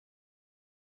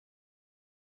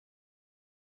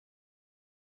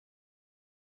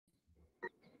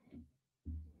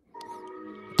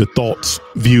The thoughts,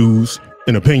 views,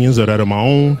 and opinions are that of my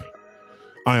own.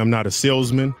 I am not a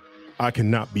salesman. I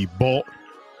cannot be bought.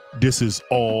 This is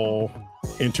all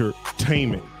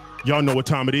entertainment. Y'all know what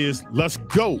time it is. Let's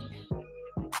go.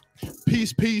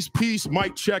 Peace, peace, peace.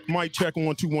 Mic check, 1,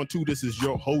 2, 1, 2. This is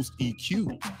your host,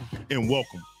 EQ, and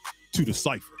welcome to the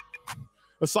Cipher.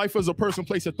 A cipher is a person,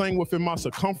 place, a thing within my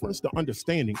circumference. The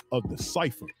understanding of the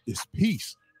cipher is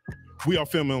peace. We are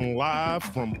filming live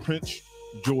from Prince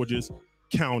George's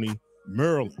County,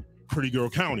 Maryland. Pretty Girl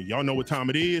County. Y'all know what time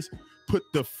it is. Put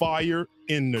the fire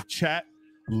in the chat.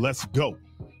 Let's go.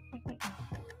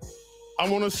 I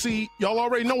want to see, y'all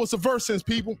already know it's a VERSCENTS,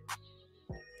 people.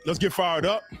 Let's get fired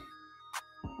up.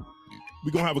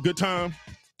 We're going to have a good time,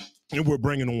 and we're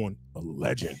bringing on a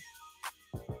legend.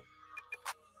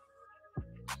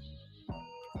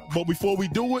 But before we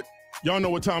do it, y'all know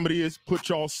what time it is. Put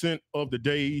y'all scent of the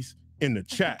days in the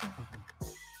chat.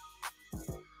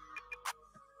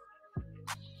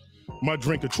 My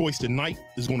drink of choice tonight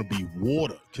is going to be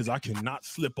water because I cannot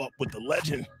slip up with the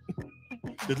legend.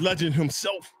 The legend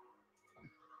himself.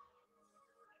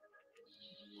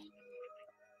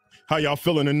 How y'all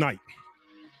feeling tonight?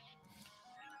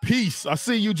 Peace. I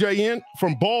see you, JN,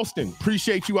 from Boston.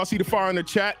 Appreciate you. I see the fire in the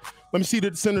chat. Let me see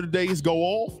the scent of the days go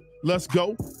off. Let's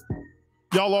go.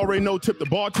 Y'all already know, tip the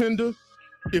bartender.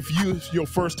 If it's your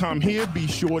first time here, be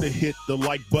sure to hit the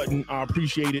like button. I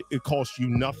appreciate it. It costs you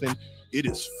nothing. It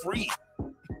is free.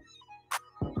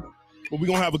 But we're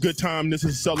going to have a good time. This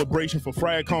is a celebration for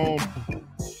Fragcom.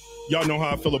 Y'all know how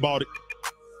I feel about it.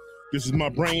 This is my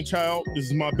brainchild. This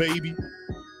is my baby.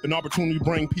 An opportunity to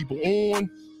bring people on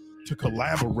to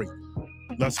collaborate.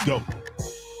 Let's go.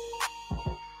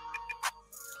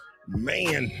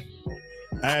 Man,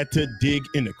 I had to dig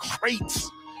in the crates.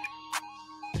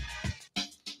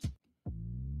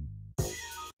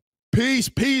 Peace,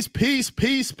 peace, peace,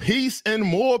 peace, peace, and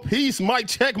more peace. Mic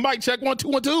check, 1, 2,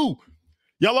 1, 2.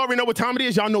 Y'all already know what time it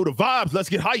is. Y'all know the vibes. Let's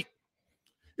get hype.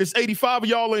 It's 85 of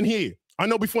y'all in here. I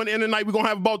know before the end of the night, we're going to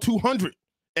have about 200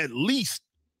 at least.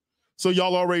 So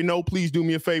y'all already know, please do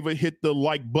me a favor. Hit the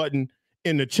like button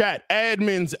in the chat.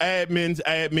 Admins,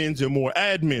 and more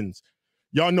admins.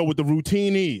 Y'all know what the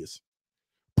routine is.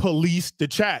 Police the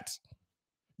chats.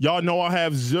 Y'all know I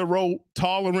have zero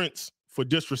tolerance for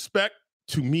disrespect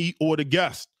to me or the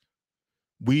guest.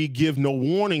 We give no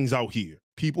warnings out here.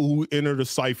 People who enter the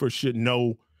cipher should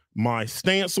know my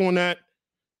stance on that.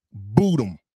 Boot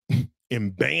them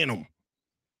and ban them.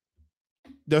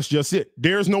 That's just it.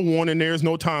 There's no warning. There's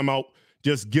no timeout.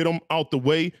 Just get them out the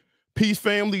way. Peace,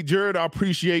 family. Jared, I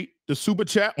appreciate the super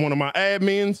chat. One of my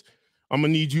admins. I'm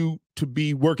going to need you to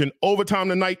be working overtime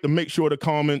tonight to make sure the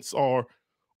comments are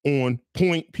on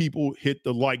point. People hit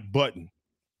the like button.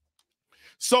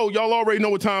 So y'all already know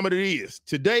what time it is.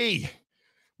 Today,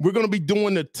 we're going to be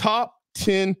doing the top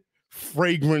 10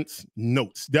 fragrance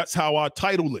notes. That's how I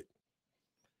title it.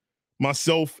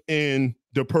 Myself and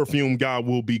the Perfume Guy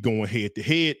will be going head to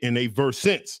head in a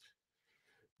VERSCENTS.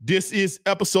 This is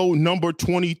episode number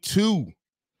 22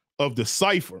 of the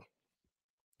Cipher.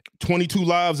 22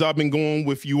 lives I've been going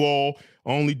with you all.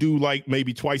 I only do like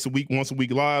maybe twice a week, once a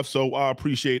week live. So I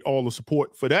appreciate all the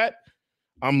support for that.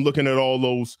 I'm looking at all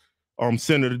those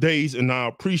scent of the days, and I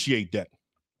appreciate that.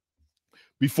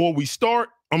 Before we start,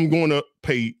 I'm going to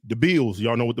pay the bills.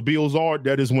 Y'all know what the bills are.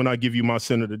 That is when I give you my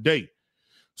scent of the day.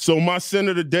 So my scent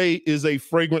of the day is a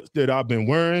fragrance that I've been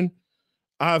wearing.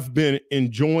 I've been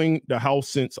enjoying the house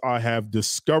since I have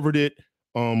discovered it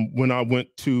when I went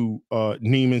to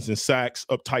Neiman's and Saks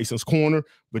up Tyson's Corner,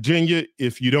 Virginia.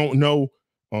 If you don't know,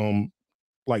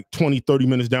 like 20, 30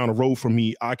 minutes down the road from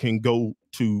me, I can go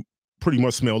to pretty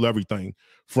much smell everything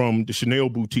from the Chanel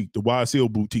boutique, the YSL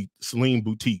boutique, the Celine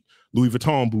boutique, Louis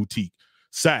Vuitton boutique,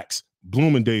 Saks,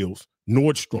 Bloomingdale's,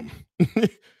 Nordstrom,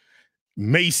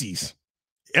 Macy's,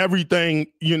 everything,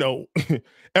 you know,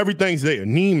 everything's there.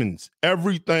 Neiman's,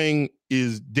 everything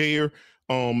is there.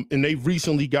 And they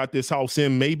recently got this house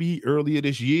in maybe earlier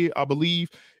this year, I believe.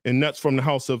 And that's from the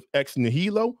house of Ex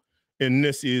Nihilo. And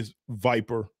this is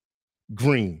Viper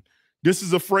Green. This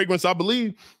is a fragrance, I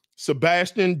believe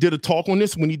Sebastian did a talk on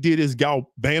this when he did his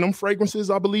Galbanum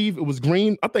fragrances, I believe. It was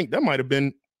green. I think that might have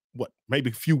been, maybe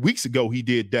a few weeks ago he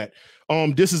did that.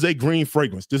 This is a green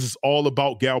fragrance. This is all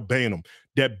about Galbanum.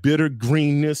 That bitter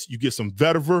greenness. You get some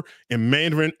vetiver and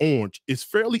mandarin orange. It's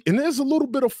fairly, and there's a little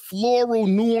bit of floral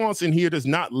nuance in here that's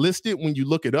not listed when you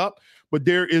look it up, but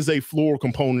there is a floral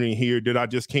component in here that I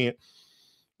just can't,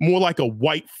 more like a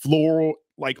white floral,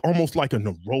 like almost like a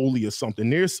neroli or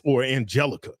something. Or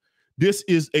angelica. This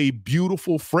is a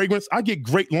beautiful fragrance. I get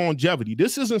great longevity.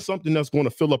 This isn't something that's going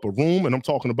to fill up a room, and I'm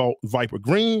talking about Viper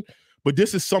Green, but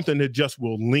this is something that just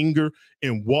will linger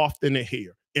and waft in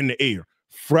the air.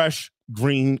 Fresh,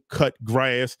 green, cut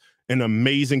grass, an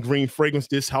amazing green fragrance.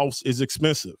 This house is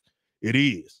expensive. It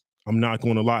is. I'm not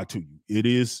going to lie to you. It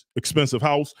is expensive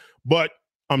house, but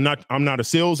I'm not a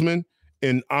salesman,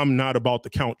 and I'm not about to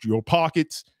count your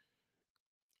pockets.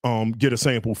 Get a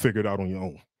sample figured out on your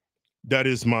own. That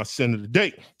is my sin of the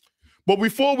day. But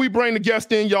before we bring the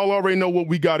guest in, y'all already know what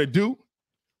we got to do.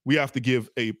 We have to give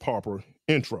a proper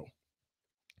intro.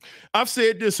 I've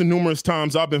said this numerous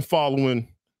times. I've been following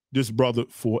this brother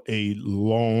for a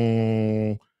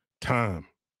long time.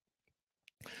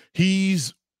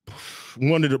 He's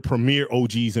one of the premier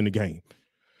OGs in the game.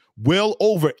 Well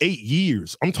over 8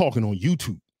 years. I'm talking on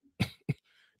YouTube.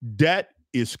 That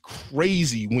is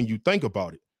crazy when you think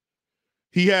about it.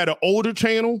 He had an older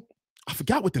channel. I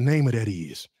forgot what the name of that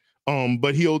is.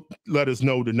 But he'll let us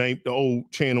know the name, the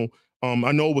old channel.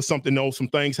 I know it was something else. Some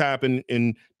things happened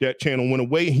and that channel went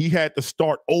away. He had to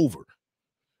start over.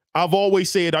 I've always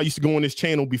said I used to go on this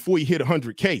channel before he hit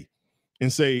 100K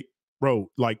and say, bro,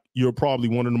 like, you're probably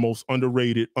one of the most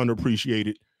underrated,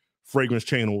 underappreciated fragrance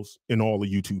channels in all of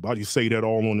YouTube. I just say that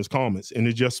all on his comments, and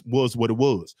it just was what it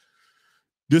was.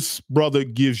 This brother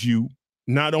gives you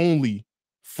not only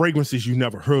fragrances you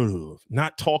never heard of,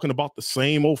 not talking about the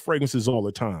same old fragrances all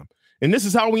the time. And this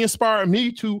is how he inspired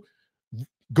me to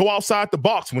go outside the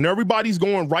box. When everybody's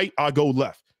going right, I go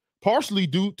left. Partially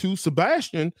due to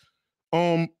Sebastian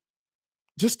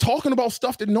just talking about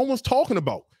stuff that no one's talking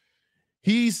about.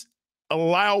 He's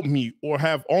allowed me, or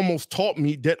have almost taught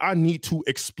me, that I need to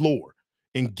explore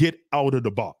and get out of the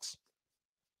box.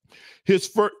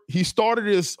 He started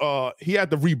his, he had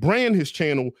to rebrand his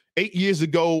channel 8 years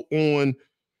ago on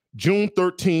June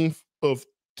 13th of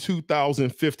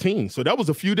 2015. So that was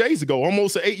a few days ago,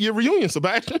 almost an 8-year reunion,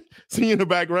 Sebastian. See you in the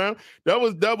background. That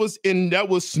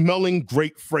was smelling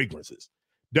great fragrances.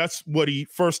 That's what he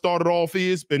first started off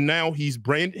is, and now he's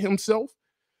branded himself.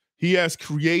 He has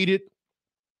created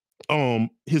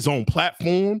his own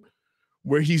platform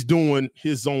where he's doing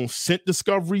his own scent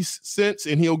discovery scents,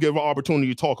 and he'll give an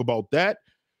opportunity to talk about that.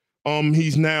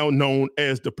 He's now known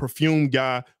as the Perfume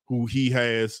Guy, who he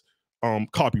has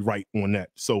copyright on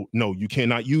that. So no, you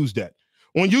cannot use that.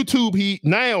 On YouTube,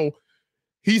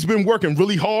 he's been working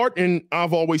really hard, and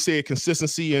I've always said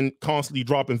consistency and constantly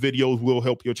dropping videos will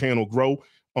help your channel grow.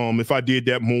 If I did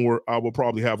that more, I would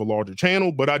probably have a larger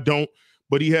channel, but I don't.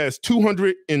 But he has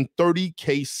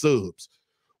 230K subs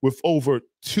with over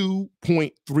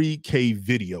 2.3K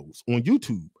videos on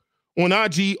YouTube. On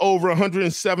IG, over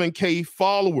 107K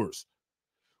followers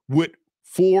with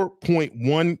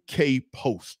 4.1K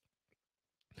posts.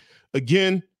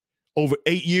 Again, over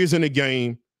 8 years in the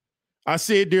game, I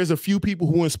said there's a few people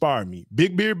who inspired me.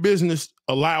 Big Beard Business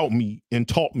allowed me and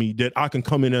taught me that I can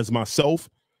come in as myself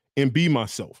and be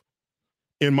myself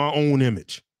in my own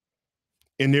image.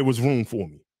 And there was room for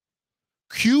me.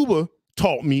 Cuba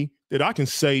taught me that I can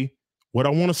say what I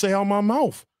want to say out my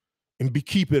mouth and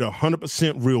keep it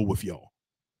 100% real with y'all.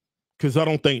 Because I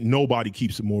don't think nobody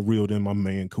keeps it more real than my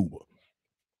man Cuba.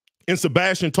 And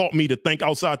Sebastian taught me to think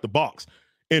outside the box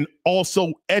and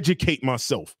also educate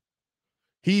myself.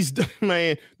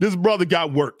 Man, this brother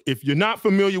got work. If you're not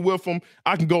familiar with him,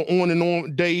 I can go on and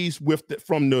on days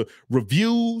from the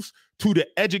reviews to the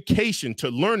education to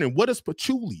learning what is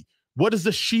patchouli, what is the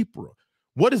chypre,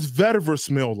 what does vetiver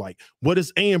smell like, what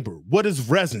is amber, what is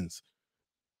resins.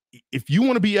 If you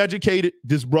want to be educated,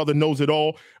 this brother knows it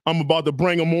all. I'm about to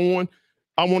bring him on.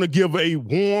 I want to give a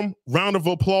warm round of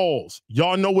applause.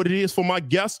 Y'all know what it is for my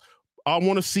guests. I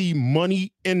want to see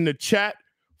money in the chat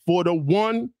for the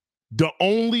one, the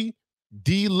only,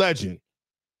 the legend,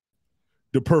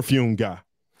 the Perfume Guy.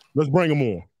 Let's bring him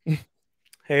on.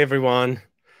 Hey, everyone.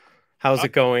 How's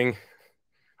it going?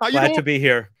 Glad to be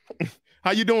here.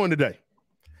 How you doing today?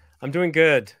 I'm doing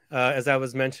good. As I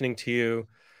was mentioning to you,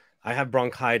 I have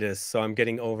bronchitis, so I'm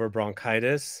getting over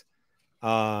bronchitis.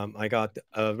 I got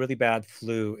a really bad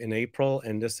flu in April,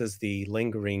 and this is the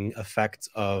lingering effects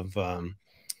of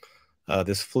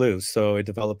this flu. So it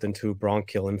developed into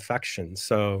bronchial infection.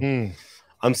 So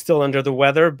I'm still under the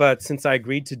weather, but since I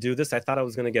agreed to do this, I thought I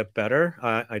was going to get better.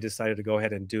 I decided to go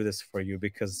ahead and do this for you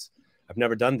because I've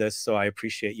never done this. So I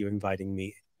appreciate you inviting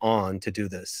me on to do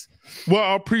this. Well,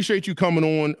 I appreciate you coming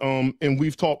on. And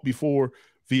we've talked before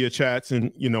via chats,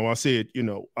 and I said,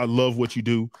 I love what you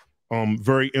do.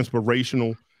 Very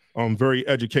inspirational, very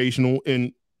educational,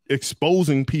 and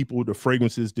exposing people to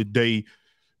fragrances that they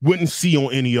wouldn't see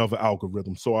on any other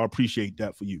algorithm. So I appreciate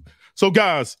that for you. So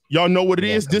guys, y'all know what it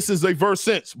is. This is a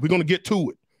VERSCENTS. We're going to get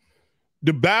to it.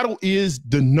 The battle is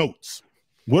the notes.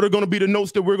 What are going to be the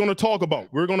notes that we're going to talk about?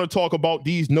 We're going to talk about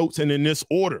these notes, and in this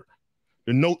order.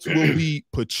 The notes will be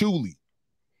patchouli,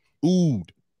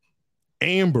 oud,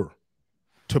 amber,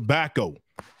 tobacco,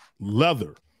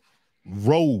 leather,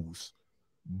 rose,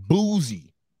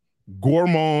 boozy,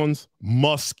 gourmands,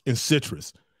 musk, and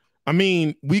citrus. I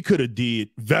mean, we could have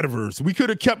did vetivers. We could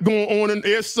have kept going on, and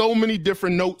there's so many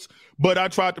different notes, but I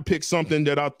tried to pick something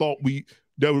that I thought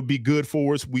that would be good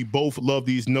for us. We both love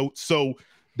these notes, so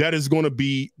that is going to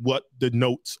be what the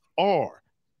notes are.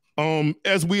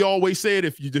 As we always said,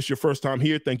 if this is your first time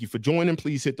here, thank you for joining.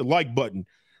 Please hit the like button.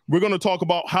 We're going to talk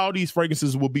about how these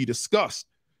fragrances will be discussed.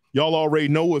 Y'all already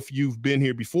know if you've been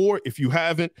here before. If you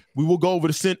haven't, we will go over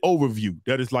the scent overview.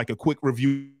 That is like a quick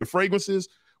review of fragrances.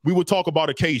 We will talk about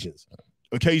occasions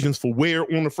for wear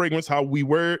on the fragrance, how we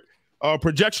wear it,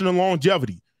 projection and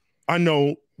longevity. I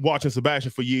know watching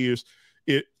Sebastian for years,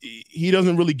 he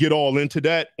doesn't really get all into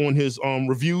that on his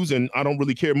reviews, and I don't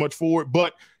really care much for it,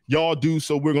 but y'all do,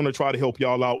 so we're going to try to help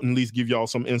y'all out and at least give y'all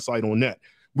some insight on that.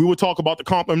 We will talk about the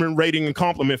compliment rating and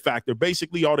compliment factor.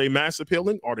 Basically, are they mass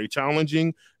appealing? Are they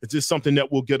challenging? Is this something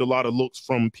that will get a lot of looks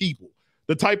from people?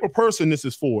 The type of person this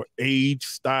is for, age,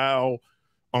 style,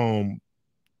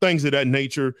 things of that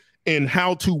nature, and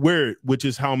how to wear it, which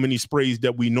is how many sprays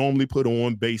that we normally put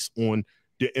on based on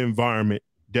the environment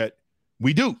that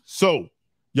we do. So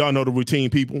y'all know the routine,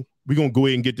 people. We're going to go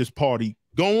ahead and get this party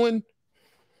going.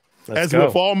 As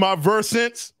with all my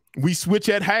VERSCENTS, we switch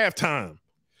at halftime.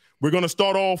 We're going to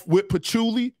start off with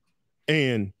patchouli,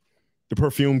 and the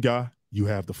perfume guy, you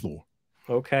have the floor.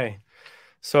 Okay.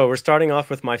 So we're starting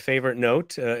off with my favorite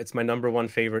note. It's my #1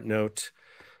 favorite note,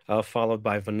 followed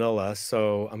by vanilla.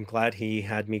 So I'm glad he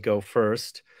had me go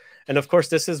first. And of course,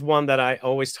 this is one that I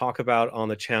always talk about on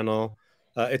the channel.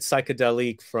 It's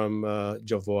Psychedelique from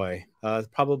Jovoy.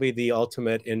 Probably the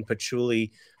ultimate in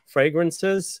patchouli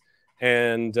fragrances,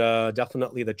 and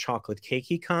definitely the chocolate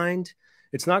cakey kind.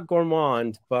 It's not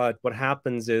gourmand, but what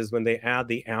happens is when they add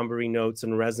the ambery notes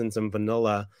and resins and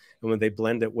vanilla, and when they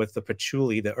blend it with the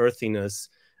patchouli, the earthiness,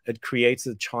 it creates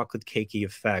a chocolate cakey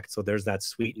effect. So there's that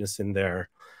sweetness in there.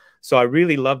 So I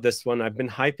really love this one. I've been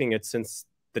hyping it since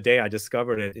the day I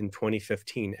discovered it in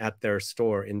 2015 at their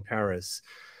store in Paris.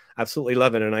 Absolutely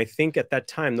love it. And I think at that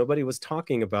time, nobody was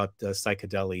talking about the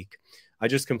Psychedelique. I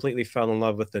just completely fell in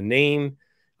love with the name.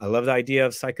 I love the idea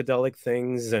of psychedelic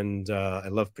things, and I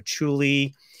love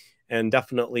patchouli, and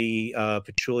definitely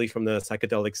patchouli from the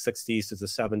psychedelic 60s to the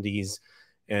 70s.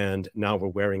 And now we're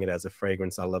wearing it as a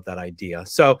fragrance. I love that idea.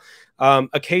 So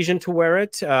occasion to wear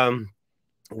it,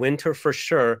 winter for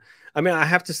sure. I mean, I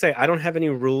have to say, I don't have any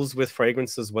rules with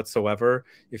fragrances whatsoever.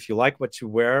 If you like what you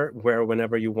wear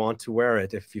whenever you want to wear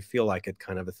it, if you feel like it,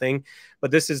 kind of a thing.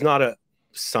 But this is not a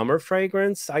summer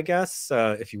fragrance, I guess.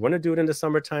 If you want to do it in the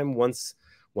summertime, one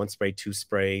spray, 2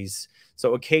 sprays.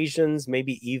 So occasions,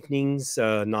 maybe evenings,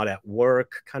 not at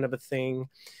work, kind of a thing.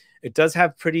 It does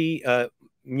have pretty,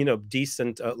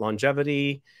 decent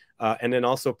longevity. And then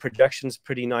also projection's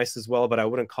pretty nice as well, but I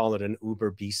wouldn't call it an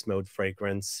uber beast mode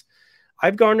fragrance.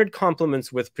 I've garnered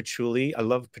compliments with patchouli. I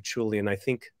love patchouli, and I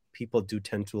think people do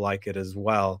tend to like it as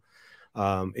well.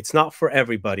 It's not for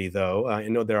everybody, though. I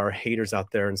know there are haters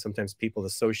out there, and sometimes people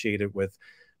associate it with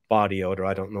body odor.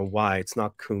 I don't know why. It's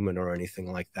not cumin or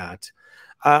anything like that.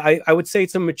 I would say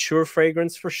it's a mature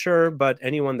fragrance for sure, but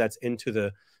anyone that's into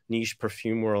the niche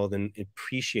perfume world and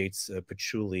appreciates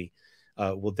patchouli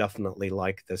will definitely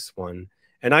like this one.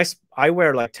 And I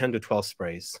wear like 10 to 12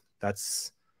 sprays.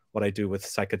 That's what I do with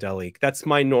Psychedelique. That's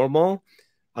my normal.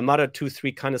 I'm not a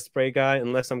 2-3 kind of spray guy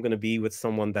unless I'm going to be with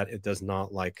someone that it does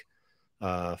not like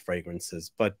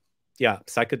fragrances. But yeah,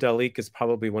 Psychedelique is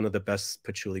probably one of the best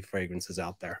patchouli fragrances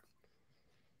out there.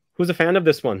 Who's a fan of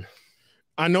this one?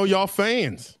 I know y'all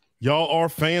fans. Y'all are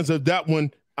fans of that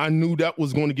one. I knew that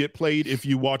was going to get played. If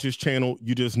you watch his channel,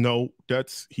 you just know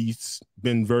he's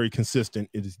been very consistent.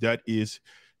 That is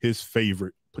his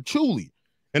favorite patchouli.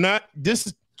 And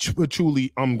this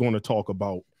patchouli I'm going to talk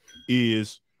about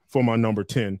is for my number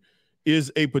 10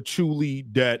 is a patchouli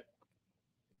that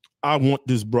I want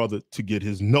this brother to get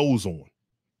his nose on.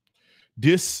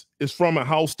 This is from a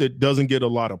house that doesn't get a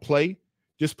lot of play.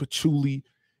 This patchouli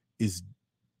is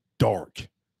dark.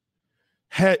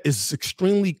 It's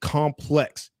extremely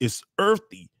complex. It's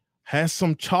earthy, has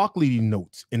some chocolatey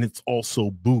notes, and it's also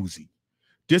boozy.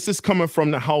 This is coming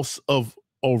from the house of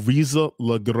Orangea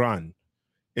Legrand,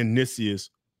 and this is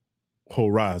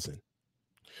Horizon.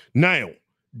 Now,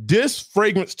 this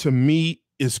fragrance to me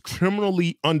is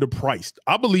criminally underpriced.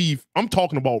 I believe, I'm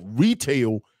talking about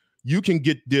retail, you can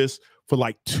get this for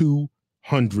like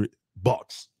 $200.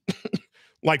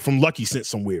 Like from Lucky Scent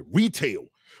somewhere, retail.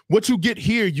 What you get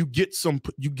here, you get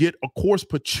of course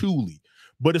patchouli,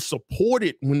 but it's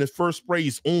supported when the first spray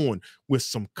is on with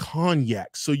some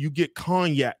cognac. So you get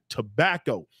cognac,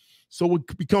 tobacco. So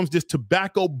it becomes this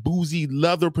tobacco, boozy,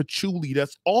 leather patchouli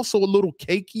that's also a little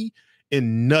cakey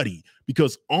and nutty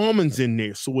because almonds in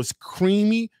there. So it's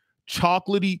creamy,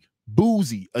 chocolatey,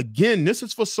 boozy. Again, this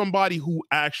is for somebody who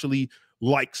actually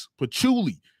likes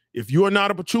patchouli. If you're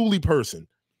not a patchouli person,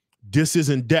 this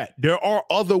isn't that. There are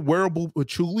other wearable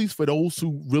patchoulis for those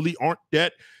who really aren't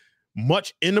that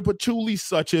much into patchouli,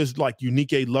 such as like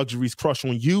Unique Luxury's Crush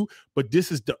on You, but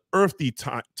this is the earthy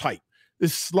type.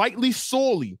 It's slightly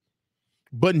soily,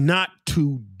 but not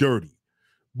too dirty.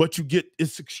 But you get,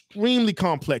 it's extremely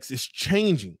complex. It's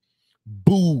changing.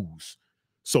 Booze.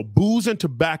 So booze and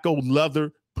tobacco,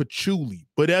 leather, patchouli.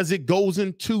 But as it goes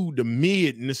into the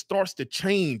mid and it starts to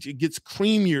change, it gets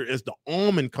creamier as the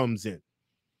almond comes in.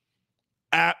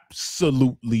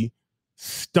 Absolutely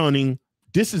stunning.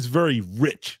 This is very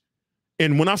rich.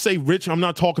 And when I say rich, I'm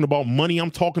not talking about money.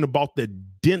 I'm talking about the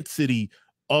density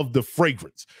of the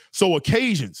fragrance. So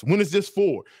occasions, when is this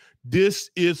for? This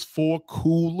is for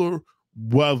cooler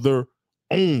weather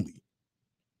only.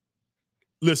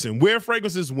 Listen, wear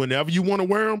fragrances whenever you want to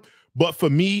wear them. But for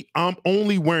me, I'm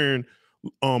only wearing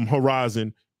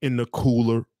Horizon in the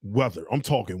cooler weather. I'm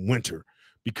talking winter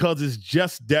because it's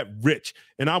just that rich.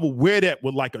 And I will wear that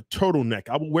with like a turtleneck.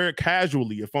 I will wear it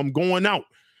casually if I'm going out.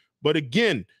 But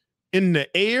again, in the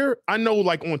air, I know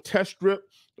like on test strip,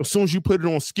 as soon as you put it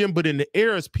on skin, but in the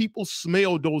air, as people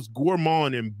smell those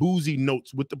gourmand and boozy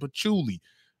notes with the patchouli,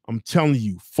 I'm telling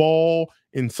you, fall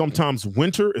and sometimes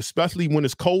winter, especially when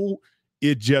it's cold,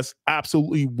 it just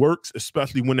absolutely works,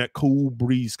 especially when that cool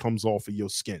breeze comes off of your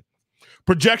skin.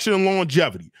 Projection and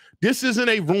longevity. This isn't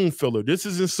a room filler. This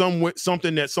isn't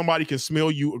something that somebody can smell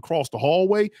you across the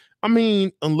hallway. I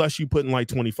mean, unless you're putting like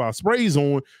 25 sprays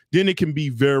on, then it can be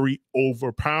very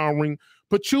overpowering.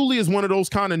 Patchouli is one of those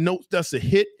kind of notes that's a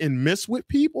hit and miss with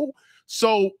people.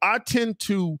 So I tend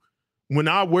to, when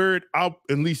I wear it out,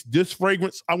 at least this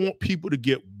fragrance, I want people to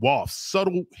get wafts,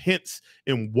 subtle hints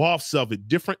and wafts of it,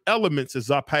 different elements as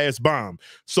I pass by them.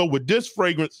 So with this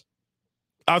fragrance,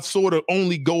 I sort of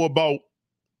only go about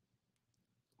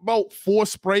 4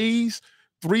 sprays,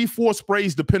 3-4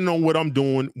 sprays, depending on what I'm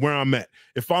doing, where I'm at.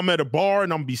 If I'm at a bar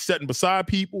and I'm be sitting beside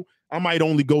people, I might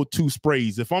only go 2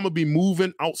 sprays. If I'm gonna be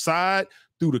moving outside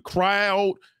through the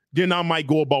crowd, then I might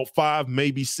go about 5,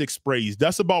 maybe 6 sprays.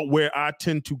 That's about where I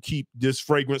tend to keep this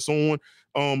fragrance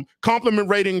on. Compliment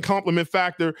rating, compliment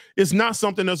factor is not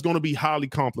something that's going to be highly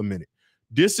complimented.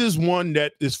 This is one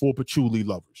that is for patchouli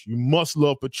lovers. You must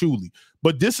love patchouli.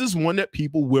 But this is one that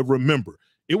people will remember.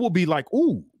 It will be like,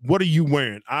 ooh, what are you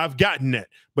wearing? I've gotten that,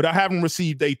 but I haven't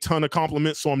received a ton of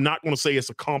compliments, so I'm not going to say it's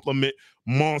a compliment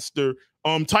monster.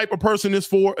 Type of person is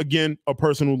for, again, a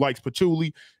person who likes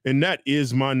patchouli, and that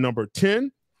is my number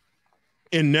 10,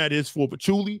 and that is for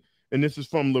patchouli, and this is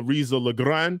from Larisa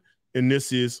Legrand, and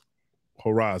this is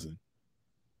Horizon.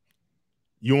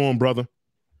 You on, brother?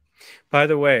 By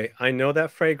the way, I know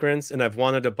that fragrance, and I've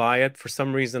wanted to buy it. For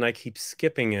some reason, I keep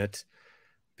skipping it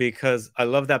because I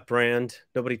love that brand.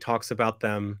 Nobody talks about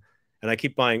them, and I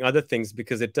keep buying other things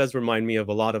because it does remind me of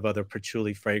a lot of other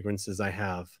patchouli fragrances I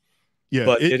have. Yeah,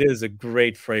 but it is a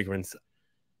great fragrance.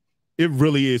 It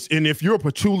really is. And if you're a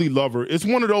patchouli lover, it's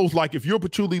one of those, like, if you're a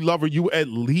patchouli lover, you at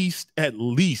least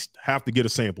have to get a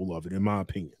sample of it, in my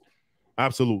opinion.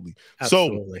 Absolutely.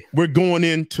 So we're going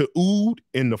into Oud,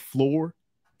 and the floor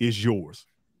is yours.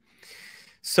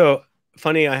 So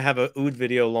funny, I have a Oud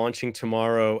video launching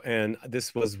tomorrow, and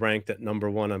this was ranked at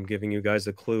 #1. I'm giving you guys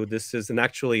a clue. This is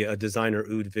actually a designer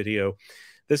Oud video.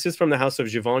 This is from the house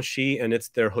of Givenchy, and it's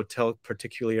their Hotel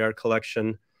Particulier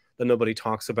collection that nobody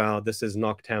talks about. This is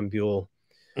Noctambule.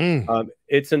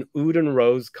 It's an Oud and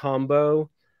rose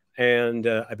combo, and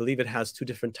I believe it has 2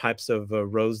 different types of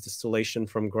rose distillation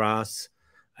from grass.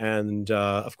 And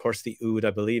of course, the Oud, I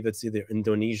believe it's either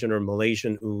Indonesian or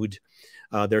Malaysian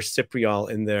Oud. There's Cypriol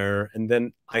in there. And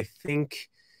then I think,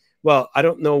 well, I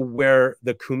don't know where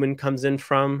the cumin comes in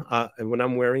from. And when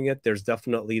I'm wearing it, there's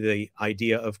definitely the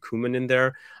idea of cumin in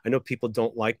there. I know people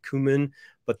don't like cumin,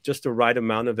 but just the right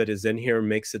amount of it is in here,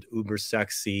 makes it uber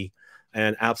sexy.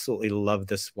 And absolutely love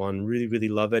this one. Really, really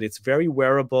love it. It's very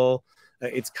wearable.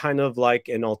 It's kind of like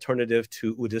an alternative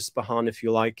to Oud Ispahan, if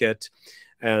you like it.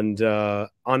 And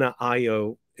Ana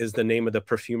Ayo is the name of the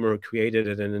perfumer who created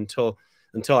it. And until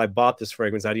until I bought this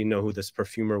fragrance, I didn't know who this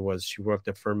perfumer was. She worked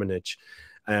at Firmenich,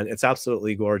 and it's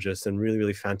absolutely gorgeous and really,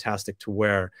 really fantastic to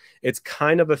wear. It's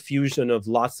kind of a fusion of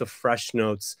lots of fresh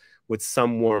notes with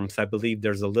some warmth. I believe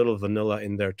there's a little vanilla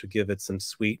in there to give it some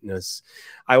sweetness.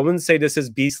 I wouldn't say this is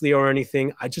beastly or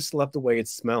anything. I just love the way it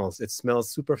smells. It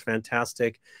smells super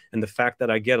fantastic. And the fact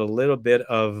that I get a little bit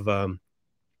of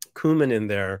cumin in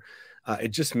there, it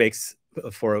just makes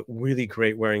for a really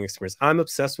great wearing experience. I'm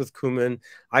obsessed with cumin.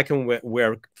 I can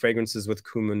wear fragrances with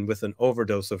cumin with an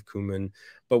overdose of cumin,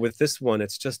 but with this one,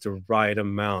 it's just the right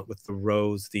amount with the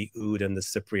rose, the oud, and the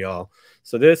cypriol.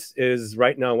 So this is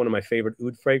right now one of my favorite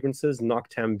oud fragrances,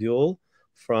 Noctambule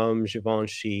from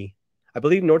Givenchy. I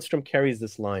believe Nordstrom carries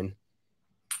this line.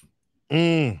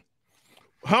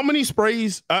 How many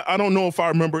sprays? I don't know if I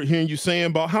remember hearing you saying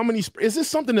about how many. Is this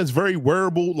something that's very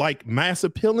wearable, like mass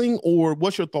appealing, or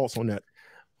what's your thoughts on that?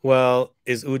 Well,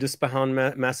 is Oud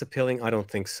Ispahan mass appealing? I don't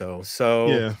think so.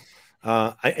 So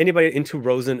yeah, anybody into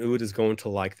rose and oud is going to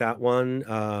like that one,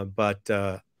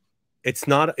 but it's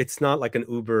not like an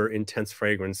uber intense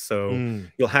fragrance. So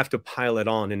you'll have to pile it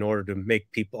on in order to make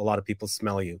a lot of people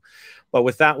smell you. But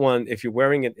with that one, if you're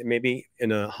wearing it maybe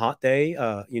in a hot day,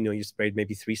 you know, you sprayed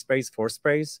maybe 3 sprays, 4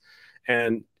 sprays,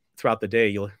 and throughout the day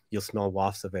you'll smell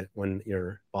wafts of it when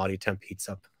your body temp heats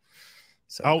up.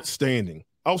 So outstanding.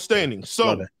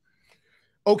 So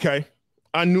okay,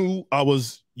 I knew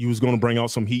you was going to bring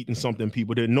out some heat and something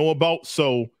people didn't know about,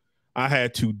 so I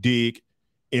had to dig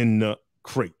in the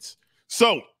crates.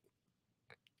 So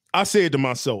I said to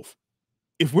myself,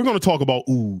 if we're going to talk about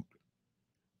oud,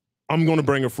 I'm going to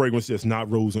bring a fragrance that's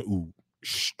not rose and oud,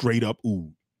 straight up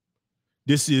oud.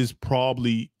 This is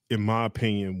probably, in my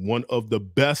opinion, one of the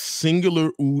best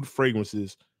singular oud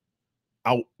fragrances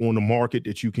out on the market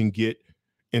that you can get,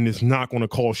 and it's not going to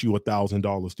cost you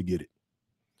 $1,000 to get it.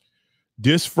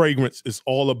 This fragrance is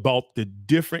all about the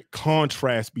different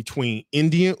contrast between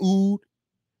Indian oud,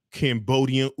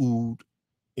 Cambodian oud,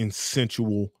 and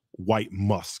sensual white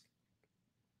musk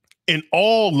in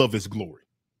all of its glory.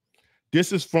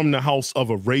 This is from the house of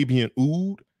Arabian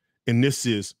Oud, and this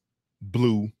is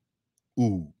Blue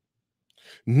Oud.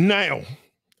 Now,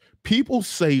 people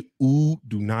say oud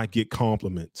do not get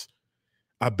compliments.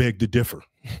 I beg to differ.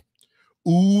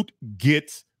 Oud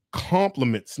gets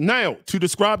compliments. Now, to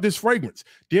describe this fragrance,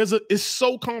 it's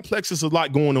so complex, there's a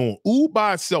lot going on. Oud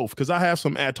by itself, because I have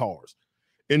some attars.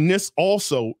 And this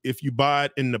also, if you buy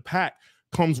it in the pack,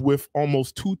 comes with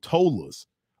almost 2 tolas.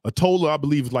 A tola, I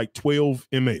believe, is like 12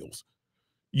 mLs.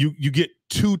 You get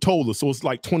 2 tolas, so it's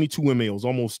like 22 mLs,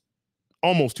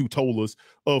 almost 2 tolas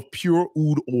of pure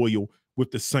oud oil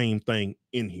with the same thing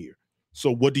in here.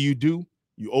 So what do?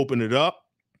 You open it up.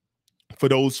 For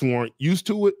those who aren't used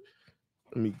to it,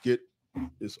 let me get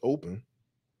this open.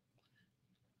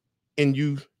 And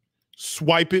you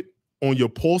swipe it on your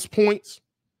pulse points.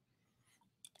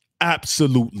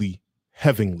 Absolutely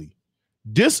heavenly.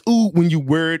 This oud, when you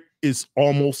wear it, is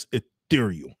almost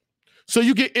ethereal. So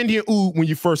you get Indian oud when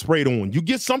you first spray it on. You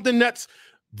get something that's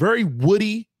very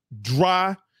woody,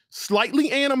 dry, slightly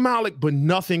animalic, but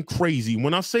nothing crazy.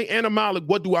 When I say animalic,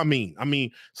 what do I mean? I mean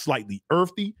slightly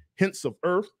earthy, hints of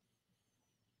earth,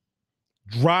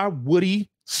 dry,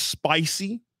 woody,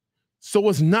 spicy. So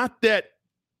it's not that.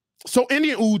 So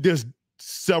Indian oud, there's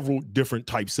several different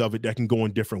types of it that can go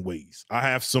in different ways. I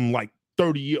have some like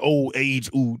 30-year-old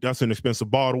age oud. That's an expensive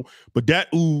bottle, but that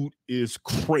oud is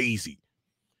crazy.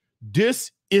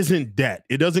 This isn't that.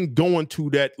 It doesn't go into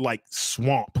that like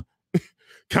swamp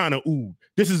kind of oud.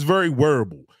 This is very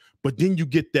wearable. But then you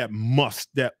get that musk,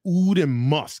 that oud and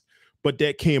musk. But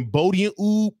that Cambodian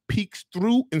oud peeks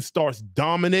through and starts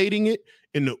dominating it,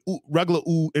 and the regular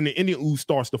oud and the Indian oud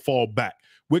starts to fall back.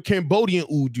 With Cambodian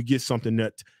oud, you get something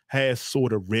that has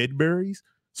sort of red berries.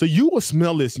 So you will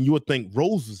smell this and you would think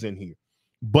roses in here,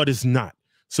 but it's not.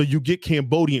 So you get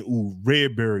Cambodian oud,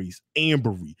 red berries,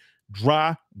 ambery,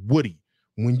 dry, woody.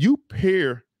 When you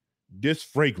pair this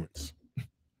fragrance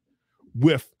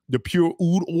with the pure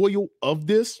oud oil of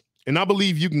this, and I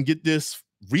believe you can get this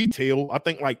retail, I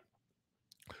think like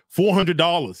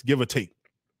 $400, give or take,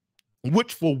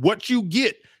 which for what you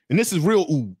get, and this is real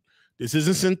oud. This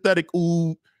isn't synthetic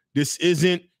oud. This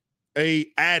isn't a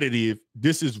additive.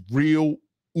 This is real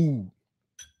oud.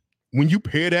 When you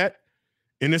pair that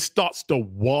and it starts to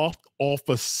waft off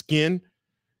of skin,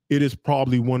 it is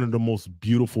probably one of the most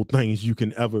beautiful things you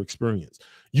can ever experience.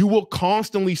 You will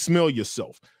constantly smell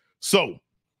yourself. So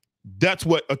that's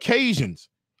what occasions.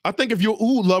 I think if you're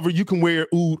an oud lover, you can wear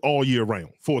oud all year round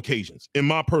for occasions, in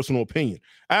my personal opinion.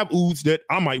 I have ouds that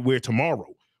I might wear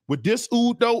tomorrow. With this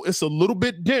oud, though, it's a little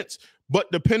bit dense, But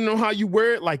depending on how you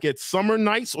wear it, like at summer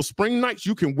nights or spring nights,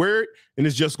 you can wear it and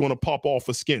it's just going to pop off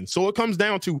of skin. So it comes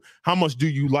down to how much do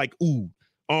you like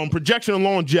oud. Projection and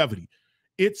longevity.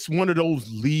 It's one of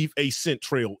those leave a scent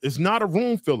trail. It's not a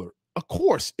room filler. Of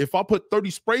course, if I put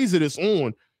 30 sprays of this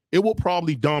on, it will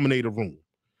probably dominate a room.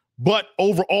 But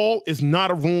overall, it's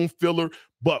not a room filler,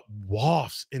 but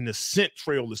wafts in the scent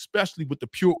trail, especially with the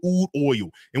pure oud oil.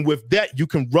 And with that, you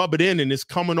can rub it in and it's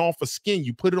coming off of skin.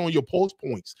 You put it on your pulse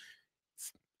points.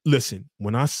 Listen,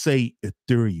 when I say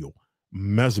ethereal,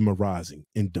 mesmerizing,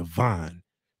 and divine,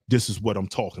 this is what I'm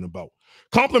talking about.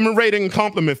 Compliment rating and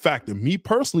compliment factor. Me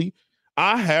personally,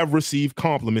 I have received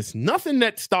compliments. Nothing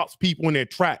that stops people in their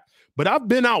track. But I've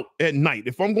been out at night.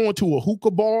 If I'm going to a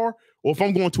hookah bar or if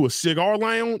I'm going to a cigar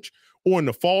lounge or in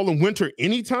the fall and winter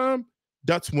anytime,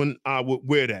 that's when I would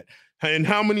wear that. And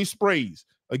how many sprays?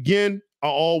 Again, I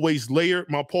always layer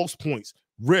my pulse points,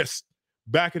 wrist,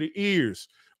 back of the ears,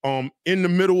 in the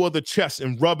middle of the chest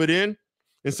and rub it in.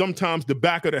 And sometimes the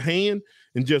back of the hand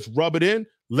and just rub it in.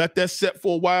 Let that set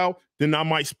for a while. Then I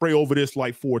might spray over this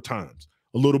like 4 times.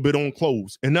 A little bit on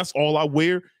clothes. And that's all I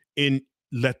wear. And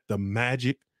let the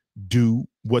magic do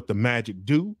what the magic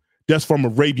do. That's from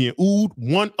Arabian Oud,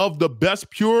 one of the best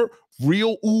pure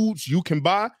real ouds you can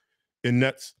buy, and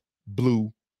that's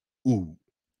Blue Oud.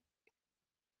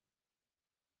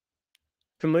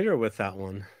 Familiar with that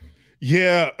one?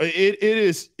 Yeah, it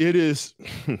is.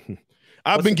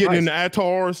 I've been getting into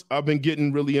attars. I've been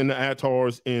getting really into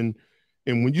attars, and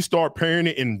when you start pairing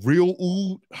it in real oud,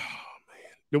 oh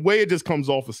man, the way it just comes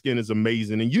off the skin is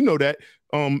amazing. And you know that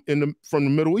from the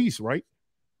Middle East, right?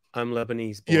 I'm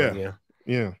Lebanese born, yeah.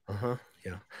 Yeah.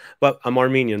 But I'm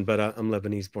Armenian, but I'm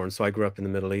Lebanese born, so I grew up in the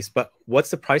Middle East. But what's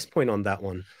the price point on that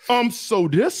one? So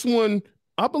this one,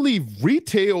 I believe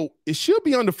retail, it should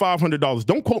be under $500.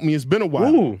 Don't quote me, it's been a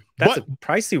while. Ooh, that's a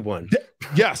pricey one.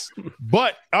 Yes,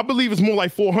 but I believe it's more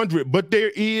like 400. But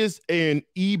there is an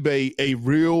eBay, a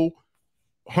real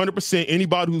 100%,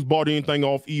 anybody who's bought anything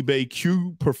off eBay,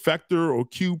 Q Perfector or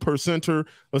Q Percenter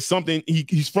or something,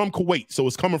 he's from Kuwait, so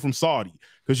it's coming from Saudi,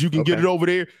 because you can get it over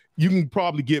there. You can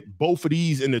probably get both of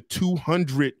these in the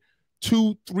 200,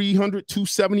 300,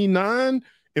 279,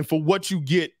 and for what you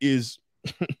get is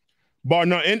bar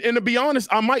none. And to be honest,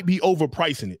 I might be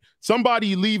overpricing it.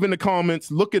 Somebody leave in the comments,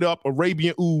 look it up,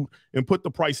 Arabian Oud, and put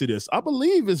the price of this. I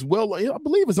believe it's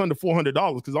under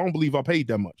 $400 because I don't believe I paid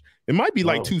that much. It might be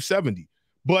like $270.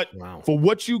 But for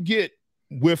what you get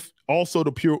with also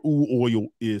the pure oud oil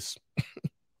is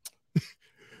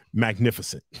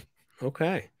magnificent.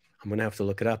 Okay. I'm going to have to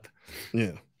look it up.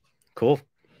 Yeah. Cool.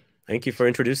 Thank you for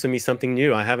introducing me something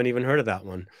new. I haven't even heard of that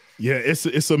one. Yeah,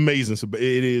 it's amazing. So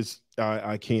it is.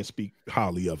 I can't speak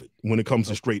highly of it when it comes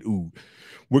to straight oud.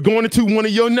 We're going into one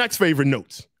of your next favorite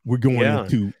notes. We're going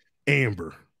into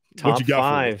Ambre. Top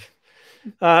 5.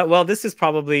 Well, this is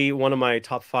probably one of my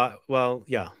top 5. Well,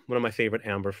 yeah, one of my favorite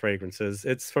amber fragrances.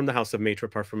 It's from the house of Maitre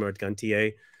Parfumeur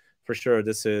Gantier. For sure,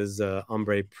 this is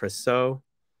Ambre Precieux.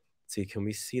 Let's see, can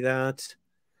we see that?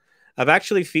 I've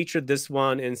actually featured this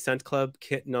one in Scent Club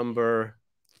kit number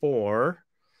 4.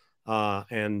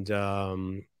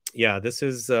 Yeah, this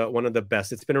is one of the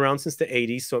best. It's been around since the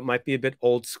 80s, so it might be a bit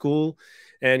old school,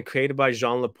 and created by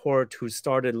Jean Laporte, who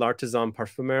started L'Artisan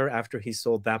Parfumeur. After he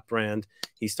sold that brand,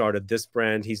 he started this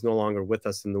brand. He's no longer with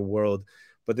us in the world,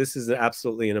 but this is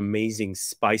absolutely an amazing,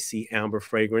 spicy amber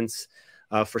fragrance.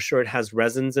 For sure, it has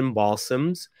resins and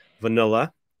balsams,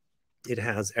 vanilla. It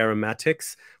has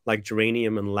aromatics like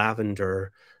geranium and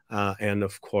lavender, and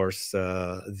of course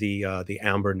the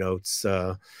amber notes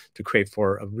to create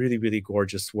for a really, really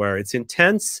gorgeous wear. It's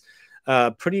intense,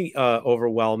 pretty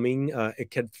overwhelming. It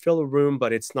can fill a room,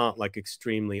 but it's not like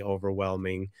extremely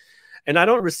overwhelming. And I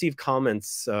don't receive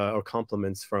comments or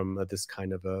compliments from this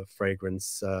kind of a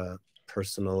fragrance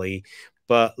personally.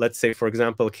 But let's say, for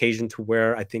example, occasion to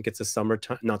wear, I think it's a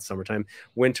summertime, not summertime,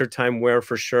 wintertime wear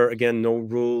for sure. Again, no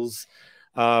rules.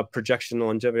 Projection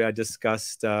longevity, I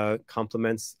discussed.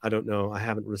 Compliments, I don't know. I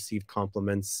haven't received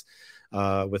compliments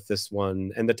with this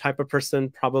one. And the type of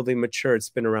person, probably mature. It's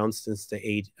been around since the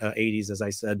 80s, as I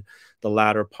said, the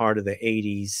latter part of the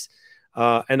 80s.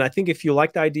 And I think if you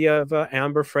like the idea of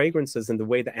amber fragrances and the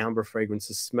way the amber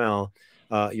fragrances smell,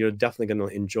 you're definitely going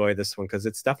to enjoy this one, because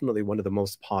it's definitely one of the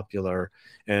most popular,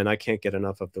 and I can't get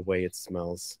enough of the way it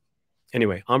smells.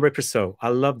 Anyway, Ambre Precieux. I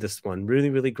love this one. Really,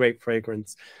 really great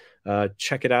fragrance.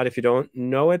 Check it out if you don't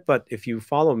know it, but if you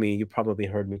follow me, you probably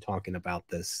heard me talking about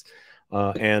this.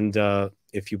 And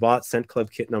if you bought Scent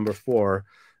Club kit number 4,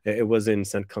 it was in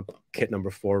Scent Club kit number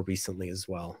 4 recently as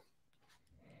well.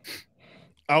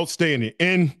 Outstanding.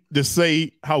 And to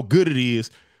say how good it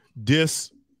is,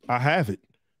 this, I have it.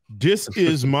 This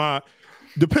is my,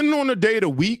 depending on the day of the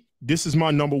week, this is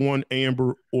my number 1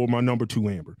 amber or my number 2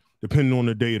 amber, depending on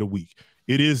the day of the week.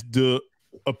 It is the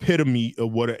epitome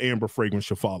of what an amber fragrance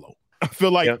should follow. I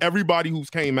feel like everybody who's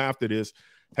came after this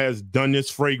has done this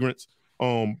fragrance.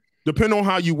 Depending on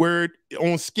how you wear it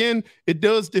on skin, it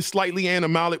does this slightly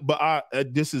animalic, but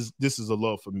this is a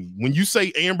love for me. When you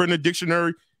say amber in a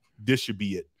dictionary, this should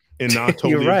be it. And I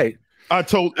totally, you're right.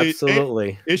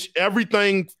 Absolutely.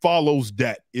 Everything follows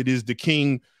that. It is the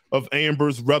king of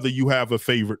ambers, whether you have a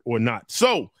favorite or not.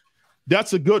 So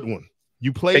that's a good one.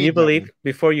 You played. Can you believe,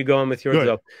 before you go on with yours,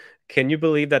 though, can you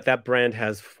believe that brand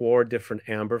has 4 different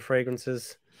amber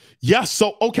fragrances? Yes.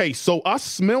 So, okay. So I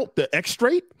smelt the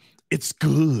extrait. It's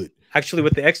good. Actually,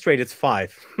 with the extrait, it's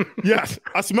 5. Yes.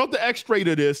 I smelt the extrait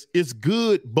of this. It's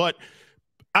good. But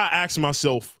I asked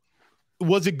myself,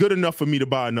 was it good enough for me to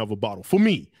buy another bottle? For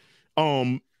me,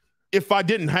 if I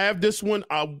didn't have this one,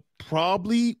 I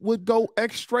probably would go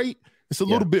extrait. It's a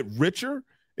little bit richer.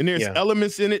 And there's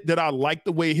elements in it that I like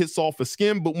the way it hits off the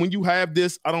skin. But when you have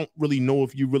this, I don't really know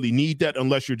if you really need that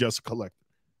unless you're just a collector.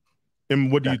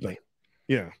 And what do you think?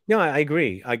 Yeah. No, I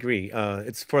agree. I agree.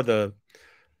 It's for the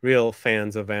real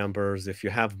fans of ambers. If you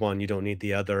have one, you don't need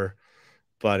the other.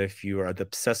 But if you are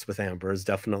obsessed with ambers,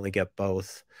 definitely get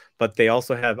both. But they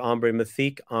also have Ambre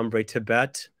Mythique, Ambre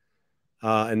Tibet.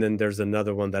 And then there's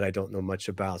another one that I don't know much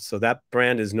about. So that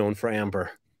brand is known for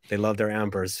amber. They love their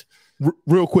ambers.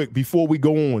 Real quick, before we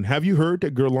go on, have you heard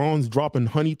that Guerlain's dropping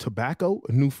Honey Tobacco,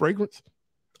 a new fragrance?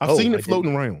 I've seen it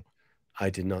floating around. I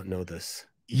did not know this.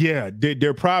 Yeah,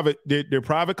 their private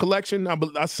collection.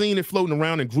 I've seen it floating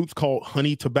around in groups called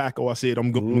Honey Tobacco. I said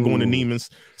I'm going to Neiman's.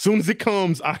 As soon as it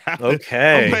comes, I have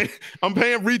to. I'm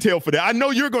paying retail for that. I know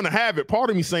you're going to have it.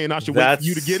 Part of me saying I should wait for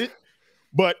you to get it.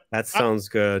 But that sounds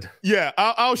good. Yeah,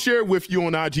 I'll share it with you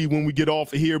on IG when we get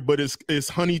off of here. But it's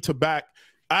Honey Tobacco.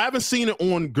 I haven't seen it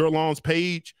on Guerlain's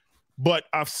page, but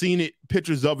I've seen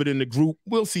pictures of it in the group.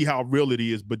 We'll see how real it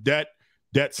is. But that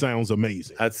sounds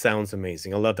amazing. That sounds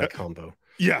amazing. I love that combo.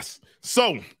 Yes.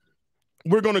 So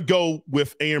we're gonna go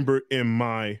with amber in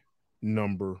my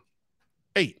number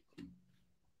 8.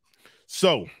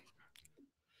 So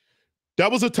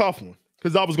that was a tough one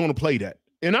because I was going to play that.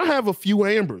 And I have a few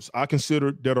ambers I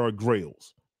consider that are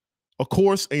grails. Of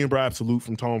course, Ambre Absolute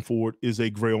from Tom Ford is a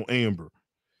grail amber.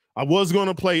 I was going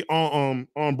to play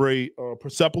Ambre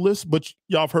Persepolis, but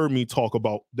y'all have heard me talk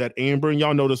about that amber, and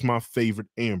y'all know that's my favorite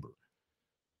amber.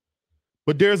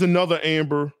 But there's another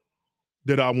amber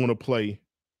that I want to play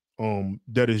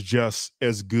that is just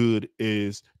as good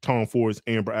as Tom Ford's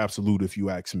Ambre Absolute, if you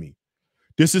ask me.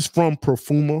 This is from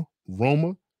Profumum,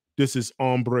 Roma. This is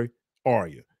Ambre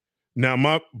Aria. Now,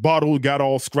 my bottle got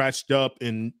all scratched up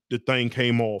and the thing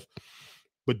came off.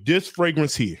 But this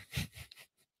fragrance here,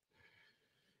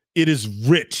 it is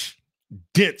rich,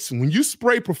 dense. When you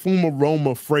spray Profumum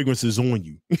Roma fragrances on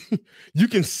you, you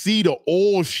can see the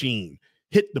oil sheen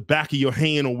hit the back of your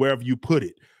hand or wherever you put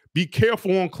it. Be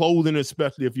careful on clothing,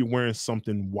 especially if you're wearing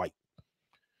something white.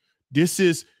 This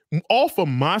is, off of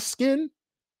my skin,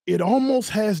 it almost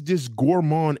has this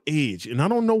gourmand edge, and I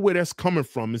don't know where that's coming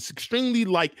from. It's extremely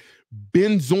like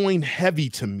benzoin heavy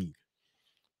to me.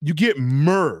 You get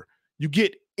myrrh, you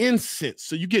get incense,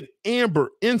 so you get amber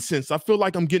incense. I feel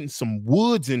like I'm getting some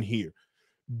woods in here.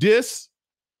 This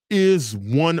is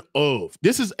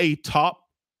this is a top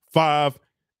 5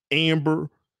 amber.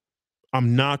 I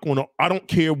don't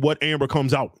care what amber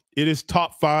comes out. It is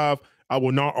top 5. I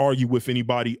will not argue with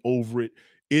anybody over it.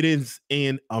 It is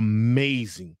an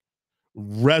amazing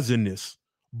resinous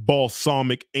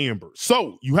balsamic amber.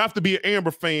 So you have to be an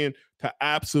amber fan to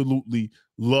absolutely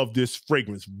love this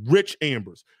fragrance. Rich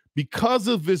ambers. Because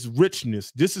of its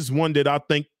richness, this is one that I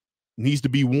think needs to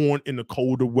be worn in the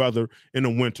colder weather in the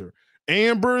winter.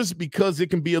 Ambers, because it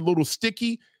can be a little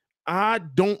sticky, I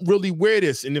don't really wear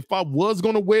this. And if I was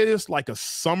going to wear this like a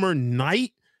summer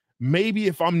night, maybe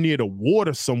if I'm near the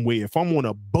water somewhere, if I'm on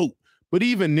a boat. But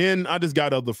even then, I just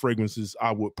got other fragrances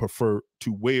I would prefer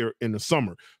to wear in the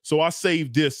summer. So I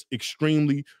saved this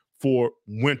extremely for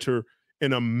winter.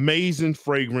 An amazing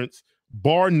fragrance,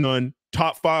 bar none,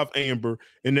 top 5 amber,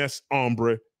 and that's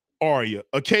Ambre Aria.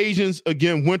 Occasions,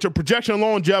 again, winter. Projection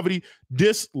longevity,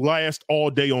 this lasts all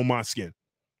day on my skin.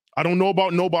 I don't know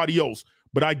about nobody else,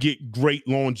 but I get great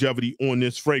longevity on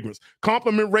this fragrance.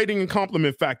 Compliment rating and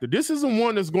compliment factor. This isn't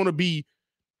one that's going to be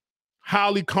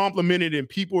highly complimented and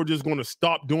people are just going to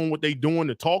stop doing what they're doing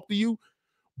to talk to you.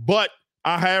 But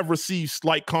I have received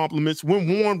slight compliments when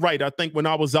worn right. I think when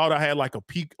I was out, I had like a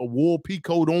wool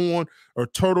peacoat on, a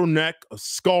turtleneck, a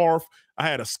scarf. I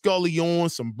had a Scully on,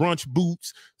 some brunch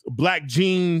boots, black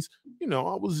jeans. You know,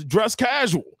 I was dressed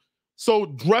casual. So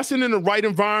dressing in the right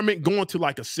environment, going to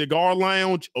like a cigar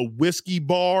lounge, a whiskey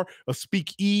bar, a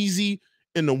speakeasy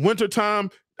in the wintertime,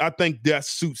 I think that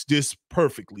suits this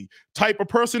perfectly. Type of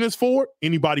person is for it,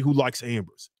 anybody who likes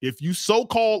ambers. If you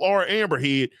so-called are an amber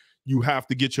head, you have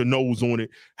to get your nose on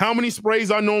it. How many sprays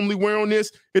I normally wear on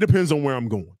this? It depends on where I'm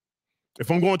going.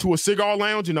 If I'm going to a cigar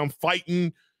lounge and I'm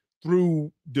fighting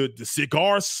through the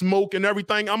cigar smoke and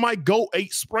everything, I might go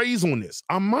 8 sprays on this.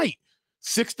 I might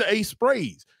 6 to 8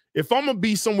 sprays. If I'm gonna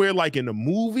be somewhere like in the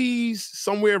movies,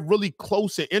 somewhere really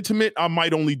close and intimate, I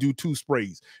might only do 2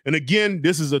 sprays. And again,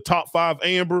 this is a top 5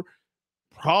 amber,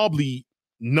 probably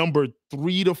number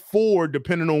 3 to 4,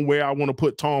 depending on where I want to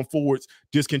put Tom Ford's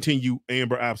Discontinue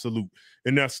Amber Absolute.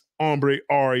 And that's Ambre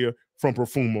Aria from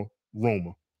Perfumer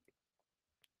Roma.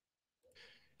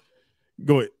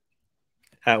 Go ahead.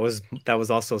 That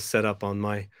was also set up on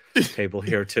my table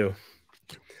here too.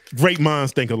 Great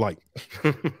minds think alike.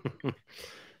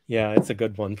 Yeah, it's a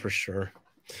good one for sure.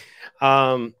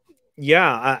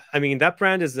 Yeah, I mean, that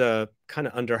brand is kind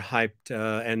of underhyped,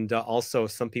 and also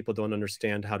some people don't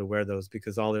understand how to wear those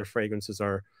because all their fragrances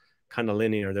are kind of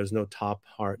linear. There's no top,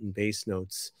 heart, and base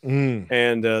notes.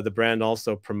 And the brand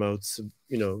also promotes,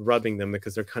 you know, rubbing them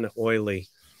because they're kind of oily.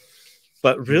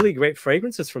 But really great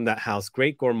fragrances from that house.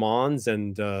 Great gourmands,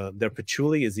 and their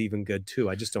patchouli is even good too.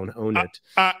 I just don't own it.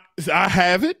 I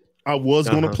have it. I was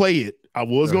going to play it. I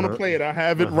was going to play it. I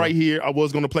have it right here. I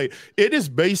was going to play it. It is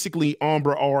basically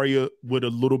Ambre Aria with a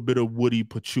little bit of woody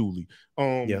patchouli.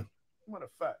 Yeah. What a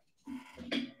fact.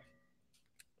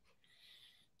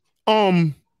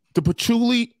 The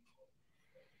patchouli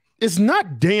is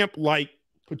not damp like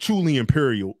patchouli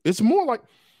imperial. It's more like,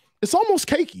 it's almost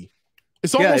cakey.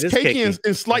 It's almost cakey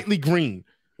and slightly green.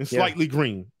 And slightly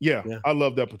green. Yeah, I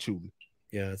love that patchouli.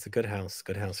 Yeah, it's a good house.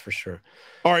 Good house for sure.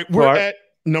 All right, we're at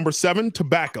number 7,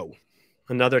 tobacco.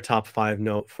 Another top 5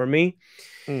 note for me.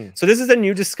 So this is a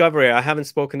new discovery. I haven't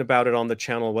spoken about it on the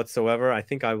channel whatsoever. I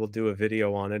think I will do a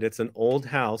video on it. It's an old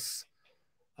house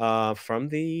from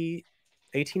the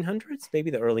 1800s,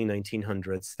 maybe the early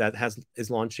 1900s, that is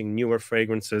launching newer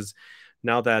fragrances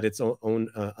now that it's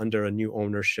under a new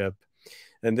ownership.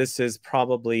 And this is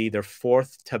probably their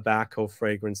 4th tobacco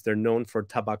fragrance. They're known for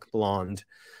Tabac Blonde.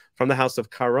 From the house of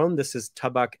Caron, this is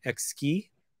Tabac Exquis.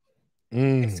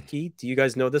 Exquis. Do you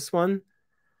guys know this one?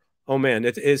 Oh man,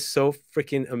 it is so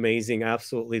freaking amazing. I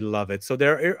absolutely love it. So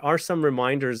there are some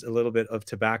reminders a little bit of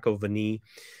Tobacco Vanille,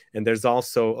 and there's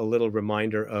also a little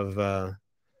reminder of the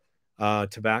Les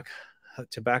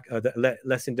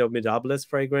Indomptables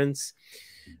fragrance,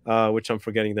 which I'm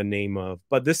forgetting the name of.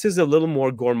 But this is a little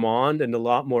more gourmand and a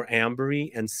lot more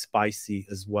ambery and spicy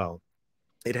as well.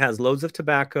 It has loads of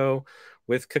tobacco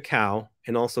with cacao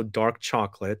and also dark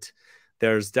chocolate.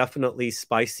 There's definitely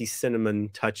spicy cinnamon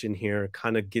touch in here.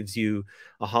 Kind of gives you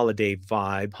a holiday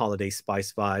vibe, holiday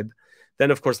spice vibe.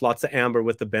 Then, of course, lots of amber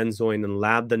with the benzoin and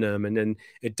labdanum. And then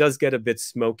it does get a bit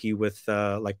smoky with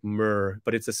like myrrh,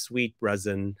 but it's a sweet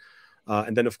resin.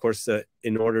 And then, of course,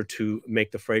 in order to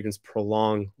make the fragrance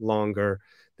prolong longer,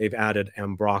 they've added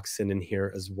ambroxan in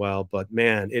here as well. But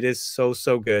man, it is so,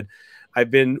 so good. I've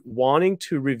been wanting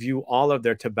to review all of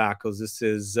their tobaccos. This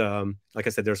is, like I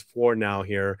said, there's 4 now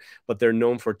here, but they're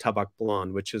known for Tabac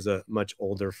Blonde, which is a much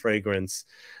older fragrance,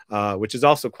 which is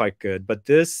also quite good. But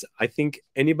this, I think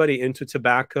anybody into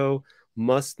tobacco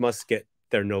must get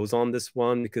their nose on this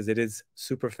one because it is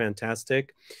super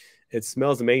fantastic. It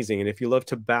smells amazing. And if you love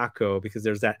tobacco, because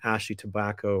there's that ashy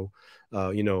tobacco,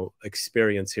 you know,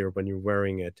 experience here when you're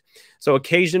wearing it. So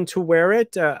occasion to wear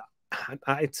it,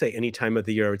 I'd say any time of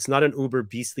the year. It's not an uber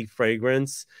beastly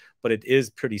fragrance, but it is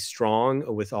pretty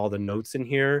strong with all the notes in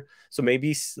here. So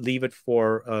maybe leave it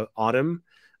for autumn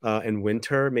and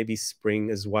winter, maybe spring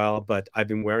as well. But I've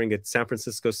been wearing it. San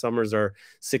Francisco summers are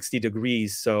 60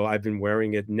 degrees. So I've been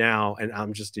wearing it now and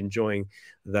I'm just enjoying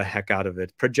the heck out of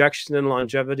it. Projection and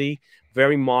longevity,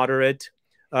 very moderate,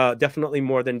 definitely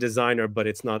more than designer, but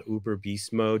it's not uber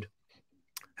beast mode.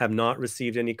 Have not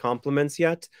received any compliments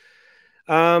yet.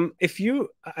 I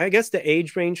guess the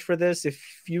age range for this,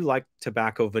 if you like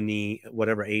tobacco vanille,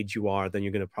 whatever age you are, then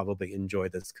you're going to probably enjoy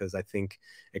this because I think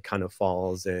it kind of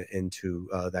falls into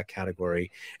that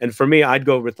category. And for me, I'd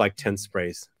go with like 10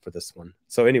 sprays for this one.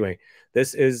 So anyway,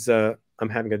 this is, I'm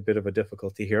having a bit of a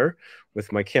difficulty here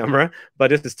with my camera,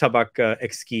 but this is Tabac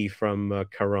Exquis from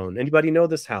Caron. Anybody know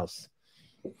this house?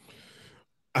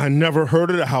 I never heard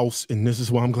of the house, and this is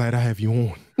why I'm glad I have you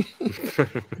on.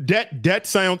 that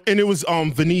sound, and it was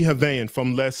Vanille Havan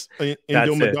from Les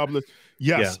Indomptables.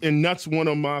 Yes, yeah. And that's one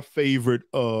of my favorite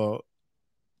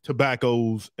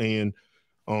tobaccos and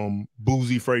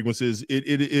boozy fragrances.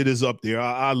 It is up there.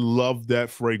 I love that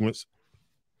fragrance.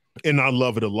 and I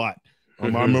love it a lot. I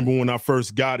remember when I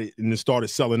first got it and it started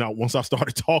selling out. Once I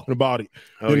started talking about it,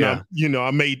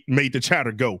 I made the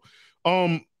chatter go.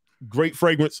 Great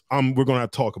fragrance. We're gonna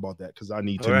have to talk about that because I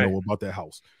need to know about that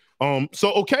house.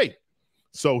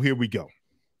 So here we go.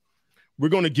 We're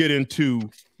gonna get into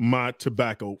my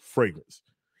tobacco fragrance.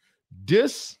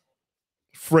 This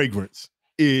fragrance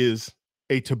is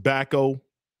a tobacco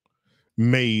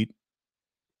made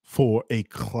for a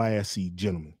classy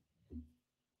gentleman.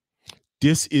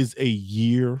 This is a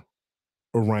year-round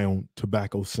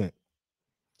tobacco scent.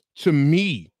 To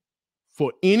me,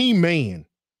 for any man,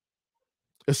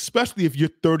 especially if you're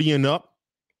 30 and up,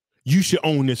 you should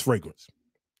own this fragrance.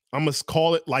 I must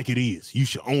call it like it is. You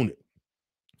should own it.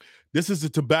 This is a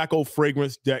tobacco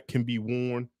fragrance that can be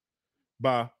worn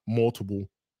by multiple,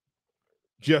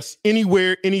 just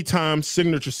anywhere, anytime,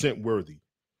 signature scent worthy.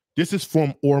 This is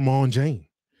from Orangea.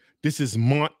 This is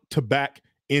Monte Tabac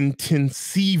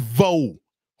Intensivo.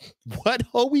 What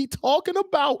are we talking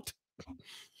about?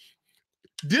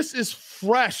 This is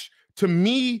fresh. To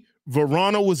me,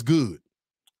 Verano is good.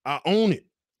 I own it.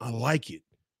 I like it.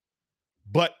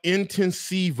 But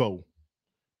Intensivo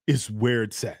is where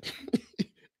it's at.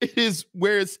 It is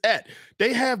where it's at.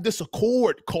 They have this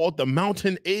accord called the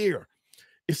Mountain Air.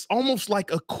 It's almost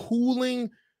like a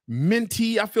cooling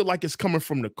minty. I feel like it's coming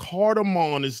from the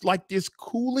cardamom. It's like this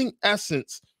cooling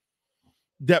essence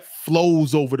that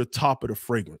flows over the top of the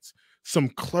fragrance. Some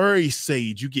clary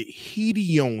sage, you get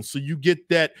hedione, so you get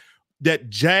that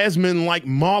jasmine-like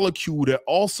molecule that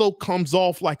also comes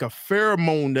off like a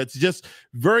pheromone that's just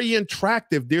very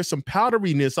attractive. There's some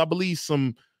powderiness. I believe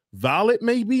some violet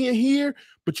may be in here,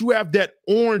 but you have that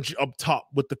orange up top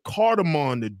with the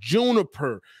cardamom, the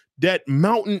juniper, that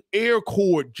mountain air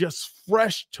cord, just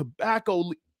fresh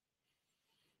tobacco.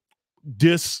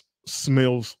 This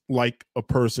smells like a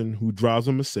person who drives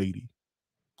a Mercedes,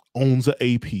 owns an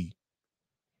AP,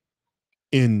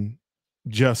 and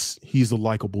he's a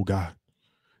likable guy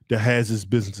that has his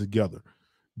business together.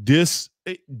 This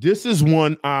is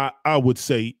one I would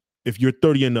say, if you're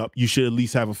 30 and up, you should at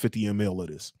least have a 50 ml of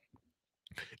this.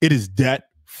 It is that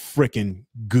freaking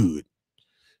good.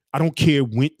 I don't care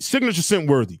when, signature scent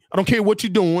worthy. I don't care what you're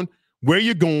doing, where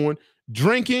you're going,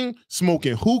 drinking,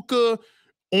 smoking hookah,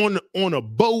 on a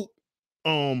boat,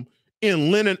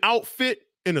 in linen outfit,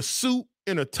 in a suit,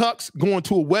 in a tux, going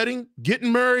to a wedding,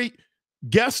 getting married,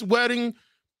 guest wedding,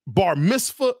 bar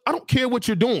mitzvah. I don't care what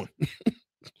you're doing.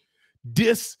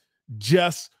 This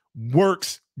just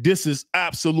works. This is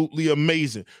absolutely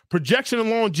amazing. Projection and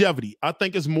longevity, I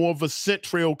think, is more of a scent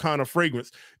trail kind of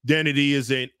fragrance than it is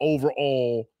an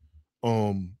overall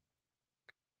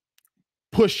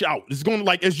push out. It's going to,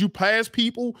 like, as you pass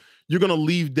people, you're going to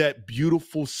leave that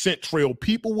beautiful scent trail.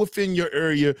 People within your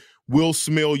area will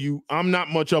smell you. I'm not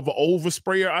much of an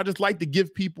oversprayer. I just like to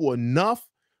give people enough,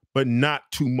 but not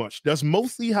too much. That's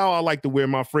mostly how I like to wear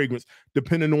my fragrance,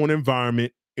 depending on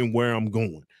environment and where I'm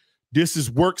going. This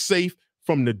is work safe.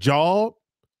 From the job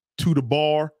to the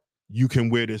bar, you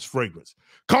can wear this fragrance.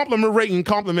 Compliment rating,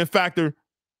 compliment factor,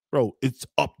 bro, it's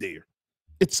up there.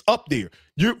 It's up there.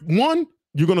 You're going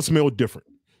to smell different.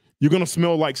 You're going to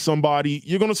smell like somebody.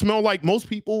 You're going to smell like most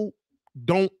people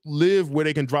don't live where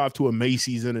they can drive to a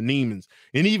Macy's and a Neiman's.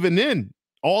 And even then,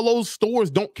 all those stores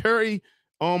don't carry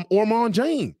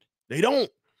Orangea. They don't.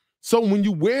 So when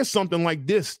you wear something like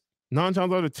this, 9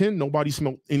 times out of 10, nobody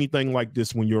smelled anything like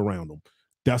this when you're around them.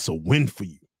 That's a win for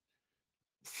you.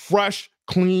 Fresh,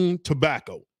 clean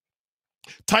tobacco.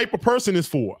 Type of person is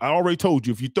for. I already told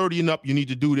you, if you're 30 and up, you need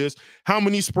to do this. How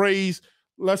many sprays?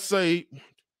 Let's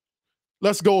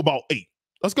go about 8.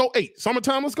 Let's go 8.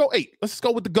 Summertime, let's go 8. Let's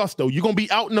go with the gusto. You're going to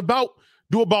be out and about,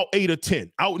 do about 8 or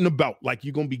 10. Out and about. Like,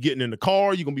 you're going to be getting in the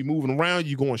car, you're going to be moving around,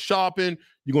 you're going shopping,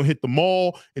 you're going to hit the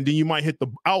mall, and then you might hit the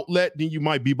outlet, then you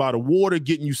might be by the water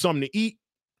getting you something to eat.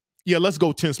 Yeah, let's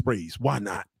go 10 sprays. Why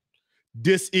not?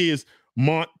 This is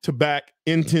Monte Tabac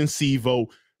Intensivo.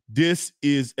 This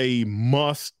is a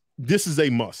must. This is a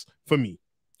must for me.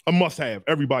 A must have.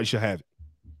 Everybody should have it.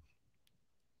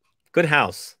 Good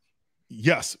house.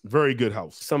 Yes, very good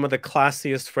house. Some of the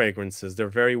classiest fragrances. They're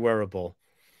very wearable.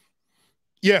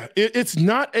 Yeah, it's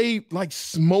not a like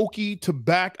smoky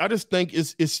tobacco. I just think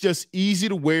it's just easy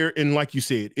to wear, and like you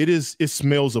said, it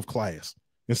smells of class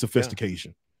and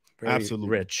sophistication. Yeah. Very absolutely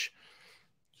rich.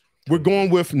 We're going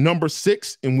with number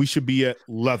 6, and we should be at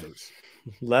leathers.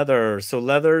 Leather. So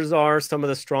leathers are some of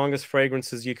the strongest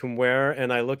fragrances you can wear.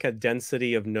 And I look at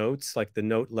density of notes, like the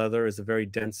note leather is a very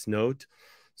dense note.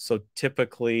 So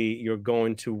typically you're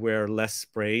going to wear less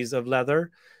sprays of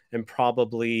leather and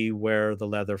probably wear the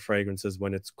leather fragrances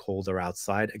when it's colder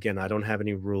outside. Again, I don't have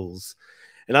any rules.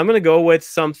 And I'm going to go with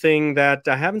something that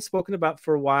I haven't spoken about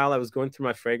for a while. I was going through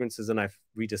my fragrances and I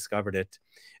rediscovered it.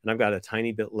 And I've got a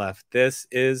tiny bit left. This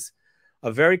is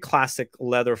a very classic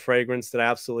leather fragrance that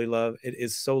I absolutely love. It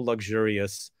is so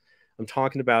luxurious. I'm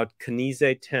talking about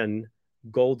Knize 10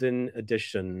 Golden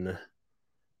Edition.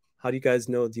 How do you guys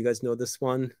know? Do you guys know this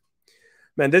one?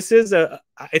 Man, this is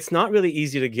it's not really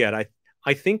easy to get.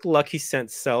 I think Lucky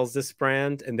Scent sells this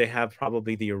brand, and they have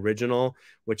probably the original,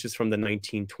 which is from the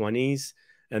 1920s.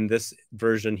 And this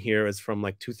version here is from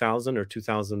like 2000 or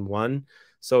 2001.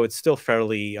 So it's still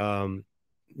fairly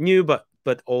new, but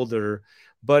older.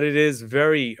 But it is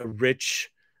very rich,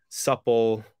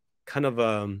 supple, kind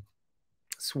of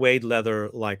suede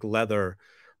leather-like leather.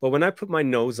 But when I put my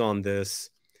nose on this,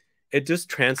 it just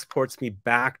transports me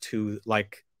back to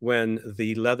like when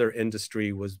the leather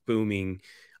industry was booming.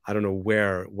 I don't know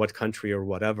where, what country or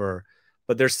whatever,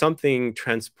 but there's something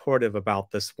transportive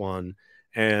about this one.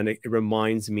 And it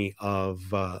reminds me of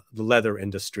the leather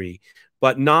industry,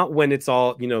 but not when it's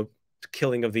all, you know,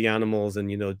 killing of the animals and,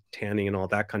 you know, tanning and all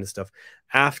that kind of stuff.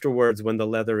 Afterwards, when the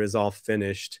leather is all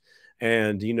finished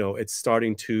and, you know, it's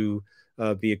starting to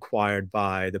be acquired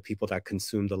by the people that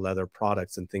consume the leather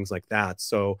products and things like that.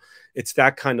 So it's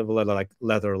that kind of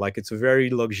leather, like it's very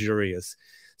luxurious.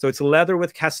 So it's leather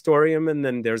with castoreum, and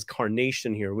then there's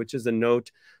carnation here, which is a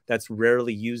note that's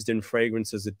rarely used in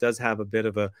fragrances. It does have a bit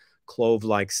of a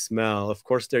clove-like smell. Of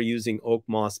course, they're using oak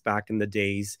moss back in the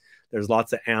days. There's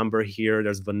lots of amber here.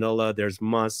 There's vanilla, there's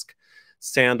musk,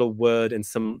 sandalwood, and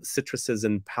some citruses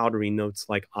and powdery notes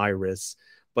like iris.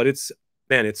 But it's,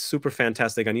 man, it's super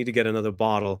fantastic. I need to get another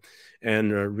bottle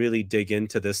and really dig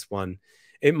into this one.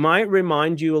 It might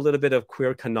remind you a little bit of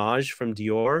Cuir Canage from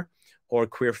Dior, or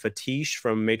Cuir Fetiche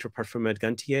from Maitre Parfum at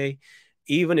Gantier.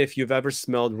 Even if you've ever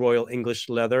smelled Royal English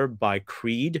Leather by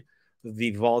Creed,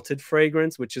 the vaulted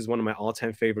fragrance, which is one of my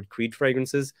all-time favorite Creed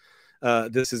fragrances,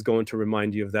 this is going to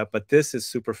remind you of that. But this is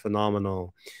super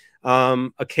phenomenal.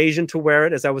 Occasion to wear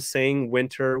it, as I was saying,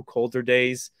 winter, colder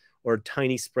days, or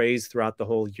tiny sprays throughout the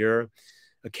whole year.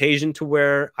 Occasion to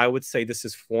wear, I would say this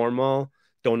is formal.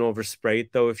 Don't overspray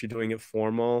it, though, if you're doing it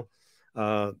formal.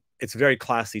 It's very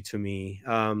classy to me.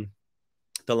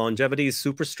 The longevity is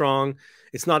super strong.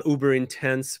 It's not uber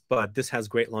intense, but this has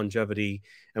great longevity.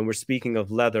 And we're speaking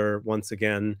of leather once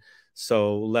again.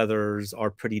 So leathers are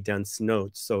pretty dense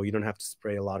notes. So you don't have to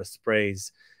spray a lot of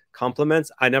sprays.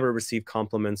 Compliments, I never receive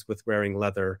compliments with wearing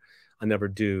leather. I never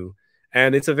do.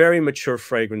 And it's a very mature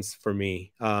fragrance for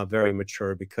me. Very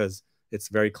mature because it's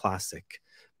very classic.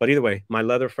 But either way, my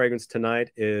leather fragrance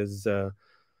tonight is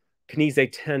Knize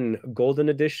 10 Golden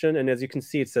Edition. And as you can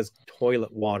see, it says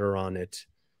toilet water on it.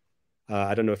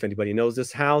 I don't know if anybody knows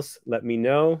this house. Let me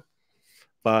know.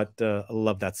 But I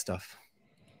love that stuff.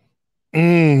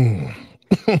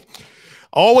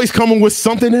 Always coming with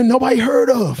something that nobody heard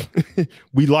of.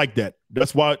 We like that.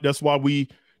 That's why we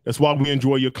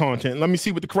enjoy your content. Let me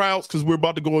see what the crowds, because we're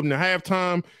about to go into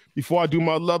halftime. Before I do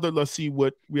my leather, let's see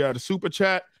what we had a super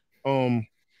chat.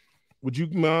 Would you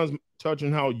mind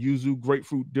touching how yuzu,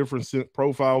 grapefruit, different scent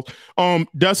profiles?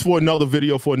 That's for another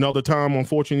video for another time.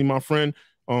 Unfortunately, my friend,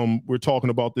 we're talking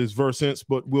about this VERSCENTS,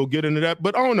 but we'll get into that.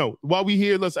 But I don't know. While we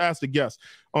here, let's ask the guest.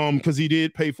 Because he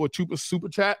did pay for a super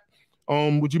chat.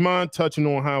 Would you mind touching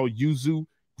on how yuzu,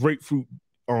 grapefruit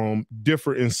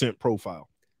differ in scent profile?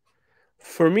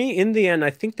 For me, in the end, I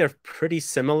think they're pretty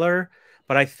similar,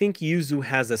 but I think yuzu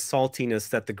has a saltiness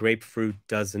that the grapefruit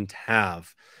doesn't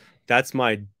have. That's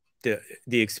the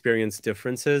experience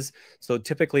differences. So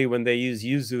typically when they use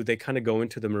yuzu, they kind of go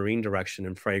into the marine direction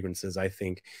in fragrances, I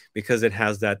think, because it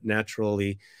has that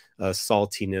naturally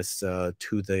saltiness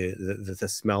to the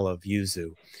smell of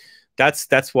yuzu.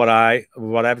 That's what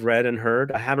I've read and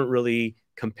heard. I haven't really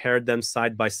compared them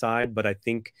side by side, but I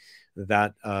think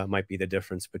that might be the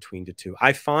difference between the two.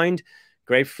 I find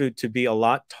grapefruit to be a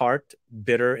lot tart,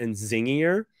 bitter, and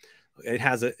zingier. It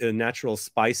has a natural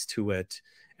spice to it.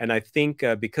 And I think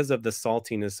because of the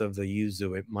saltiness of the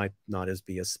yuzu, it might not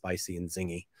be as spicy and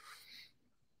zingy.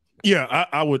 Yeah,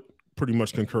 I would pretty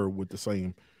much concur with the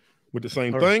same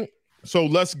thing. So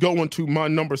let's go into my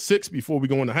number 6 before we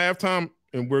go into halftime,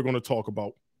 and we're going to talk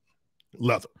about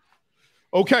leather.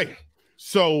 Okay,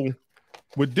 so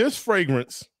with this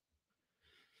fragrance,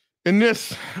 in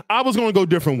this, I was going to go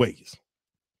different ways.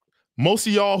 Most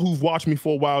of y'all who've watched me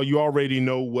for a while, you already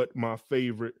know what my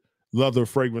favorite leather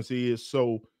fragrance is.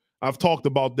 So I've talked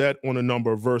about that on a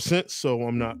number of VERSCENTS, so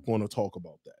I'm not going to talk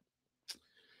about that.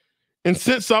 And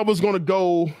since I was going to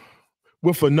go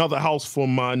with another house for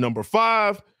my number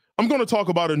 5, I'm going to talk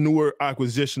about a newer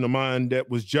acquisition of mine that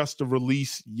was just a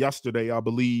release yesterday, I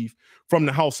believe, from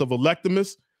the house of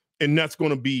Electimus. and that's going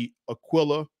to be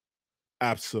Aquila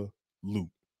Absolute.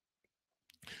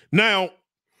 Now,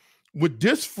 with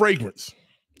this fragrance,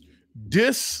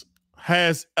 this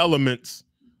has elements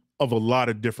of a lot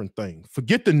of different things.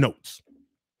 Forget the notes.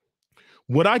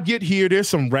 What I get here, there's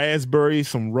some raspberry,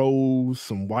 some rose,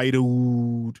 some white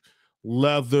oud,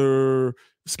 leather.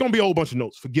 It's going to be a whole bunch of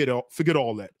notes. Forget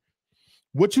all that.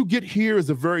 What you get here is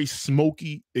a very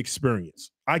smoky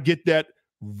experience. I get that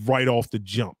right off the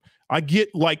jump. I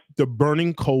get like the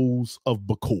burning coals of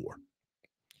Bacor.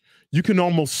 You can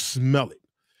almost smell it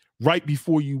right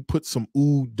before you put some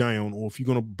oud down, or if you're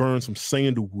going to burn some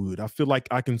sandalwood. I feel like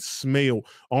I can smell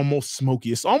almost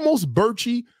smoky. It's almost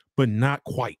birchy, but not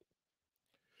quite.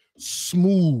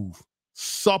 Smooth,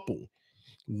 supple,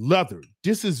 leather.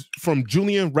 This is from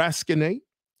Julien Rasquinet.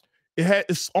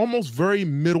 It's almost very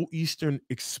Middle Eastern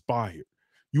inspired.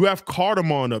 You have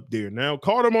cardamom up there. Now,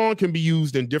 cardamom can be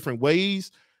used in different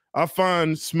ways. I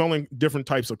find smelling different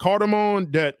types of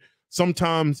cardamom that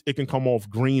sometimes it can come off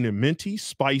green and minty,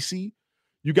 spicy.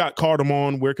 You got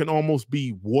cardamom where it can almost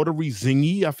be watery,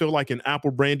 zingy. I feel like an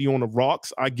apple brandy on the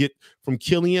rocks. I get from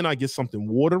Killian, I get something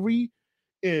watery.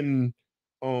 In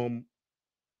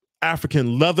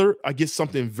African leather, I get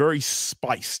something very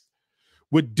spiced.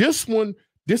 With this one,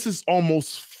 this is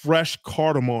almost fresh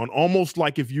cardamom, almost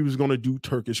like if you was going to do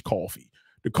Turkish coffee.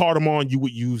 The cardamom you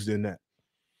would use in that.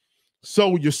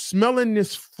 So you're smelling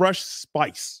this fresh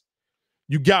spice.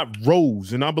 You got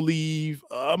rose, and I believe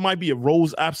it might be a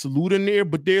rose absolute in there,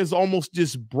 but there's almost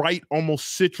this bright,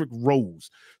 almost citric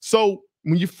rose. So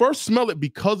when you first smell it,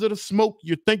 because of the smoke,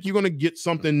 you think you're going to get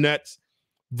something that's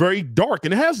very dark,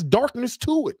 and it has darkness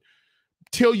to it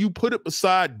till you put it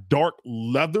beside dark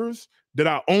leathers that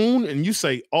I own, and you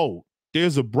say, oh,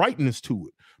 there's a brightness to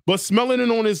it. But smelling it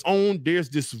on its own, there's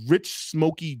this rich,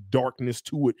 smoky darkness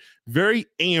to it. Very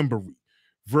ambery,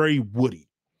 very woody.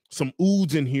 Some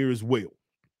ouds in here as well.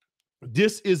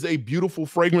 This is a beautiful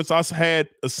fragrance. I had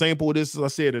a sample of this, as I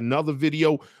said, another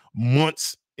video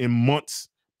months and months,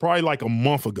 probably like a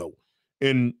month ago.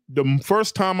 And the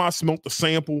first time I smelled the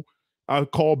sample, I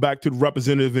called back to the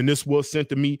representative, and this was sent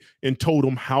to me, and told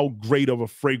him how great of a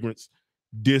fragrance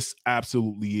this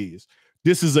absolutely is.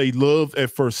 This is a love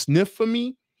at first sniff for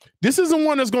me. This isn't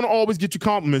one that's going to always get you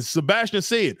compliments. Sebastian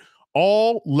said,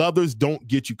 all leathers don't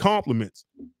get you compliments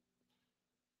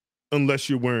unless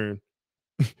you're wearing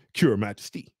Cure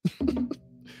Majesty.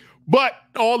 But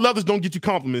all leathers don't get you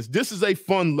compliments. This is a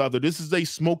fun leather. This is a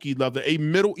smoky leather, a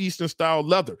Middle Eastern style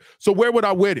leather. So where would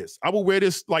I wear this? I would wear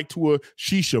this like to a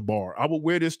shisha bar. I would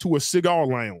wear this to a cigar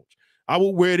lounge. I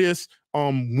would wear this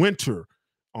winter,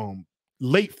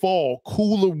 late fall,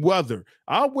 cooler weather.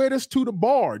 I'll wear this to the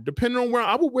bar, depending on where.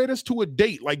 I would wear this to a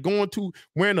date, like going to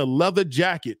wearing a leather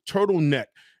jacket, turtleneck.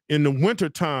 In the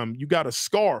wintertime, you got a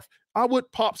scarf. I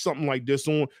would pop something like this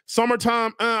on.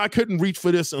 Summertime, I couldn't reach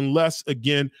for this unless,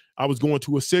 again, I was going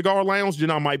to a cigar lounge.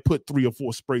 Then I might put 3 or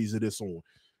 4 sprays of this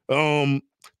on.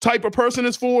 Type of person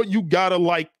is for, you gotta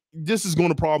like, this is going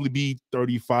to probably be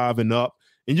 35 and up.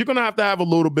 And you're going to have a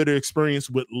little bit of experience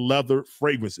with leather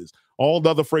fragrances. All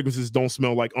the other fragrances don't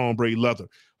smell like ombre leather.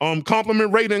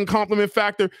 Compliment rating and compliment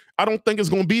factor, I don't think it's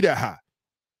going to be that high.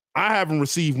 I haven't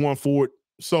received one for it.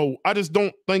 So I just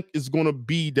don't think it's going to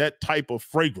be that type of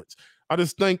fragrance. I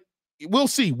just think we'll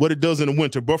see what it does in the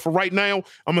winter. But for right now,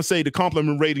 I'm going to say the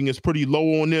compliment rating is pretty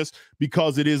low on this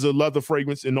because it is a leather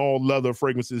fragrance, and all leather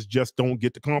fragrances just don't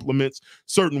get the compliments.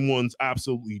 Certain ones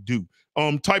absolutely do.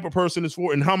 Type of person is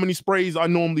for, and how many sprays? I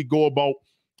normally go about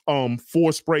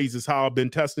 4 sprays is how I've been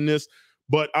testing this.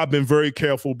 But I've been very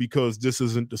careful because this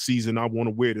isn't the season I want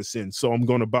to wear this in. So I'm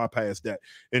going to bypass that.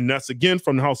 And that's, again,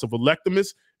 from the house of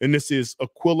Electimus. And this is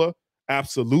Aquila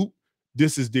Absolute.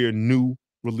 This is their new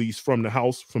release from the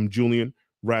house, from Julien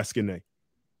Rasquinet.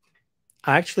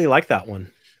 I actually like that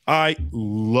one. I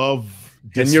love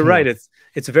this. And you're right. It's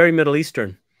very Middle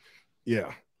Eastern.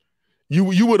 Yeah.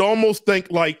 You would almost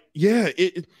think like, yeah,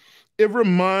 it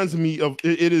reminds me of,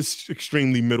 it is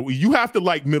extremely Middle. You have to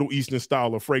like Middle Eastern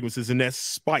style of fragrances, and that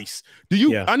spice. Do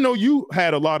you? Yeah. I know you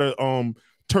had a lot of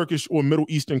Turkish or Middle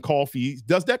Eastern coffee.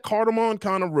 Does that cardamom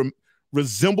kind of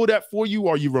resemble that for you?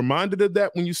 Are you reminded of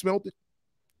that when you smelled it?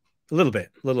 A little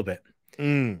bit.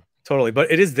 Totally.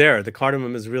 But it is there. The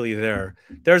cardamom is really there.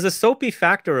 There's a soapy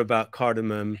factor about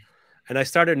cardamom, and I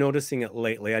started noticing it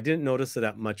lately. I didn't notice it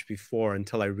that much before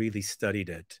until I really studied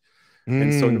it.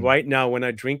 And so right now, when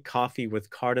I drink coffee with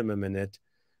cardamom in it,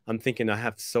 I'm thinking I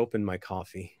have soap in my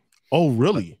coffee. Oh,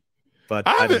 really? But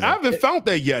I haven't found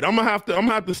that yet.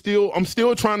 I'm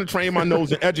still trying to train my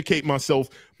nose and educate myself,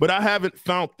 but I haven't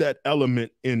found that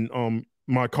element in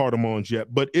my cardamoms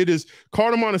yet. But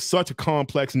cardamom is such a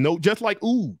complex note, just like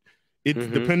oud. It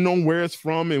depending on where it's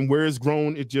from and where it's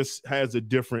grown, it just has a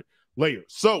different layer.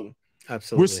 So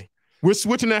absolutely, we're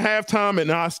switching at halftime,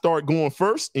 and I start going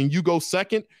first, and you go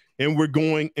second, and we're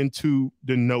going into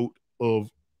the note of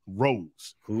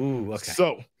rose. Ooh, okay.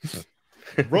 So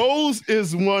rose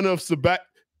is one of Sebastian.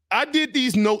 I did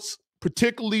these notes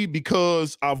particularly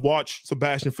because I've watched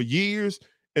Sebastian for years,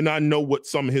 and I know what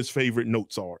some of his favorite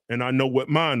notes are, and I know what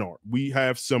mine are. We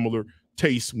have similar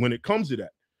tastes when it comes to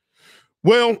that.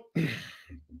 Well,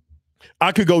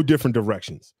 I could go different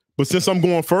directions, but since I'm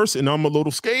going first and I'm a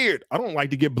little scared, I don't like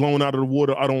to get blown out of the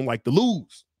water. I don't like to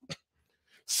lose.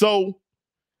 So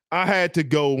I had to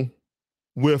go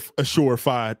with a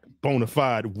surefire, bona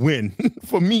fide win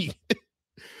for me.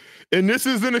 And this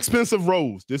is an expensive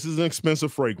rose. This is an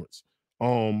expensive fragrance.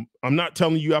 I'm not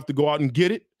telling you have to go out and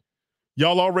get it.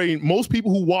 Y'all already, most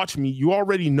people who watch me, you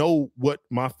already know what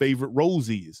my favorite rose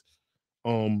is.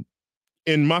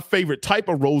 And my favorite type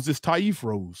of rose is Taif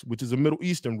rose, which is a Middle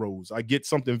Eastern rose. I get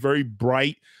something very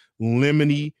bright,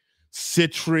 lemony,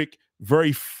 citric,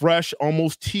 very fresh,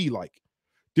 almost tea-like.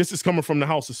 This is coming from the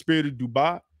house of Spirit of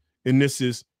Dubai, and this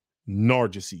is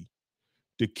Narcissi,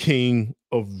 the king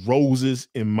of roses,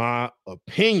 in my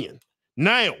opinion.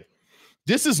 Now,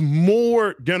 this is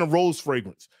more than a rose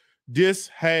fragrance. This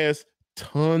has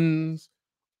tons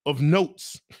of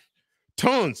notes.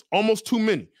 Tons, almost too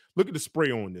many. Look at the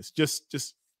spray on this.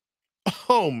 Just,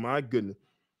 oh my goodness.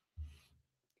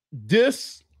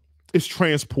 This is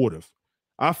transportive.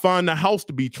 I find the house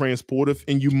to be transportive,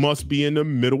 and you must be in the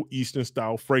Middle Eastern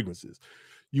style fragrances.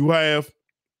 You have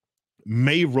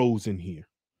May rose in here.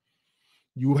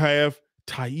 You have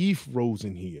Taif rose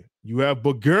in here. You have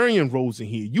Bulgarian rose in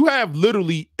here. You have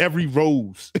literally every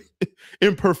rose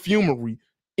in perfumery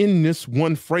in this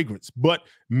one fragrance, but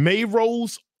May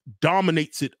rose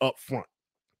dominates it up front.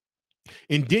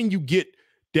 And then you get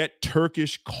that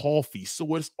Turkish coffee.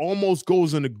 So it almost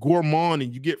goes into gourmand,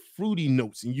 and you get fruity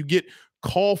notes, and you get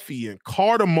coffee and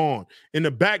cardamom in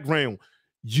the background.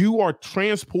 You are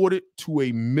transported to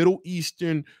a Middle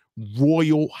Eastern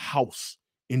royal house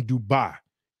in Dubai,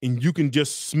 and you can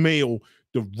just smell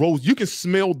the rose. You can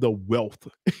smell the wealth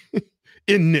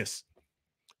in this.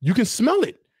 You can smell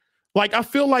it. Like, I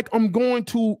feel like I'm going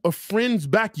to a friend's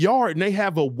backyard and they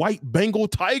have a white Bengal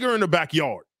tiger in the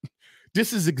backyard.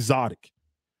 This is exotic.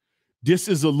 This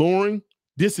is alluring.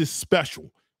 This is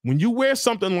special. When you wear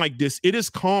something like this, it is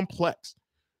complex.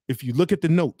 If you look at the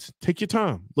notes, take your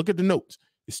time. Look at the notes.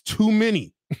 It's too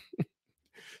many.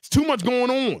 It's too much going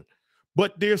on.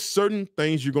 But there's certain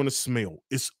things you're going to smell.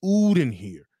 It's oud in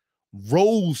here.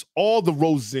 Rose, all the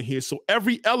roses in here. So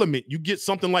every element, you get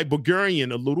something like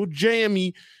Bulgarian, a little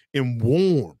jammy and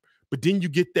warm. But then you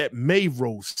get that May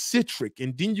rose, citric,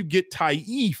 and then you get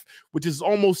Taif, which is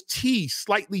almost tea,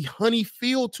 slightly honey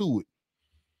feel to it.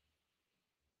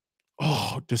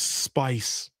 Oh, the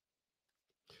spice.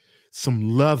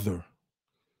 Some leather.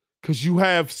 Because you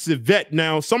have civet.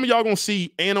 Now, some of y'all going to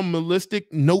see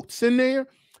animalistic notes in there.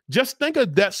 Just think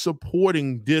of that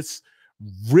supporting this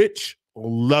rich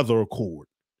leather accord.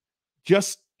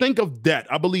 Just think of that.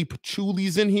 I believe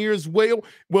patchouli's in here as well.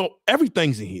 Well,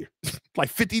 everything's in here. Like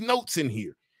 50 notes in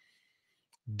here.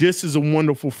 This is a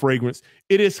wonderful fragrance.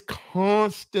 It is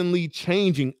constantly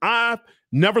changing. I've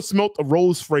never smelt a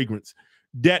rose fragrance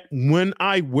that when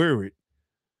I wear it,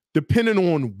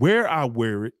 depending on where I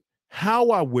wear it,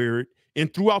 how I wear it,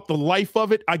 and throughout the life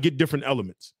of it, I get different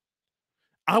elements.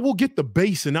 I will get the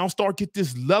base and I'll start get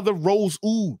this leather rose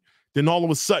oud. Then all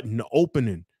of a sudden, the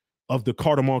opening of the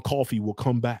cardamom coffee will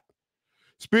come back.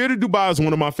 Spirit of Dubai is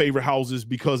one of my favorite houses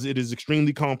because it is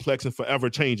extremely complex and forever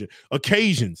changing.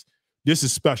 Occasions, this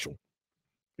is special.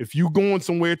 If you're going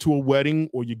somewhere to a wedding,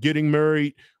 or you're getting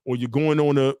married, or you're going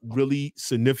on a really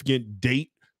significant date,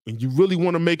 and you really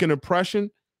want to make an impression,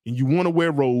 and you want to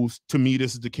wear rose, to me,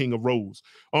 this is the king of rose.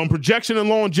 Projection and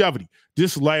longevity.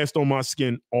 This lasts on my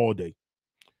skin all day.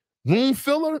 Room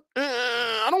filler,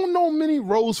 I don't know many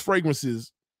rose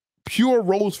fragrances, pure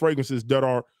rose fragrances that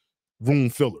are room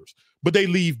fillers, but they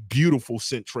leave beautiful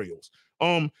scent trails.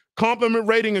 Compliment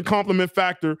rating and compliment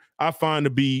factor, I find to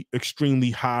be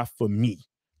extremely high for me.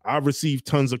 I've received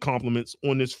tons of compliments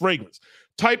on this fragrance.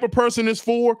 Type of person is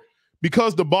for,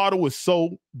 because the bottle is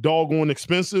so doggone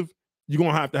expensive, you're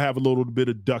going to have a little bit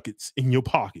of ducats in your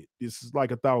pocket. This is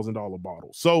like $1,000 bottle.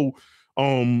 So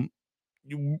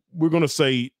we're going to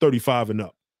say 35 and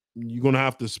up. You're going to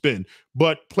have to spend.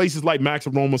 But places like Max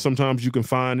Aroma, sometimes you can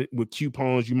find it with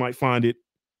coupons. You might find it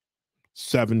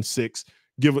 7, 6.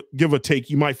 Give or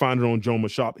take. You might find it on Joma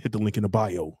Shop. Hit the link in the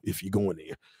bio if you go in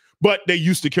there. But they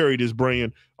used to carry this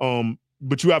brand,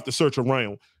 but you have to search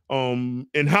around.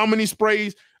 And how many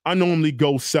sprays? I normally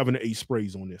go 7 to 8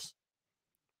 sprays on this.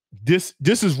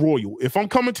 This is royal. If I'm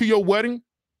coming to your wedding,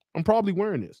 I'm probably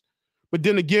wearing this. But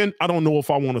then again, I don't know if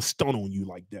I want to stun on you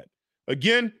like that.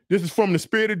 Again, this is from the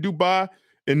Spirit of Dubai,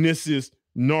 and this is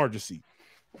Nargissi.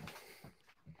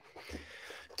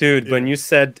 Dude, when you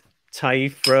said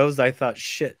Taif Rose, I thought,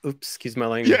 shit. Oops, excuse my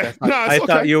language. Yeah, I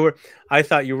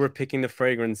thought you were picking the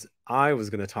fragrance I was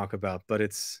going to talk about, but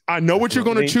it's. I know what you're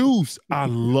going to choose. I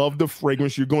love the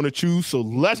fragrance you're going to choose. So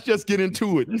let's just get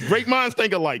into it. Great minds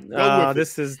think alike.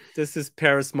 This is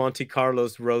Paris Monte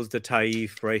Carlo's Rose de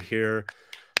Taif right here.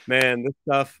 Man, this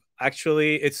stuff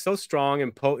actually, it's so strong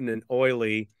and potent and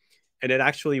oily, and it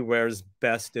actually wears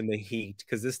best in the heat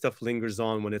because this stuff lingers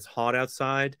on when it's hot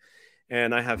outside.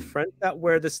 And I have friends that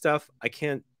wear this stuff. I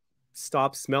can't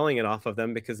stop smelling it off of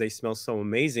them because they smell so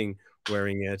amazing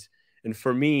wearing it. And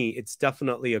for me, it's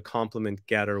definitely a compliment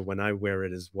getter when I wear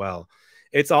it as well.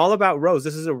 It's all about rose.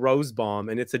 This is a rose bomb,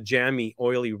 and it's a jammy,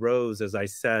 oily rose, as I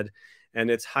said. And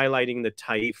it's highlighting the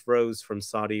Taif rose from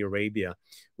Saudi Arabia,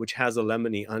 which has a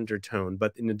lemony undertone.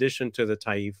 But in addition to the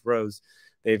Taif rose,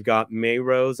 they've got May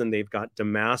rose and they've got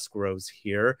damask rose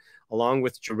here, along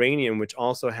with geranium, which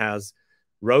also has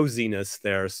rosiness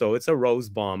there. So it's a rose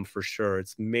bomb for sure.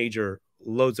 It's major,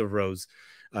 loads of rose.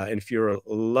 And if you're a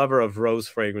lover of rose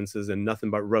fragrances and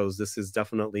nothing but rose, this is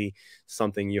definitely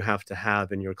something you have to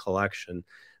have in your collection.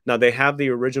 Now, they have the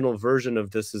original version of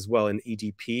this as well in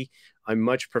EDP. I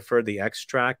much prefer the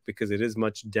extract because it is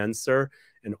much denser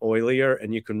and oilier,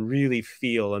 and you can really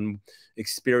feel and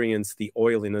experience the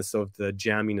oiliness of the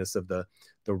jamminess of the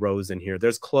rose in here.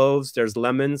 There's cloves, there's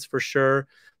lemons for sure.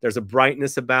 There's a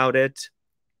brightness about it.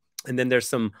 And then there's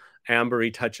some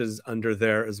ambery touches under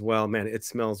there as well. Man, it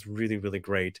smells really, really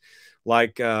great.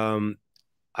 Like I'm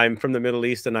from the Middle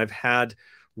East, and I've had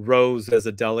rose as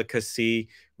a delicacy.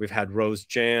 We've had rose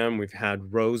jam. We've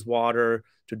had rose water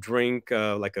to drink,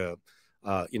 like a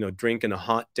drink in a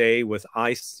hot day with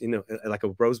ice, like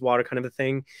a rose water kind of a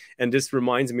thing. And this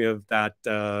reminds me of that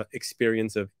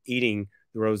experience of eating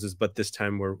the roses, but this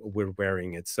time we're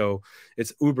wearing it. So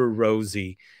it's uber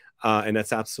rosy. And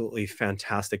that's absolutely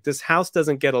fantastic. This house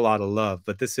doesn't get a lot of love,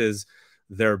 but this is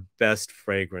their best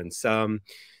fragrance.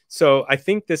 So I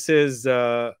think this is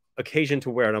occasion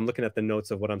to wear it. I'm looking at the notes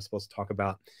of what I'm supposed to talk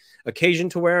about. Occasion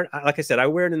to wear it. Like I said, I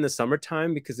wear it in the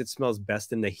summertime because it smells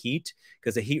best in the heat,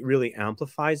 because the heat really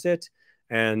amplifies it.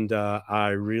 And I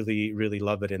really, really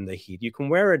love it in the heat. You can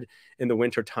wear it in the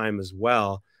wintertime as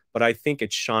well, but I think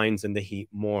it shines in the heat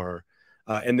more.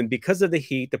 And then because of the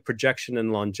heat, the projection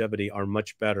and longevity are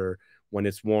much better when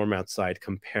it's warm outside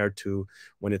compared to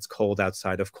when it's cold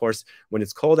outside. Of course, when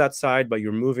it's cold outside, but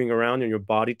you're moving around and your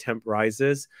body temp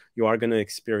rises, you are going to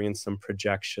experience some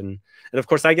projection. And of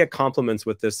course, I get compliments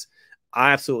with this.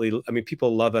 I mean,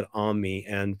 people love it on me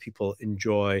and people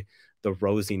enjoy the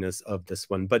rosiness of this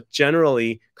one. But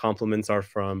generally, compliments are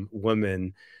from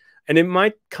women. And it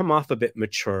might come off a bit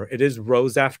mature. It is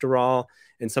rose after all.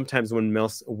 And sometimes when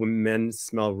men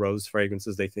smell rose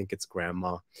fragrances, they think it's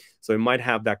grandma. So it might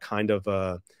have that kind of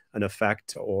an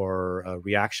effect or a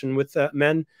reaction with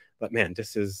men. But man,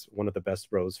 this is one of the best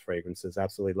rose fragrances.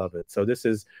 Absolutely love it. So this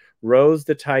is Rose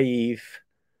de Taif,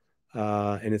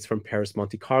 and it's from Paris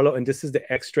Monte Carlo. And this is the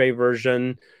extrait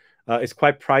version. It's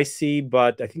quite pricey,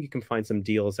 but I think you can find some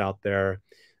deals out there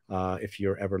if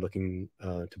you're ever looking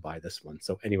to buy this one.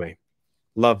 So anyway,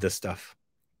 love this stuff.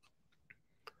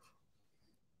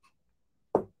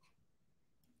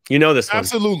 You know this one.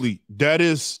 Absolutely. That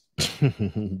is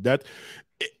that.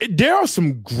 There are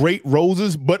some great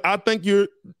roses, but I think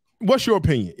what's your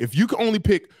opinion? If you can only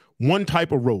pick one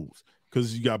type of rose,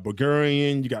 because you got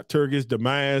Bulgarian, you got Turkish,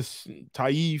 Damask,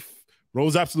 Taif,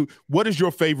 Rose Absolute. What is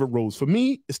your favorite rose? For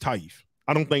me, it's Taif.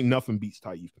 I don't think nothing beats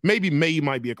Taif. Maybe May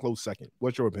might be a close second.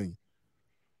 What's your opinion?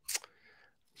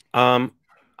 I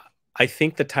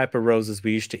think the type of roses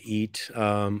we used to eat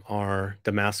are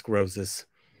damask roses.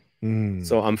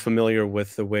 So I'm familiar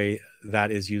with the way that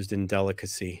is used in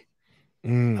delicacy.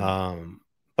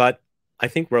 But I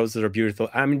think roses are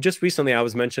beautiful. I mean, just recently I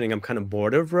was mentioning I'm kind of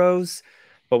bored of rose.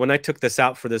 But when I took this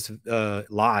out for this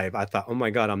live, I thought, oh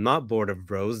my God, I'm not bored of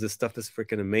rose. This stuff is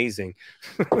freaking amazing.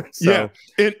 So,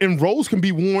 yeah, and rose can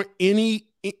be worn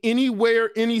anywhere,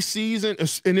 any season.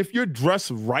 And if you're dressed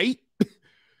right,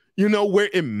 where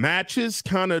it matches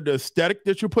kind of the aesthetic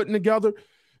that you're putting together,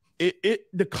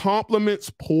 the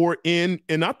compliments pour in.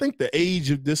 And I think the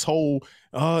age of this whole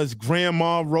it's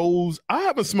grandma rose. I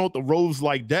haven't smelled a rose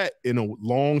like that in a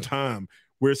long time,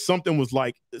 where something was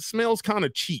like, it smells kind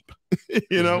of cheap,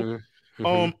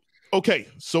 Okay,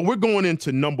 so we're going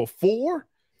into number 4,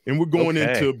 and we're going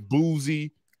into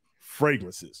boozy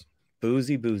fragrances.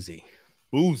 Boozy.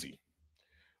 BOOZY.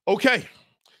 Okay,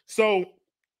 so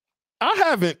I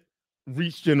haven't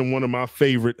reached into one of my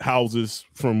favorite houses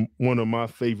from one of my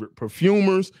favorite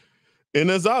perfumers. And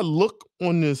as I look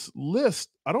on this list,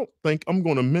 I don't think I'm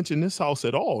going to mention this house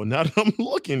at all. Now that I'm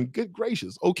looking, good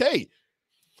gracious. Okay,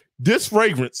 this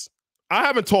fragrance, I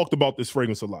haven't talked about this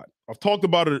fragrance a lot. I've talked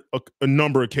about it a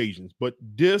number of occasions, but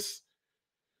this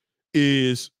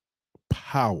is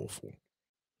powerful.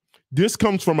 This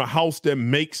comes from a house that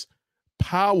makes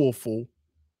powerful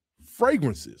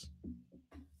fragrances.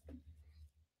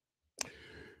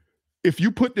 If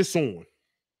you put this on,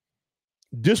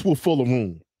 this will fill a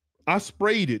room. I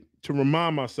sprayed it to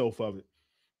remind myself of it.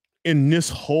 And this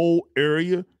whole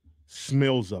area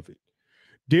smells of it.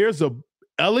 There's a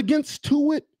elegance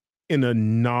to it and a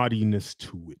naughtiness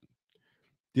to it.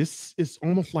 This is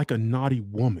almost like a naughty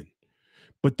woman,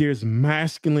 but there's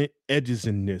masculine edges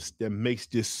in this that makes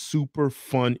this super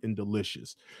fun and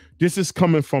delicious. This is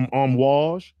coming from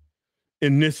Ambre,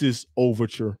 and this is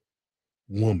Overture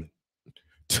Woman.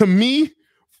 To me,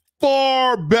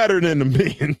 far better than the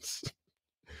men's,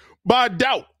 by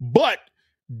doubt. But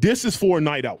this is for a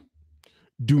night out.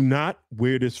 Do not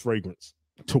wear this fragrance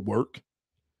to work.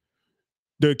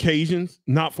 The occasions,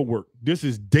 not for work. This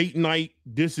is date night.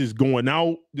 This is going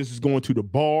out. This is going to the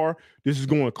bar. This is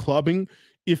going clubbing.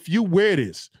 If you wear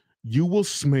this, you will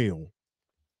smell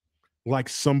like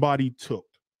somebody took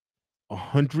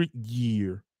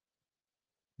 100-year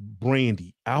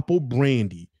brandy, apple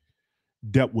brandy,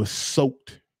 that was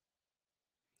soaked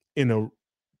in a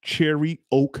cherry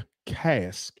oak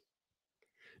cask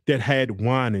that had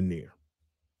wine in there.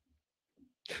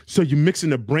 So you're mixing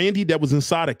the brandy that was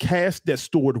inside a cask that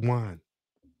stored wine.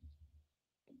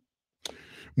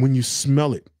 When you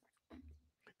smell it,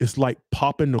 it's like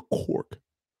popping the cork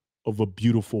of a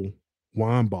beautiful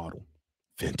wine bottle,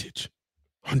 vintage,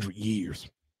 100 years.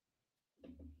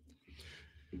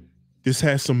 This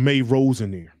has some May Rose in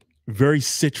there, very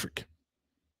citric.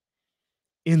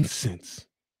 Incense,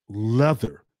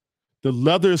 leather. The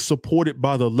leather is supported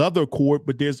by the leather cord,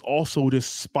 but there's also this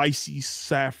spicy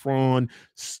saffron,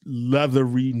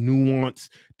 leathery nuance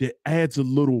that adds a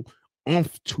little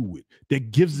oomph to it, that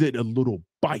gives it a little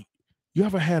bite. You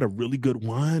ever had a really good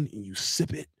wine and you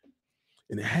sip it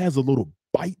and it has a little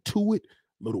bite to it,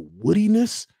 a little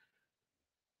woodiness?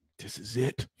 This is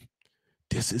it.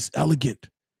 This is elegant.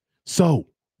 So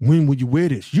when will you wear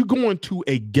this? You're going to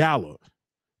a gala.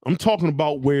 I'm talking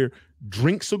about where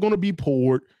drinks are going to be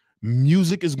poured,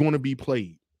 music is going to be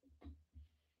played.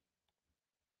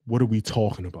 What are we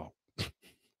talking about?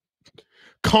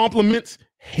 Compliments?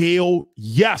 Hell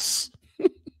yes.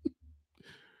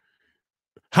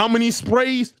 How many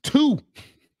sprays? 2.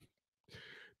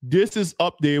 This is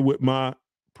up there with my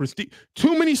prestige.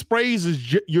 Too many sprays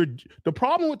is the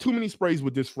problem with too many sprays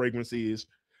with this fragrance is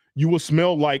you will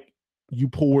smell like you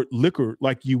poured liquor,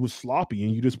 like you was sloppy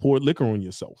and you just poured liquor on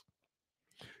yourself.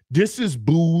 This is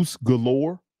booze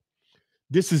galore.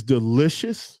 This is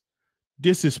delicious.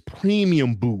 This is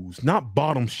premium booze, not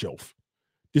bottom shelf.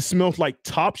 This smells like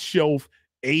top shelf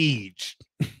aged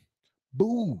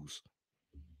booze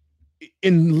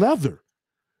in leather.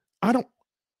 I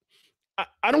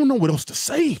don't know what else to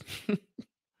say.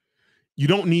 You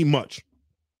don't need much.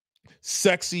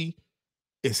 Sexy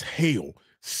as hell.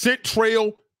 Scent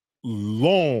trail,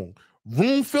 long.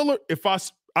 Room filler, if I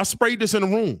sprayed this in a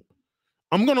room,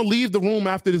 I'm going to leave the room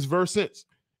after this VERSCENTS.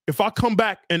 If I come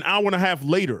back an hour and a half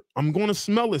later, I'm going to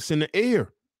smell this in the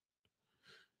air.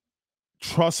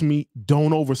 Trust me,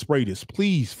 don't overspray this.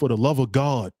 Please, for the love of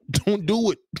God, don't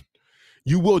do it.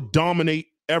 You will dominate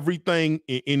everything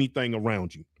and anything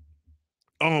around you.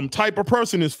 Type of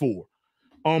person is for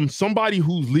somebody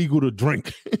who's legal to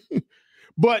drink.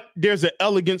 But there's an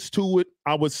elegance to it.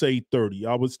 I would say 30.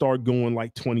 I would start going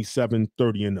like 27,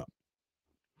 30 and up.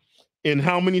 And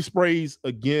how many sprays?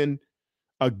 Again,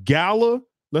 a gala.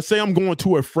 Let's say I'm going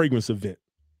to a fragrance event.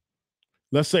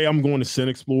 Let's say I'm going to Scent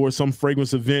Explorer, some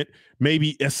fragrance event,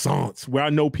 maybe Essence, where I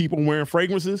know people wearing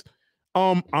fragrances.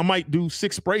 I might do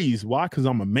 6 sprays. Why? Because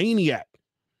I'm a maniac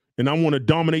and I want to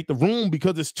dominate the room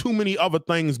because there's too many other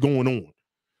things going on.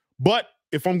 But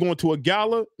if I'm going to a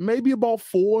gala, maybe about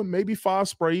 4, maybe 5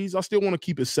 sprays. I still want to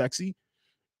keep it sexy.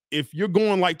 If you're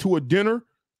going like to a dinner,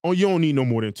 you don't need no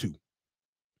more than 2.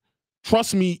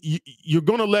 Trust me, you're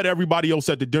going to let everybody else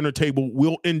at the dinner table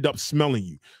will end up smelling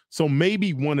you. So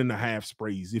maybe 1.5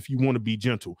 sprays if you want to be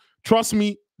gentle. Trust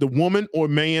me, the woman or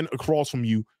man across from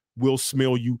you will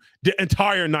smell you the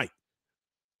entire night.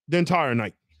 The entire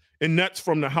night. And that's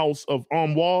from the house of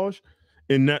Ambre,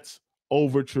 and that's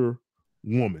Overture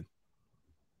Woman.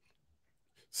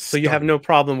 So you have no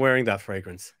problem wearing that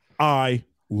fragrance? I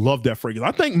Love that fragrance.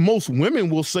 I think most women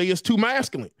will say it's too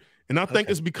masculine. And I think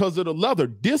it's because of the leather.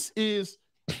 This is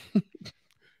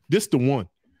this the one.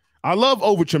 I love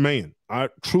Overture Man. I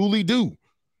truly do.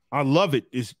 I love it.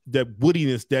 It's that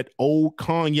woodiness, that old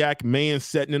cognac man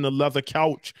sitting in a leather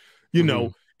couch, you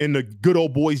know, in the good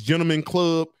old boys gentleman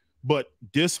club. But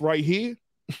this right here,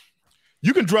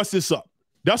 you can dress this up.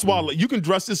 That's why you can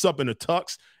dress this up in a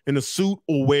tux, in a suit,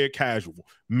 or wear it casual.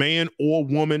 Man or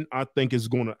woman, I think is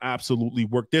going to absolutely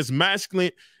work. There's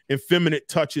masculine and feminine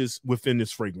touches within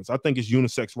this fragrance. I think it's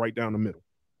unisex right down the middle.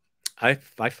 I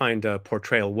find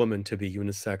Portrayal Woman to be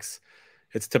unisex.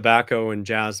 It's tobacco and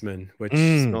jasmine, which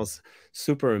smells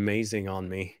super amazing on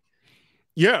me.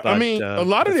 Yeah, but, I mean, a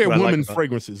lot of their women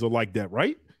fragrances are like that,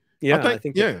 right? Yeah, I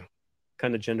think yeah.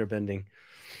 Kind of gender bending.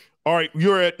 All right,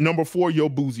 you're at number 4, your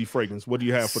boozy fragrance. What do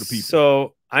you have for the people?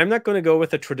 So I'm not going to go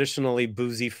with a traditionally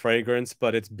boozy fragrance,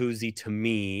 but it's boozy to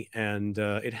me. And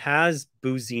it has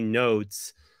boozy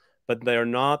notes, but they're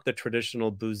not the traditional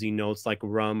boozy notes like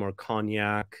rum or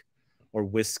cognac or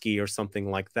whiskey or something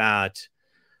like that.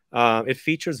 It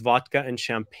features vodka and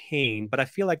champagne, but I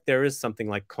feel like there is something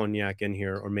like cognac in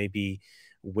here or maybe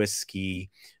whiskey.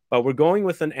 But we're going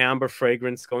with an amber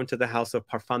fragrance, going to the house of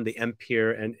Parfum the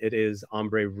Empire, and it is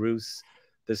Ambre Russe,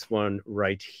 this one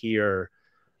right here.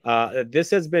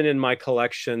 This has been in my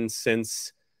collection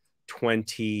since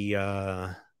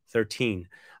 2013.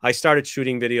 I started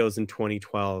shooting videos in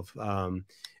 2012, and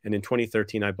in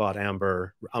 2013, I bought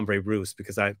Ambre Russe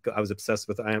because I was obsessed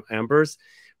with ambers.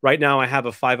 Right now, I have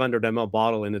a 500 ml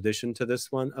bottle in addition to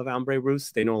this one of Ambre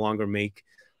Russe. They no longer make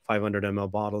 500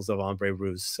 ml bottles of Ambre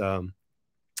Russe.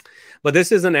 But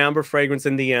this is an amber fragrance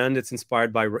in the end. It's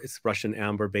inspired by Russian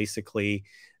amber, basically.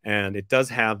 And it does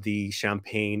have the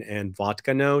champagne and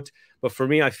vodka note. But for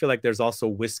me, I feel like there's also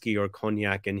whiskey or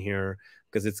cognac in here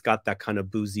because it's got that kind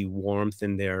of boozy warmth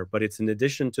in there. But it's in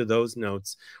addition to those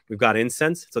notes, we've got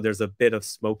incense. So there's a bit of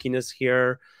smokiness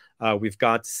here. We've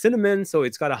got cinnamon. So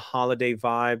it's got a holiday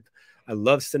vibe. I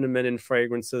love cinnamon in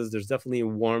fragrances. There's definitely a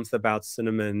warmth about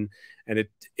cinnamon, and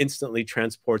it instantly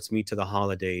transports me to the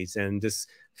holidays. And this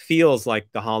feels like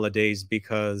the holidays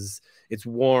because it's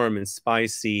warm and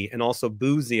spicy and also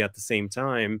boozy at the same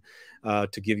time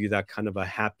to give you that kind of a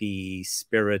happy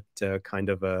spirit kind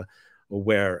of a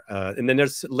wear. And then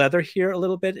there's leather here a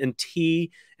little bit, and tea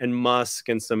and musk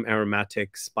and some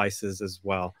aromatic spices as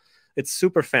well. It's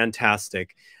super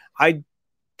fantastic. I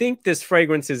think this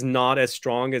fragrance is not as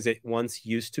strong as it once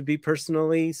used to be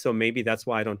personally, so maybe that's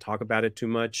why I don't talk about it too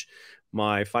much.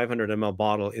 My 500 ml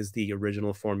bottle is the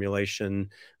original formulation.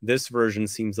 This version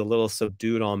seems a little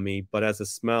subdued on me, but as a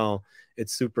smell,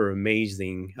 it's super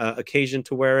amazing. Occasion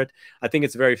to wear it. I think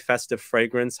it's a very festive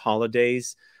fragrance,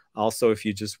 holidays. Also, if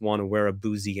you just want to wear a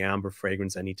boozy amber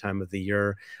fragrance any time of the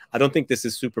year. I don't think this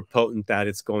is super potent that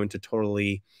it's going to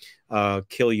totally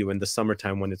kill you in the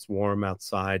summertime when it's warm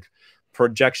outside.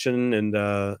 Projection and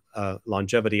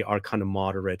longevity are kind of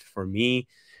moderate for me.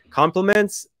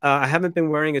 Compliments, I haven't been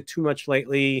wearing it too much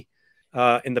lately.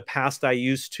 In the past, I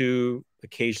used to.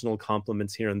 Occasional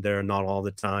compliments here and there, not all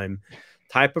the time.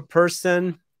 Type of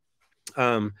person,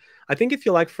 I think if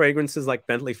you like fragrances like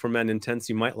Bentley for Men Intense,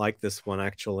 you might like this one,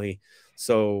 actually.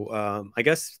 So I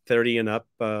guess 30 and up,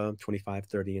 25,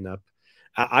 30 and up.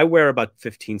 I wear about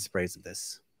 15 sprays of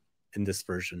this in this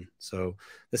version. So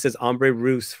this is Ambre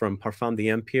Russe from Parfum the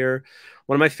Empire.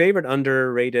 One of my favorite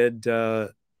underrated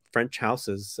French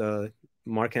houses.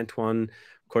 Marc-Antoine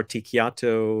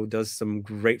Corticchiato does some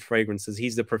great fragrances.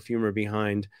 He's the perfumer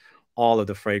behind all of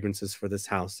the fragrances for this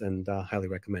house, and highly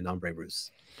recommend Ambre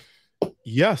Russe.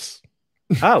 Yes.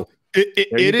 Oh,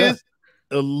 it is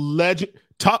a legend.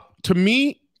 Top, to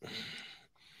me,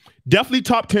 definitely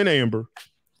top 10 amber,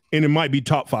 and it might be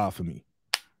top 5 for me.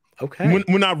 Okay.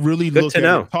 When I really look at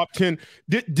it, top 10,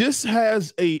 this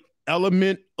has a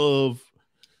element of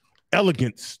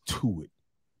elegance to it.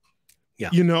 Yeah.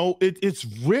 You know, it's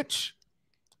rich,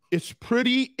 it's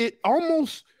pretty. It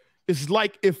almost is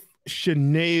like if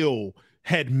Chanel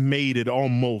had made it,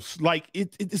 almost like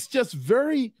it's just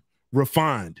very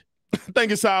refined. I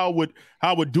think it's how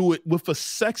I would do it, with a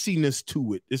sexiness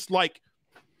to it. It's like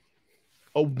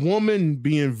a woman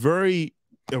being very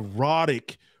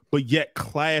erotic, but yet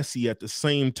classy at the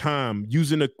same time,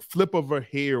 using a flip of her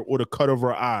hair or the cut of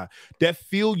her eye. That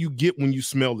feel you get when you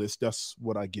smell this, that's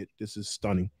what I get. This is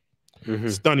stunning.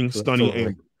 Stunning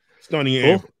amber. Stunning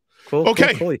amber. Cool.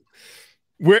 Okay. Cool.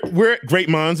 We're at great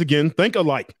minds again. Think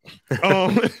alike.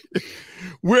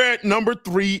 We're at number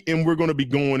 3, and we're going to be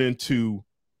going into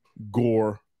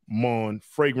Gourmand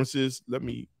fragrances. Let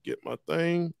me get my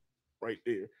thing right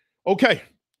there. Okay.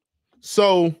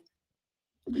 So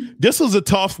This was a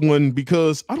tough one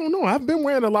because I don't know. I've been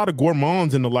wearing a lot of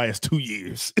Gourmands in the last 2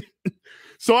 years.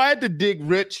 So I had to dig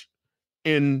rich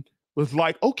and was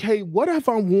like, okay, what have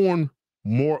I worn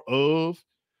more of?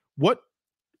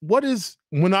 What is,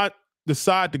 when I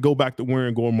decide to go back to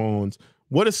wearing Gourmands,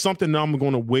 what is something that I'm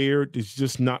going to wear that's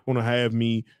just not going to have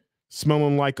me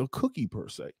smelling like a cookie per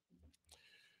se?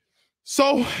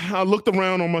 So I looked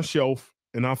around on my shelf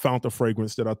and I found a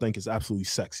fragrance that I think is absolutely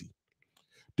sexy.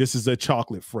 This is a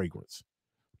chocolate fragrance.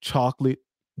 Chocolate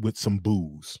with some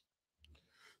booze,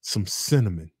 some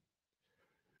cinnamon,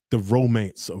 the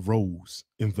romance of rose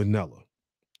and vanilla.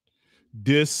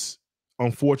 This,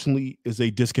 unfortunately, is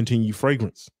a discontinued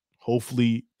fragrance.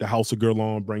 Hopefully, the House of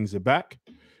Guerlain brings it back.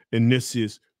 And this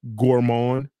is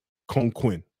Gourmand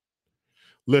Conquin.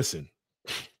 Listen,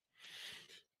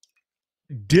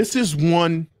 this is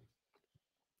one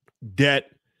that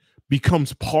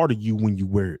becomes part of you when you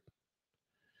wear it.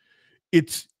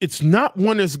 It's not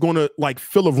one that's gonna like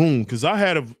fill a room, because I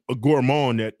had a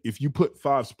Gourmand that if you put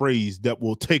 5 sprays that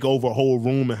will take over a whole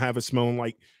room and have it smelling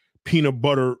like peanut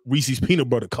butter, Reese's peanut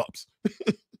butter cups.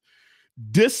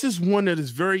 This is one that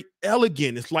is very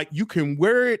elegant. It's like you can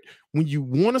wear it when you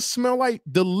want to smell like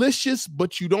delicious,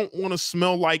 but you don't want to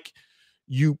smell like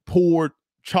you poured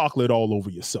chocolate all over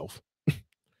yourself.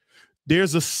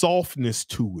 There's a softness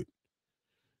to it.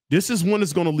 This is one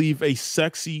that's going to leave a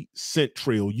sexy scent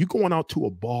trail. You're going out to a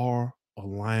bar, a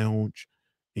lounge,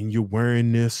 and you're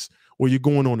wearing this, or you're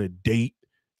going on a date.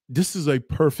 This is a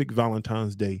perfect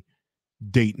Valentine's Day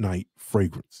date night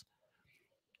fragrance.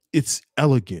 It's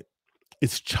elegant.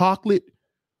 It's chocolate,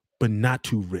 but not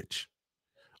too rich.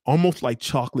 Almost like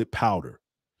chocolate powder.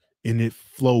 And it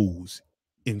flows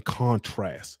in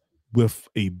contrast with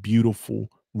a beautiful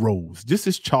rose. This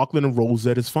is chocolate and rose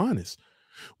at its finest,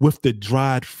 with the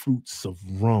dried fruits of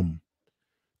rum,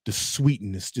 the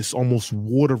sweetness, this almost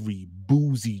watery,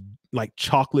 boozy, like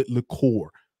chocolate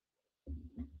liqueur.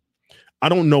 I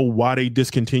don't know why they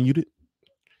discontinued it.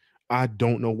 I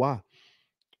don't know why.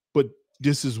 But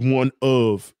this is one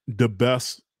of the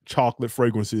best chocolate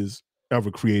fragrances ever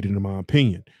created, in my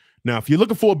opinion. Now, if you're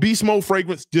looking for a beast mode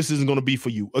fragrance, this isn't going to be for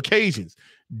you. Occasions,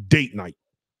 date night,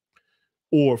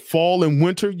 or fall and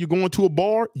winter, you're going to a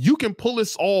bar, you can pull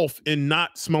this off and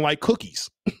not smell like cookies.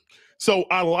 So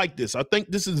I like this. I think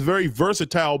this is very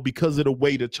versatile because of the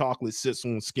way the chocolate sits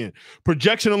on skin.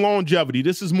 Projection and longevity.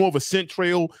 This is more of a scent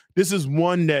trail. This is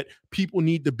one that people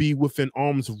need to be within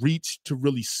arm's reach to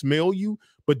really smell you,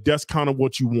 but that's kind of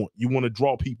what you want. You want to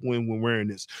draw people in when wearing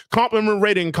this. Compliment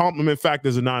rating and compliment factor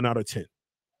is a 9 out of 10.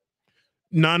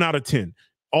 9 out of 10.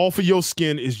 All for your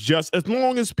skin is just, as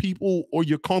long as people or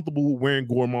you're comfortable wearing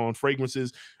Gourmand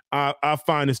fragrances, I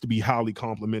find this to be highly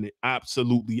complimented.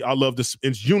 Absolutely. I love this.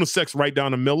 It's unisex right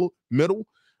down the middle.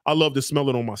 I love to smell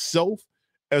it on myself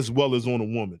as well as on a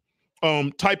woman.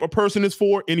 Type of person is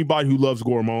for anybody who loves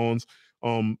Gourmands,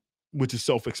 which is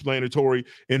self-explanatory.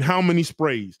 And how many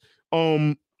sprays?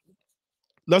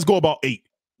 Let's go about 8.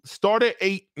 Start at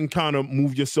 8 and kind of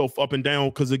move yourself up and down,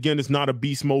 because again, it's not a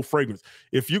beast mode fragrance.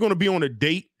 If you're going to be on a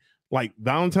date like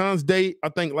Valentine's Day, I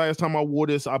think last time I wore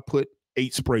this, I put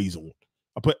 8 sprays on.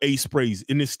 I put 8 sprays,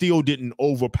 and it still didn't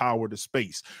overpower the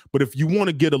space. But if you want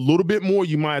to get a little bit more,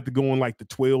 you might have to go on like the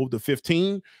 12 to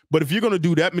 15. But if you're going to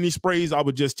do that many sprays, I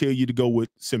would just tell you to go with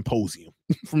Symposium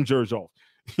from Xerjoff.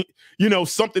 You know,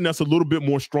 something that's a little bit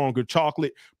more stronger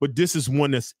chocolate, but this is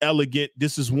one that's elegant.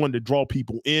 This is one to draw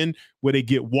people in where they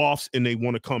get wafts and they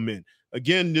want to come in.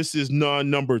 Again, this is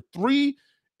number 3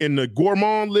 in the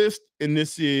Gourmand list, and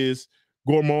this is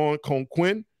Gourmand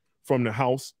Conquin from the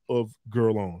House of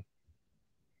Guerlain.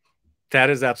 That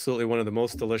is absolutely one of the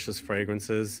most delicious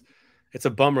fragrances. It's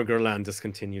a bummer Guerlain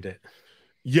discontinued it.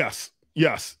 Yes,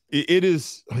 yes, it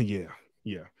is. Yeah,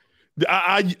 yeah.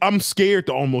 I'm scared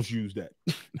to almost use that.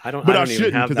 I don't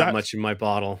even have that much in my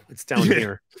bottle. It's down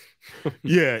here.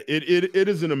 Yeah, it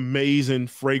is an amazing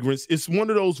fragrance. It's one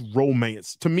of those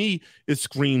romance. To me, it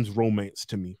screams romance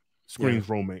to me. Screams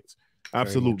romance.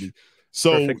 Absolutely.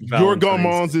 So your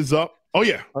Gourmands is up. Oh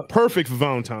yeah, perfect for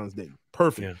Valentine's Day.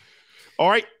 Perfect. Yeah. All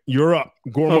right, you're up.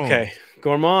 Gourmand. Okay,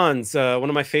 Gourmands, one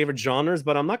of my favorite genres,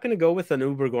 but I'm not going to go with an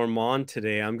uber gourmand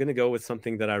today. I'm going to go with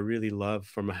something that I really love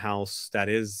from a house that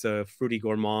is fruity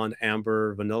gourmand,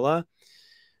 amber, vanilla.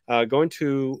 Going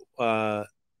to the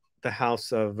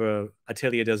house of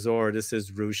Atelier des Ors, this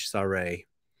is Rouge Saray.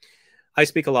 I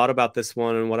speak a lot about this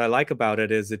one, and what I like about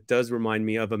it is it does remind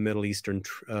me of a Middle Eastern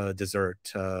dessert.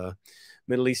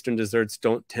 Middle Eastern desserts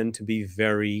don't tend to be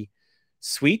very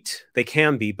sweet. They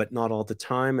can be, but not all the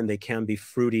time, and they can be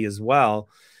fruity as well.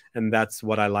 And that's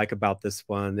what I like about this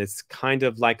one. It's kind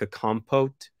of like a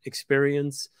compote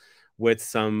experience with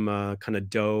some kind of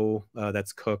dough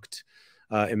that's cooked.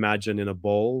 Imagine in a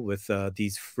bowl with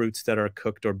these fruits that are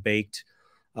cooked or baked.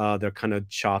 They're kind of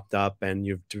chopped up, and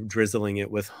you're drizzling it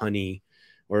with honey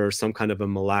or some kind of a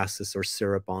molasses or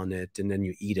syrup on it, and then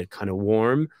you eat it kind of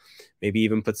warm. Maybe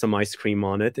even put some ice cream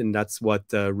on it, and that's what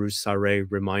Rouge Saray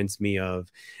reminds me of.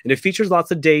 And it features lots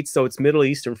of dates, so it's Middle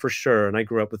Eastern for sure. And I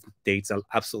grew up with dates. I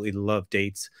absolutely love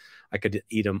dates. I could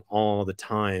eat them all the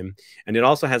time. And it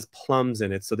also has plums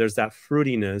in it, so there's that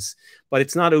fruitiness, but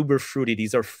it's not uber fruity.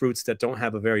 These are fruits that don't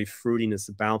have a very fruitiness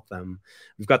about them.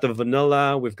 We've got the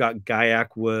vanilla, we've got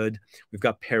Gaiac wood, we've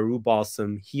got Peru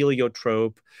balsam,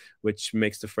 heliotrope, which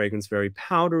makes the fragrance very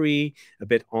powdery, a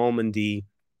bit almondy.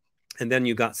 And then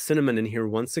you got cinnamon in here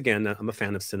once again. I'm a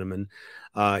fan of cinnamon.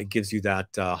 It gives you that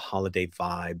holiday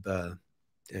vibe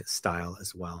style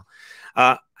as well.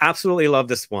 Absolutely love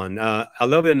this one. I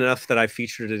love it enough that I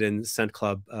featured it in Scent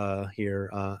Club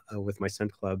here with my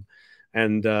Scent Club.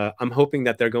 And I'm hoping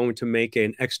that they're going to make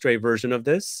an extrait version of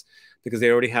this, because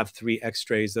they already have 3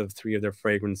 extraits of 3 of their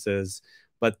fragrances.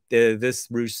 But this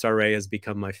Rouge Saray has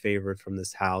become my favorite from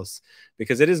this house,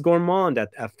 because it is gourmand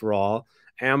after all.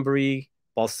 Ambre,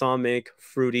 balsamic,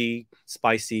 fruity,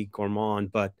 spicy,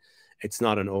 gourmand, but it's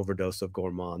not an overdose of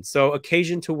gourmand. So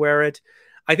occasion to wear it.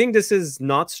 I think this is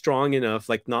not strong enough,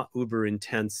 like not uber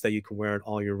intense that you can wear it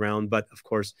all year round. But of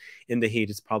course, in the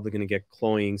heat, it's probably going to get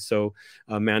cloying. So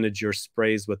manage your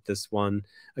sprays with this one.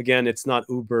 Again, it's not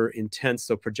uber intense,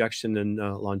 so projection and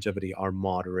longevity are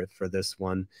moderate for this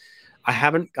one. I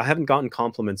haven't gotten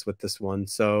compliments with this one,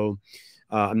 so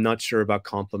I'm not sure about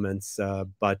compliments,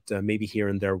 but maybe here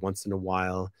and there once in a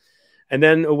while. And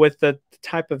then with the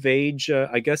type of age,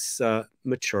 I guess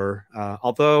mature,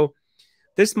 although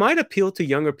this might appeal to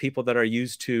younger people that are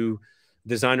used to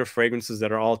designer fragrances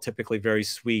that are all typically very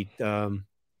sweet.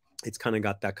 It's kind of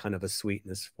got that kind of a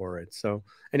sweetness for it. So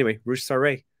anyway, Rouge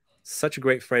Saray, such a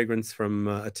great fragrance from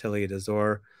Atelier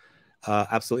d'Azur.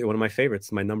 Absolutely one of my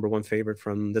favorites, my #1 favorite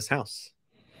from this house.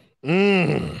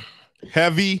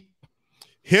 Heavy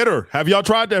hitter. Have y'all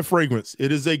tried that fragrance?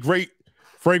 It is a great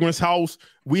fragrance house.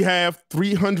 We have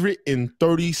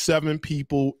 337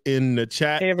 people in the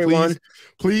chat. Hey, everyone.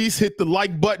 Please hit the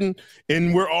like button,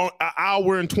 and we're on an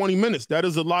hour and 20 minutes. That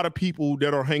is a lot of people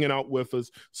that are hanging out with us,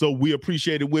 so we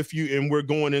appreciate it with you, and we're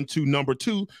going into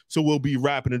 #2, so we'll be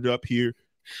wrapping it up here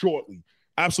shortly.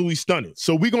 Absolutely stunning.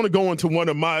 So we're going to go into one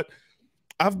of my,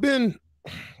 I think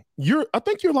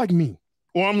you're like me,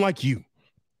 or I'm like you,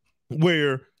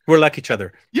 where we're like each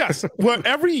other. Yes. Well,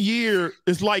 every year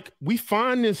it's like we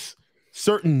find this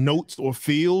certain notes or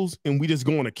feels, and we just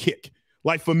go on a kick.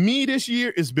 Like for me this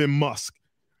year, it's been musk.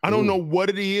 I don't know what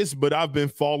it is, but I've been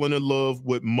falling in love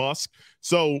with musk.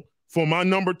 So for my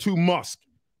 #2 musk,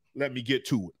 let me get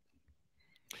to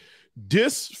it.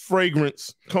 This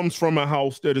fragrance comes from a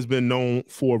house that has been known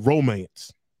for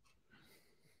romance.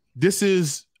 This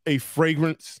is a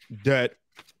fragrance that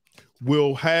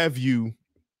will have you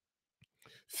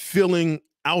feeling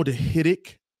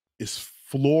aldehydic. It's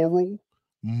floral,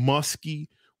 musky,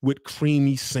 with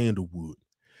creamy sandalwood.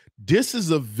 This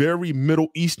is a very Middle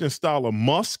Eastern style of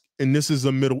musk, and this is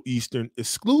a Middle Eastern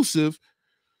exclusive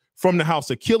from the house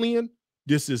of Killian.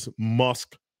 This is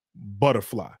Musk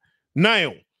Butterfly.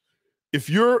 Now, if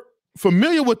you're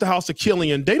familiar with the house of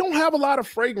Killian, they don't have a lot of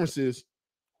fragrances,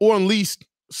 or at least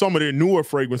some of their newer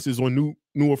fragrances or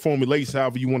newer formulations,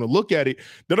 however you want to look at it,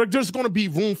 that are just going to be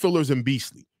room fillers and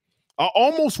beastly. I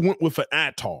almost went with an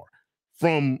attar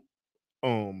from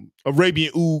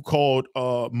Arabian Oud called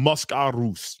Musk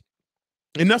Russe.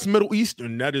 And that's Middle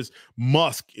Eastern. That is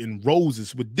musk and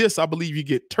roses. With this, I believe you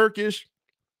get Turkish,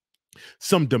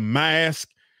 some damask.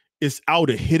 It's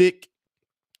aldehydic,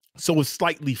 so it's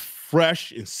slightly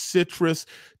fresh and citrus.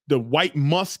 The white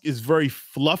musk is very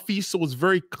fluffy, so it's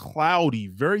very cloudy,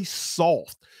 very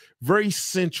soft, very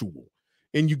sensual.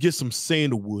 And you get some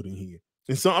sandalwood in here.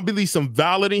 And so I believe some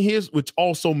violet in here, which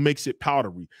also makes it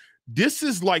powdery. This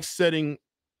is like setting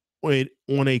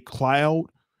on a cloud.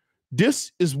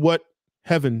 This is what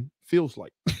heaven feels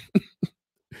like.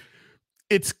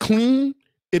 It's clean.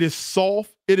 It is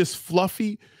soft. It is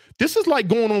fluffy. This is like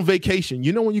going on vacation.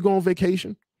 You know when you go on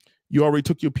vacation, you already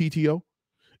took your PTO,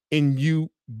 and you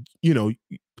know,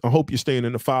 I hope you're staying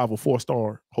in a 5 or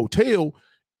 4-star hotel,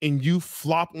 and you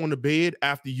flop on the bed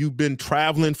after you've been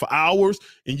traveling for hours,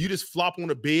 and you just flop on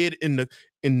the bed, and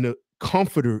the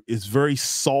comforter is very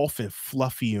soft and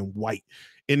fluffy and white.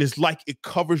 And it's like it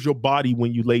covers your body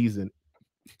when you lays in it.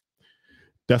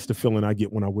 That's the feeling I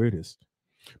get when I wear this.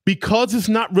 Because it's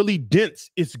not really dense,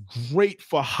 it's great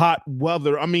for hot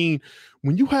weather. I mean,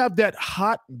 when you have that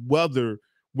hot weather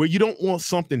where you don't want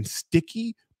something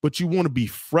sticky, but you want to be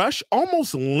fresh,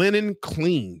 almost linen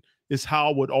clean is how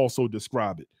I would also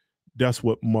describe it. That's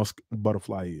what Musk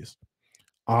Butterfly is.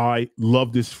 I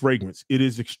love this fragrance. It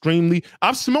is extremely,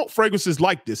 I've smelled fragrances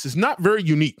like this. It's not very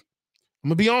unique. I'm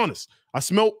gonna be honest. I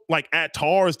smelled like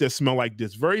attars that smell like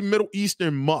this. Very Middle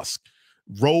Eastern musk,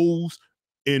 rose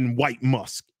and white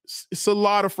musk. It's a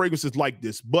lot of fragrances like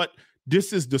this, but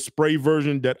this is the spray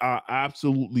version that I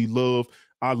absolutely love.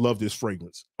 I love this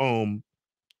fragrance.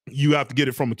 You have to get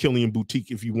it from a Killian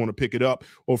boutique if you want to pick it up,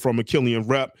 or from a Killian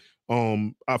rep.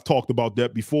 I've talked about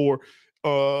that before.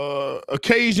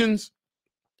 Occasions,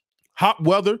 hot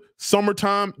weather,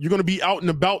 summertime, you're going to be out and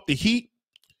about, the heat.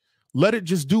 Let it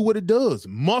just do what it does.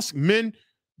 Musk, men,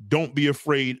 don't be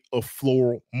afraid of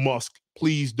floral musk.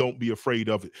 Please don't be afraid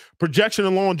of it. Projection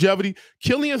and longevity.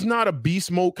 Killian's not a beast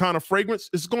mode kind of fragrance.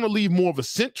 It's going to leave more of a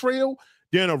scent trail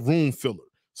than a room filler.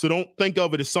 So don't think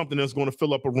of it as something that's going to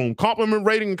fill up a room. Compliment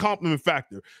rating and compliment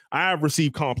factor. I have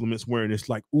received compliments wearing it's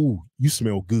like, ooh, you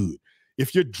smell good.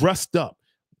 If you're dressed up,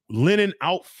 linen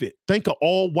outfit, think of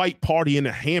all white party in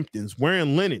the Hamptons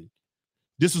wearing linen.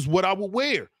 This is what I would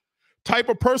wear. Type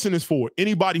of person is for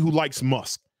anybody who likes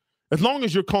musk. As long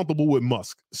as you're comfortable with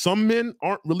musk. Some men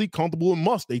aren't really comfortable with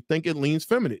musk. They think it leans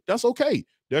feminine. That's okay.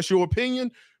 That's your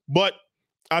opinion. But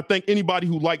I think anybody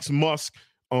who likes musk,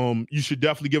 you should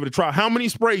definitely give it a try. How many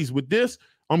sprays with this?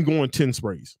 I'm going 10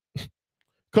 sprays.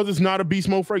 Because it's not a beast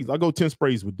mode fragrance. I go 10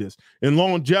 sprays with this. And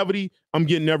longevity, I'm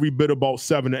getting every bit about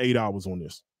 7 to 8 hours on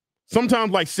this.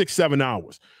 Sometimes like 6, 7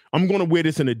 hours. I'm going to wear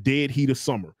this in a dead heat of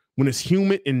summer. When it's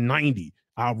humid and 90,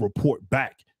 I'll report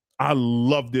back. I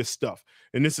love this stuff.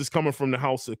 And this is coming from the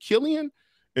house of Killian.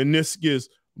 And this is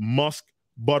Musk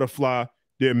Butterfly,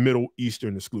 their Middle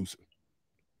Eastern exclusive.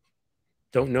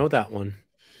 Don't know that one.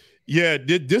 Yeah,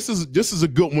 this is a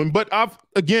good one. But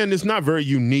again, it's not very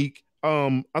unique.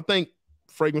 I think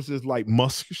fragrances like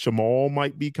Musk Shamal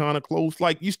might be kind of close.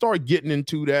 Like you start getting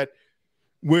into that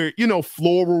where, you know,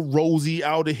 floral, rosy,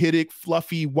 aldehydic,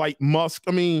 fluffy, white musk.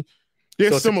 I mean,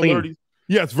 there's similarities.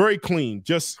 Yeah, it's very clean.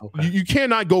 Just okay. you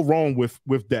cannot go wrong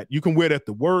with that. You can wear that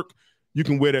to work. You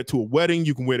can wear that to a wedding.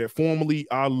 You can wear that formally.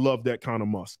 I love that kind of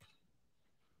musk.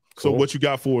 Cool. So what you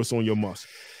got for us on your musk?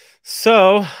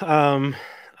 So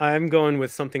I'm going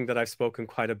with something that I've spoken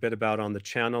quite a bit about on the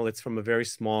channel. It's from a very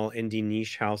small indie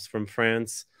niche house from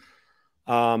France.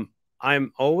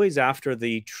 I'm always after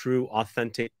the true,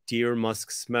 authentic deer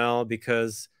musk smell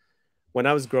because when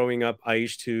I was growing up, I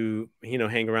used to,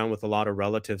 hang around with a lot of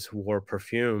relatives who wore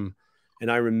perfume.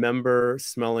 And I remember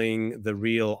smelling the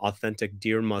real authentic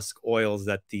deer musk oils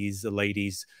that these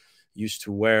ladies used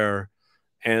to wear.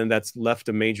 And that's left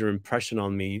a major impression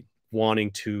on me,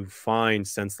 wanting to find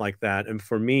scents like that. And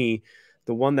for me,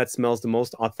 the one that smells the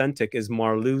most authentic is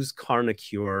Marlou's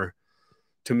Carnicure.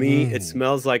 To me, it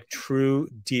smells like true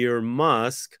deer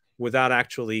musk without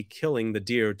actually killing the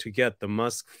deer to get the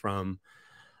musk from.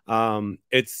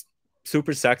 It's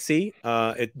super sexy.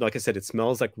 Like I said, it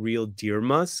smells like real deer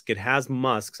musk. It has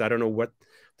musks. I don't know what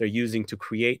they're using to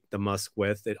create the musk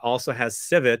with. It also has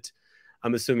civet.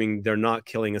 I'm assuming they're not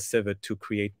killing a civet to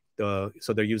create so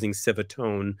they're using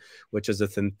civetone, which is a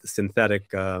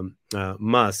synthetic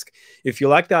musk. If you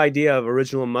like the idea of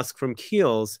original musk from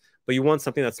Kiehl's, but you want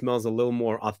something that smells a little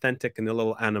more authentic and a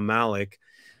little animalic,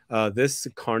 this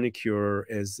Carnicure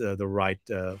is the right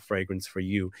fragrance for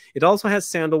you. It also has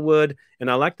sandalwood,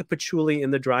 and I like the patchouli in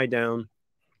the dry down.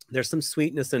 There's some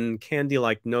sweetness and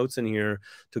candy-like notes in here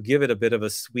to give it a bit of a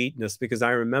sweetness, because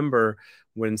I remember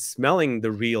when smelling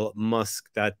the real musk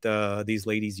that these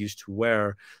ladies used to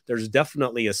wear, there's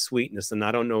definitely a sweetness. And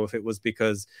I don't know if it was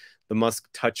because the musk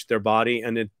touched their body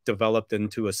and it developed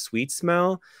into a sweet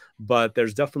smell, but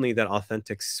there's definitely that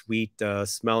authentic sweet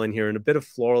smell in here, and a bit of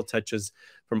floral touches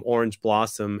from orange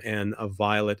blossom and a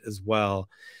violet as well.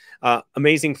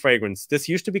 Amazing fragrance. This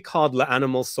used to be called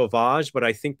L'Animal Sauvage, but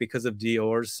I think because of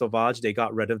Dior's Sauvage, they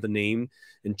got rid of the name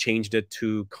and changed it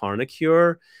to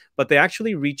Carnicure. But they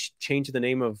actually changed the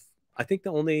name of, I think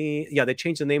they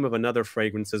changed the name of another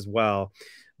fragrance as well.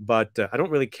 But I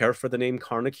don't really care for the name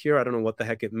Carnicure. I don't know what the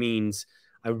heck it means.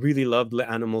 I really loved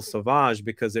L'Animal Sauvage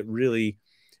because it really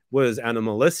was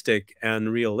animalistic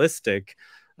and realistic.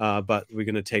 But we're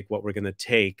going to take what we're going to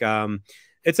take.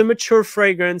 It's a mature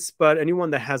fragrance, but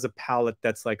anyone that has a palate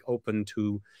that's like open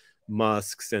to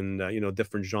musks and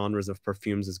different genres of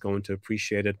perfumes is going to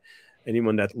appreciate it.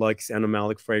 Anyone that likes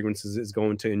animalic fragrances is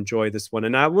going to enjoy this one.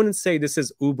 And I wouldn't say this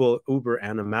is uber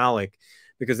animalic,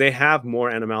 because they have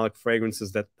more animalic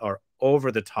fragrances that are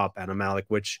over the top animalic,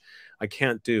 which I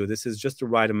can't do. This is just the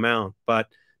right amount, but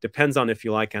depends on if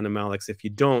you like animalics. If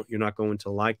you don't, you're not going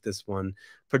to like this one.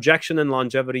 Projection and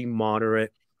longevity,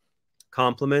 moderate.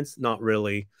 compliments? Not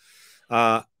really.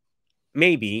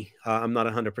 Maybe. I'm not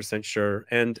 100% sure.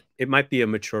 And it might be a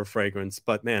mature fragrance,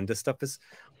 but man, this stuff is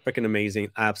freaking amazing.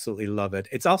 Absolutely love it.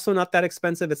 It's also not that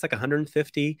expensive. It's like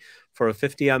 150 for a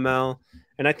 50 ml.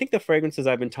 And I think the fragrances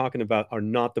I've been talking about are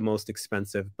not the most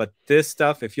expensive, but this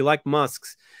stuff, if you like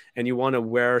musks and you want to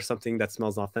wear something that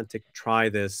smells authentic, try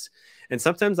this. And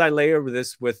sometimes I layer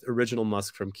this with original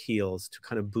musk from Kiehl's to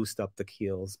kind of boost up the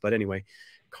Kiehl's. But anyway,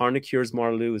 Carnicure's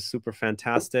Marlou is super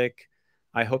fantastic.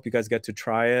 I hope you guys get to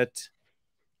try it.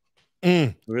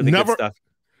 Really good stuff.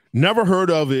 Never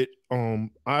heard of it. I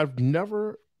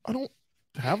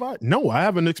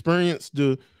haven't experienced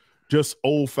the just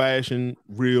old-fashioned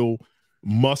real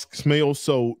musk smell.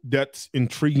 So that's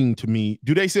intriguing to me.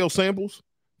 Do they sell samples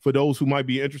for those who might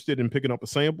be interested in picking up a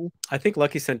sample? I think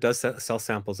Lucky Scent does sell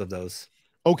samples of those.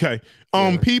 Okay.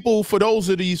 People, for those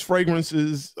of these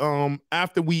fragrances,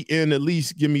 after we end, at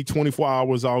least give me 24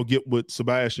 hours. I'll get with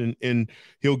Sebastian and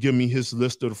he'll give me his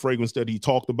list of the fragrance that he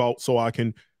talked about so I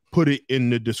can put it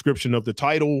in the description of the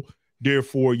title.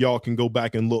 Therefore, y'all can go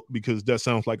back and look because that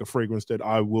sounds like a fragrance that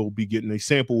I will be getting a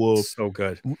sample of. So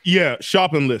good. Yeah,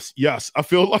 shopping list. Yes, I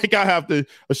feel like I have a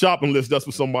shopping list. That's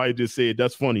what somebody just said.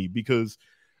 That's funny because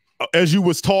as you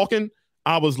was talking,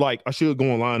 I was like, I should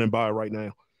go online and buy it right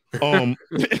now.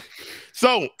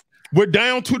 So we're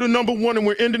down to the number one and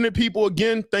we're ending it, people.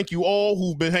 Again, thank you all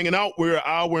who've been hanging out. We're an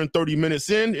hour and 30 minutes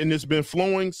in and it's been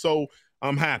flowing, so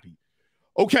I'm happy.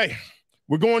 Okay,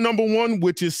 we're going number one,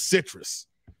 which is citrus.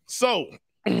 So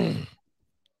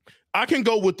I can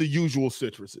go with the usual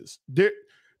citruses.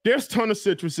 There's a ton of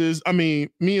citruses. I mean,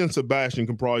 me and Sebastian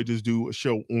can probably just do a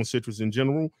show on citrus in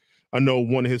general. I know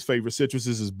one of his favorite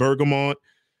citruses is bergamot.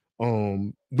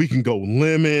 We can go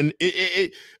lemon.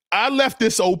 I left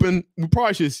this open. We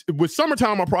probably should, with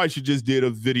summertime, I probably should just did a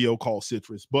video called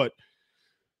citrus. But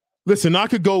listen, I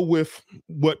could go with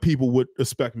what people would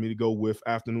expect me to go with,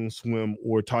 Afternoon Swim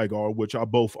or Tiger, which I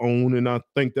both own. And I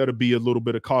think that'd be a little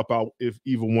bit of cop-out if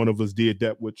either one of us did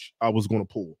that, which I was going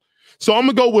to pull. So I'm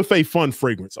going to go with a fun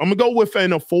fragrance. I'm going to go with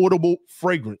an affordable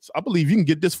fragrance. I believe you can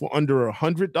get this for under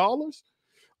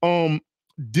 $100.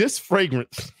 This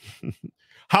fragrance,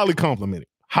 highly complimented,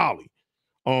 highly.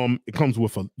 It comes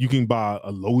with you can buy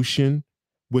a lotion,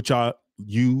 which I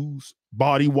use,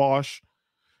 body wash.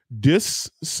 This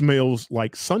smells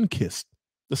like Sunkissed,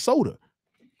 the soda.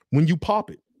 When you pop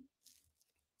it,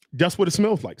 that's what it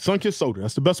smells like. Sunkissed soda.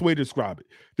 That's the best way to describe it.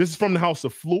 This is from the house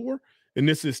of Phlur, and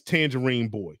this is Tangerine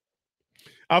Boy.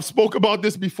 I've spoke about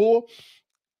this before.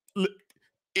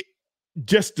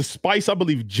 Just the spice, I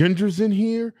believe ginger's in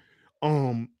here.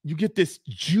 You get this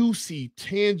juicy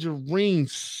tangerine,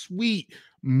 sweet,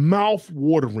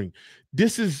 mouth-watering.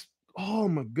 This is, oh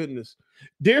my goodness.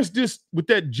 There's this, with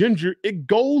that ginger, it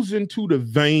goes into the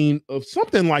vein of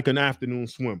something like an Afternoon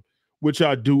Swim, which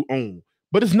I do own,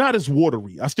 but it's not as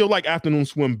watery. I still like Afternoon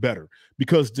Swim better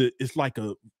because it's like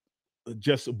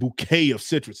just a bouquet of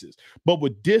citruses. But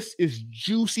with this is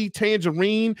juicy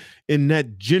tangerine, and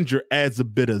that ginger adds a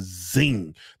bit of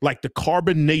zing, like the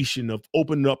carbonation of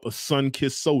opening up a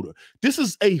sun-kissed soda. This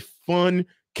is a fun,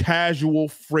 casual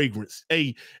fragrance,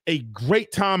 a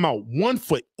great time out, one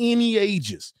for any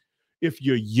ages. If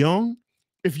you're young,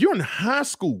 if you're in high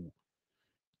school,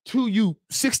 to you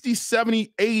 60,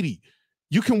 70, 80,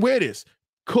 you can wear this.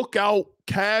 Cookout,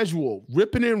 casual,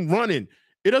 ripping and running.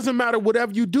 It doesn't matter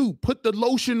whatever you do. Put the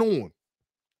lotion on.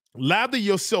 Lather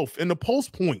yourself in the pulse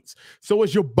points. So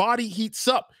as your body heats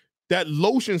up, that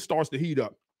lotion starts to heat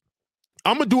up.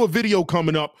 I'm going to do a video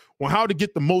coming up on how to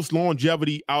get the most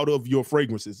longevity out of your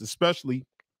fragrances, especially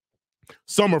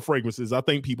summer fragrances. I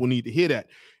think people need to hear that.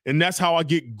 And that's how I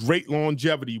get great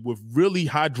longevity, with really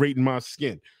hydrating my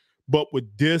skin. But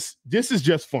with this is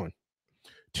just fun.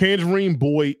 Tangerine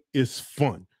Boy is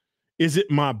fun. Is it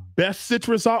my best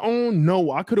citrus I own?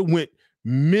 No, I could have went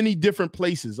many different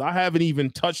places. I haven't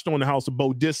even touched on the house of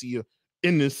Boudicca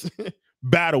in this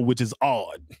battle, which is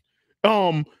odd.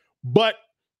 But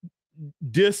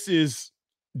this is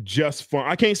just fun.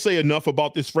 I can't say enough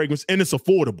about this fragrance, and it's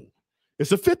affordable.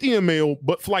 It's a 50 ml,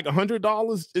 but for like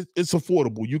 $100, it's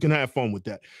affordable. You can have fun with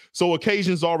that. So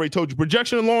occasions, already told you.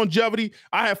 Projection and longevity,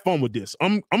 I have fun with this.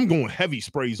 I'm going heavy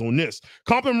sprays on this.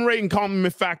 Compliment rate and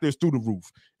compliment factor is through the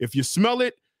roof. If you smell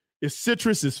it, it's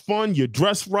citrus, it's fun, you're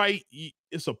dressed right,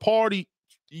 it's a party,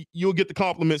 you'll get the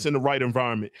compliments in the right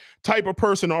environment. Type of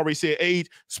person, already said age,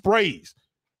 sprays.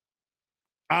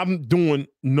 I'm doing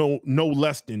no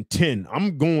less than 10.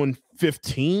 I'm going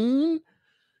 15.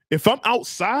 If I'm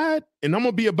outside and I'm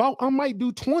going to be about, I might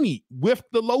do 20 with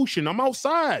the lotion. I'm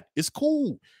outside. It's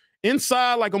cool.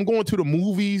 Inside, like I'm going to the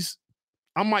movies,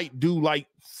 I might do like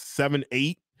 7,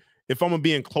 8. if I'm gonna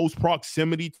be in close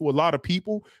proximity to a lot of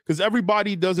people, because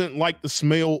everybody doesn't like the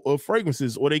smell of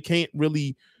fragrances, or they can't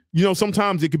really, you know,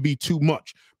 sometimes it could be too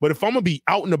much. But if I'm gonna be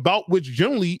out and about, which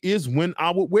generally is when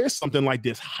I would wear something like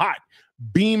this, hot,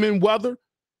 beaming weather,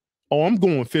 oh, I'm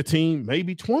going 15,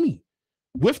 maybe 20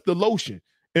 with the lotion.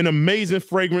 An amazing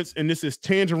fragrance, and this is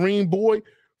Tangerine Boy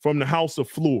from the House of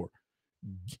Phlur.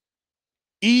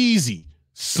 Easy,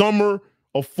 summer,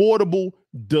 affordable,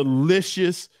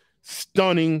 delicious,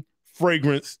 stunning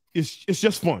fragrance. It's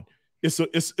just fun.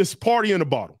 It's party in a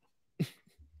bottle.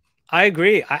 I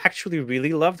agree. I actually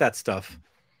really love that stuff.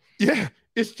 Yeah,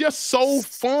 it's just so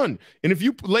fun. And if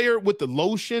you layer it with the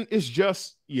lotion, it's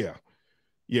just, yeah.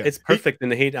 It's perfect in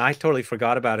the heat. I totally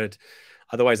forgot about it.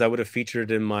 Otherwise, I would have featured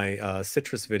it in my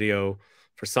citrus video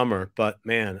for summer. But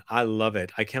man, I love it.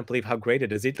 I can't believe how great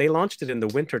it is. They launched it in the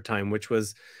winter time, which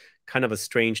was kind of a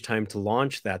strange time to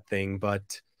launch that thing.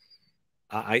 But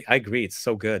I agree. It's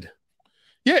so good.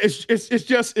 Yeah,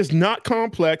 it's not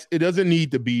complex. It doesn't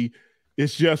need to be.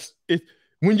 It's just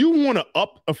when you want to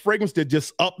up a fragrance that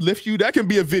just uplifts you, that can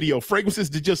be a video. Fragrances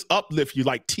that just uplift you,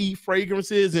 like tea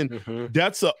fragrances, and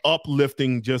that's a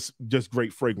uplifting, just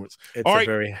great fragrance. It's a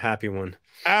very happy one.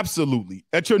 Absolutely.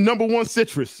 At your number one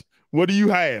citrus, what do you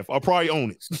have? I'll probably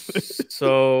own it.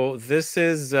 So this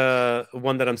is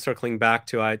one that I'm circling back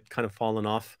to. I'd kind of fallen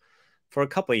off for a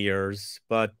couple of years,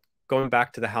 but going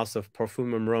back to the house of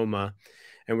Profumum Roma,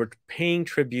 and we're paying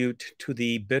tribute to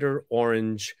the bitter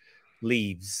orange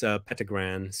leaves,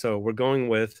 Petitgrain. So we're going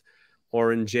with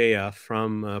Orangea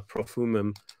from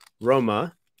Profumum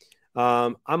Roma.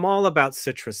 I'm all about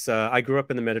citrus. I grew up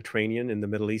in the Mediterranean, in the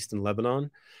Middle East and Lebanon.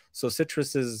 So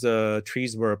citrus's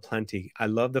trees were aplenty. I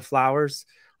love the flowers.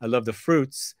 I love the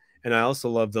fruits. And I also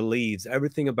love the leaves.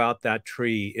 Everything about that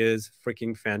tree is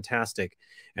freaking fantastic.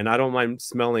 And I don't mind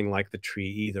smelling like the tree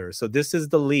either. So this is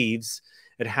the leaves.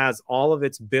 It has all of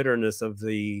its bitterness of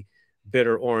the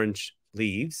bitter orange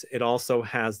leaves. It also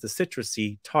has the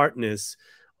citrusy tartness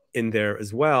in there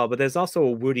as well, but there's also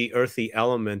a woody, earthy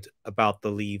element about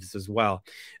the leaves as well.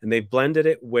 And they blended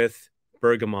it with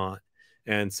bergamot.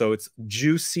 And so it's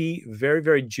juicy, very,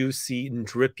 very juicy and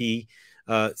drippy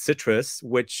citrus,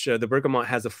 which the bergamot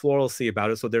has a floralcy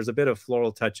about it. So there's a bit of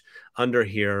floral touch under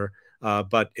here,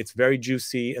 but it's very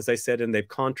juicy, as I said, and they've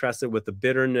contrasted with the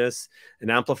bitterness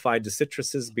and amplified the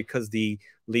citruses because the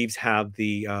leaves have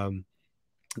the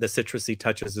citrusy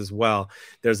touches as well.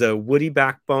 There's a woody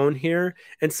backbone here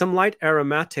and some light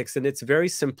aromatics, and it's very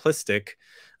simplistic,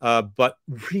 but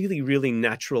really, really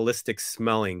naturalistic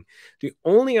smelling. The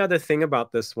only other thing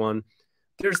about this one,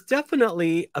 there's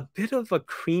definitely a bit of a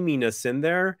creaminess in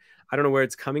there. I don't know where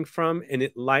it's coming from, and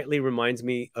it lightly reminds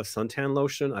me of suntan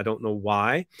lotion. I don't know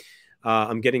why.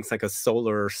 I'm getting like a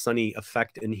solar sunny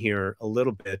effect in here a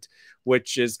little bit,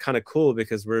 which is kind of cool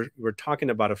because we're talking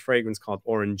about a fragrance called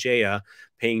Orangea,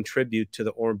 paying tribute to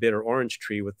the bitter orange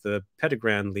tree with the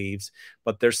Petitgrain leaves.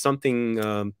 But there's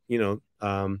something,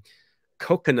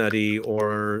 coconutty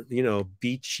or,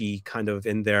 beachy kind of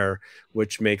in there,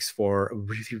 which makes for a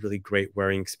really, really great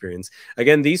wearing experience.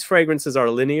 Again, these fragrances are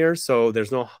linear, so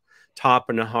there's no top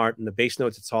and a heart and the base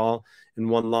notes. It's all in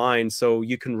one line. So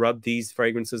you can rub these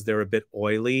fragrances. They're a bit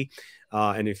oily.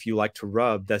 And if you like to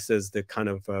rub, this is the kind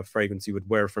of fragrance you would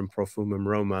wear from Profumum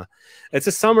Roma. It's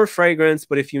a summer fragrance,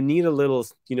 but if you need a little,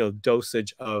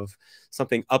 dosage of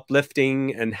something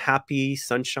uplifting and happy,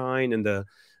 sunshine in the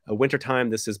wintertime,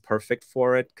 this is perfect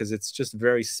for it because it's just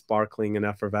very sparkling and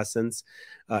effervescent.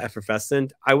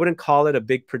 I wouldn't call it a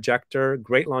big projector.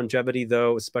 Great longevity,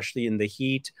 though, especially in the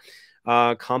heat.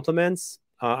 Compliments.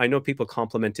 I know people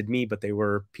complimented me, but they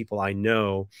were people I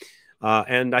know.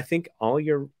 And I think all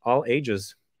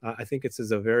ages. I think it's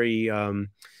a very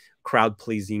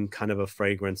crowd-pleasing kind of a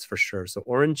fragrance for sure. So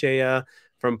Orangea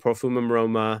from Profumum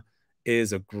Roma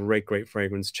is a great, great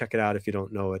fragrance. Check it out if you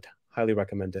don't know it. Highly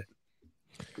recommend it.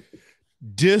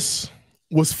 This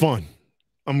was fun.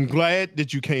 I'm glad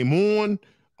that you came on.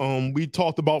 We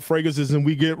talked about fragrances and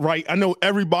we get right. I know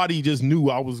everybody just knew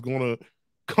I was going to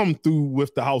come through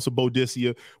with the House of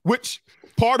Boudicca, which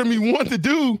part of me wanted to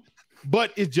do,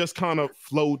 but it just kind of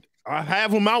flowed. I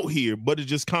have them out here, but it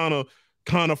just kind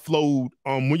of flowed.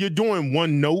 When you're doing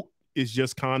one note, it's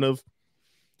just kind of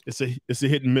it's a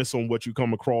hit and miss on what you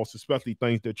come across, especially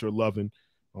things that you're loving.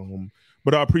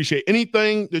 But I appreciate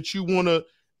anything that you want to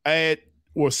add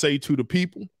or say to the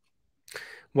people.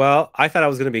 Well, I thought I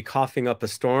was going to be coughing up a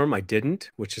storm. I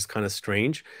didn't, which is kind of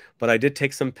strange, but I did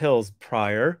take some pills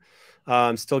prior.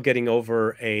 I'm still getting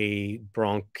over a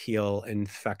bronchial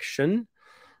infection,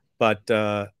 but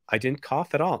I didn't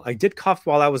cough at all. I did cough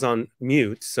while I was on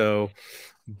mute,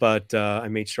 but I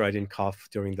made sure I didn't cough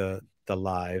during the the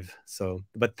live. So,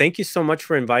 but thank you so much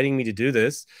for inviting me to do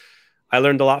this. I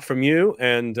learned a lot from you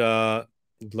and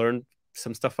learned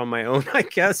some stuff on my own, I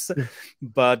guess.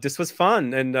 But this was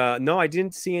fun. And no, I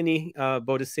didn't see any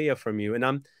Boadicea from you. And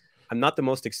I'm not the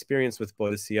most experienced with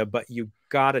Boadicea, but you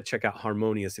got to check out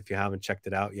Harmonious if you haven't checked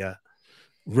it out yet.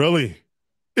 Really?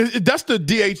 That's the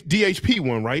DHP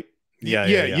one, right?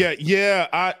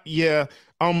 Yeah.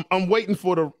 I'm waiting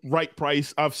for the right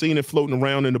price. I've seen it floating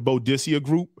around in the Boadicea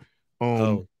group.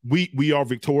 We are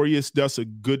victorious. That's a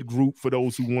good group for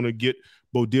those who want to get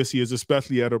Boadicias,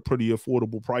 especially at a pretty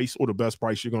affordable price, or the best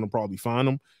price you're going to probably find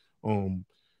them.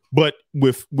 But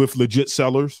with legit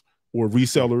sellers or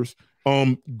resellers,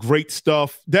 great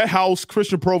stuff. That house,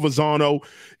 Christian Provenzano,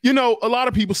 you know, a lot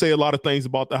of people say a lot of things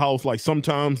about the house. Like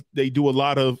sometimes they do a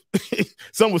lot of,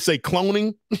 some would say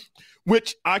cloning,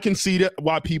 which I can see that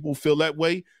why people feel that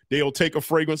way. They'll take a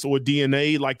fragrance or a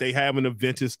DNA like they have in a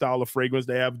vintage style of fragrance.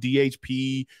 They have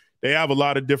DHP. They have a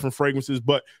lot of different fragrances.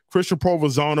 But Christian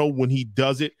Provenzano, when he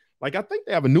does it, like I think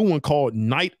they have a new one called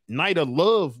Night of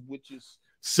Love, which is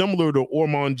similar to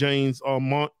Ormond Jane's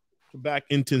Monte Tabac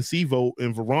Intensivo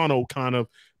and Verano kind of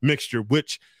mixture,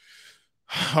 which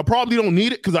I probably don't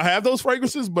need it because I have those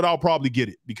fragrances, but I'll probably get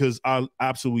it because I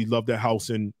absolutely love that house.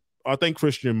 And I think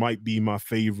Christian might be my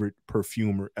favorite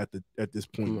perfumer at this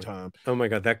point in time. Oh my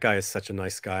God, that guy is such a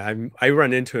nice guy. I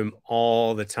run into him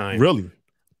all the time. Really?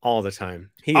 All the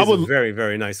time. He is a very,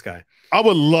 very nice guy. I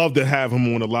would love to have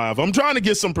him on a live. I'm trying to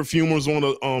get some perfumers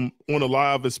on a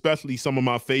live, especially some of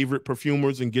my favorite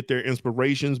perfumers, and get their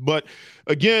inspirations. But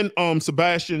again,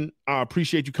 Sebastian, I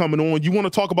appreciate you coming on. You want to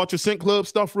talk about your Scent Club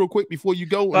stuff real quick before you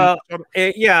go?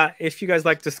 Yeah, if you guys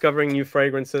like discovering new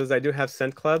fragrances, I do have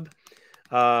Scent Club.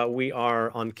 We are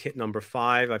on kit number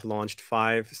 5. I've launched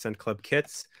 5 Scent Club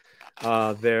kits.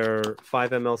 They're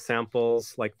 5 ml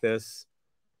samples like this,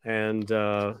 and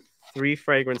 3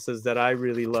 fragrances that I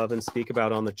really love and speak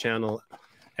about on the channel.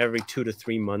 Every 2 to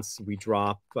 3 months we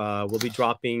drop. We'll be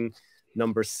dropping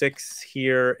number 6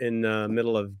 here in the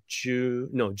middle of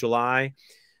July.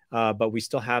 But we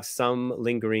still have some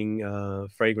lingering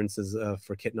fragrances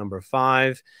for kit number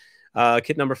 5.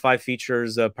 Kit number 5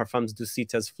 features Parfums du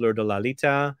Cites Fleur de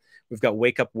Lalita. We've got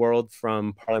Wake Up World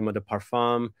from Parlement de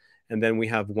Parfum. And then we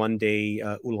have One Day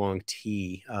Oolong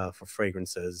Tea for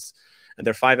fragrances. And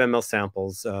they're 5 ml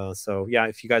samples. So yeah,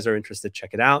 if you guys are interested, check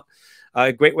it out.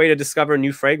 A great way to discover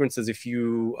new fragrances if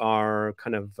you are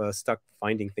kind of stuck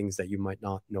finding things that you might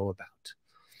not know about.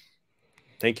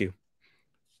 Thank you.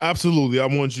 Absolutely. I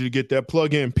want you to get that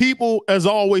plug in. People, as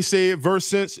I always say,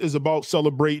 VERSCENTS is about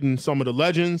celebrating some of the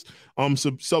legends,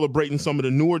 celebrating some of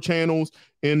the newer channels.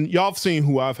 And y'all have seen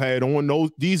who I've had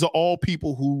on. These are all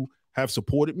people who have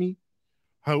supported me,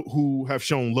 who have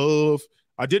shown love.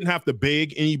 I didn't have to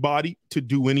beg anybody to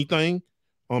do anything.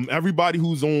 Everybody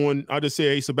who's on, I just say,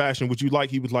 hey, Sebastian, would you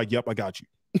like? He was like, yep, I got you.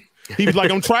 He was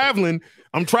like, I'm traveling,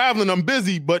 I'm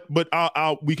busy, but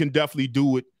we can definitely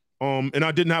do it. And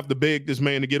I didn't have to beg this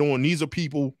man to get on. These are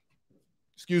people,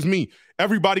 excuse me,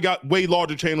 everybody got way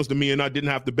larger channels than me, and I didn't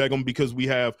have to beg them because we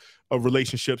have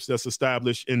relationships that's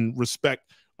established, and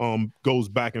respect goes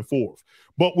back and forth.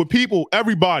 But with people,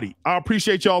 everybody, I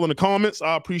appreciate y'all in the comments.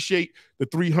 I appreciate the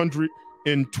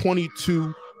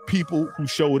 322 people who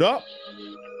showed up.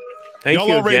 Thank you.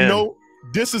 Y'all already again. know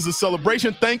this is a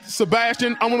celebration. Thanks,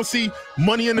 Sebastian. I want to see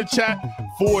money in the chat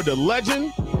for the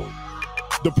legend,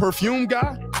 the Perfume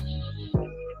Guy.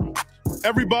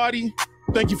 Everybody,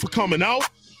 thank you for coming out.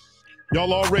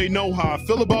 Y'all already know how I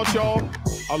feel about y'all.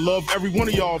 I love every one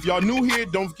of y'all. If y'all new here,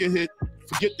 don't forget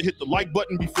to hit the like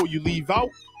button before you leave out.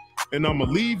 And I'm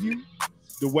gonna leave you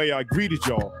the way I greeted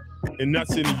y'all. And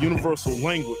that's in the universal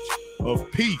language of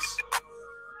peace.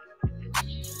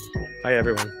 Bye,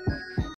 everyone.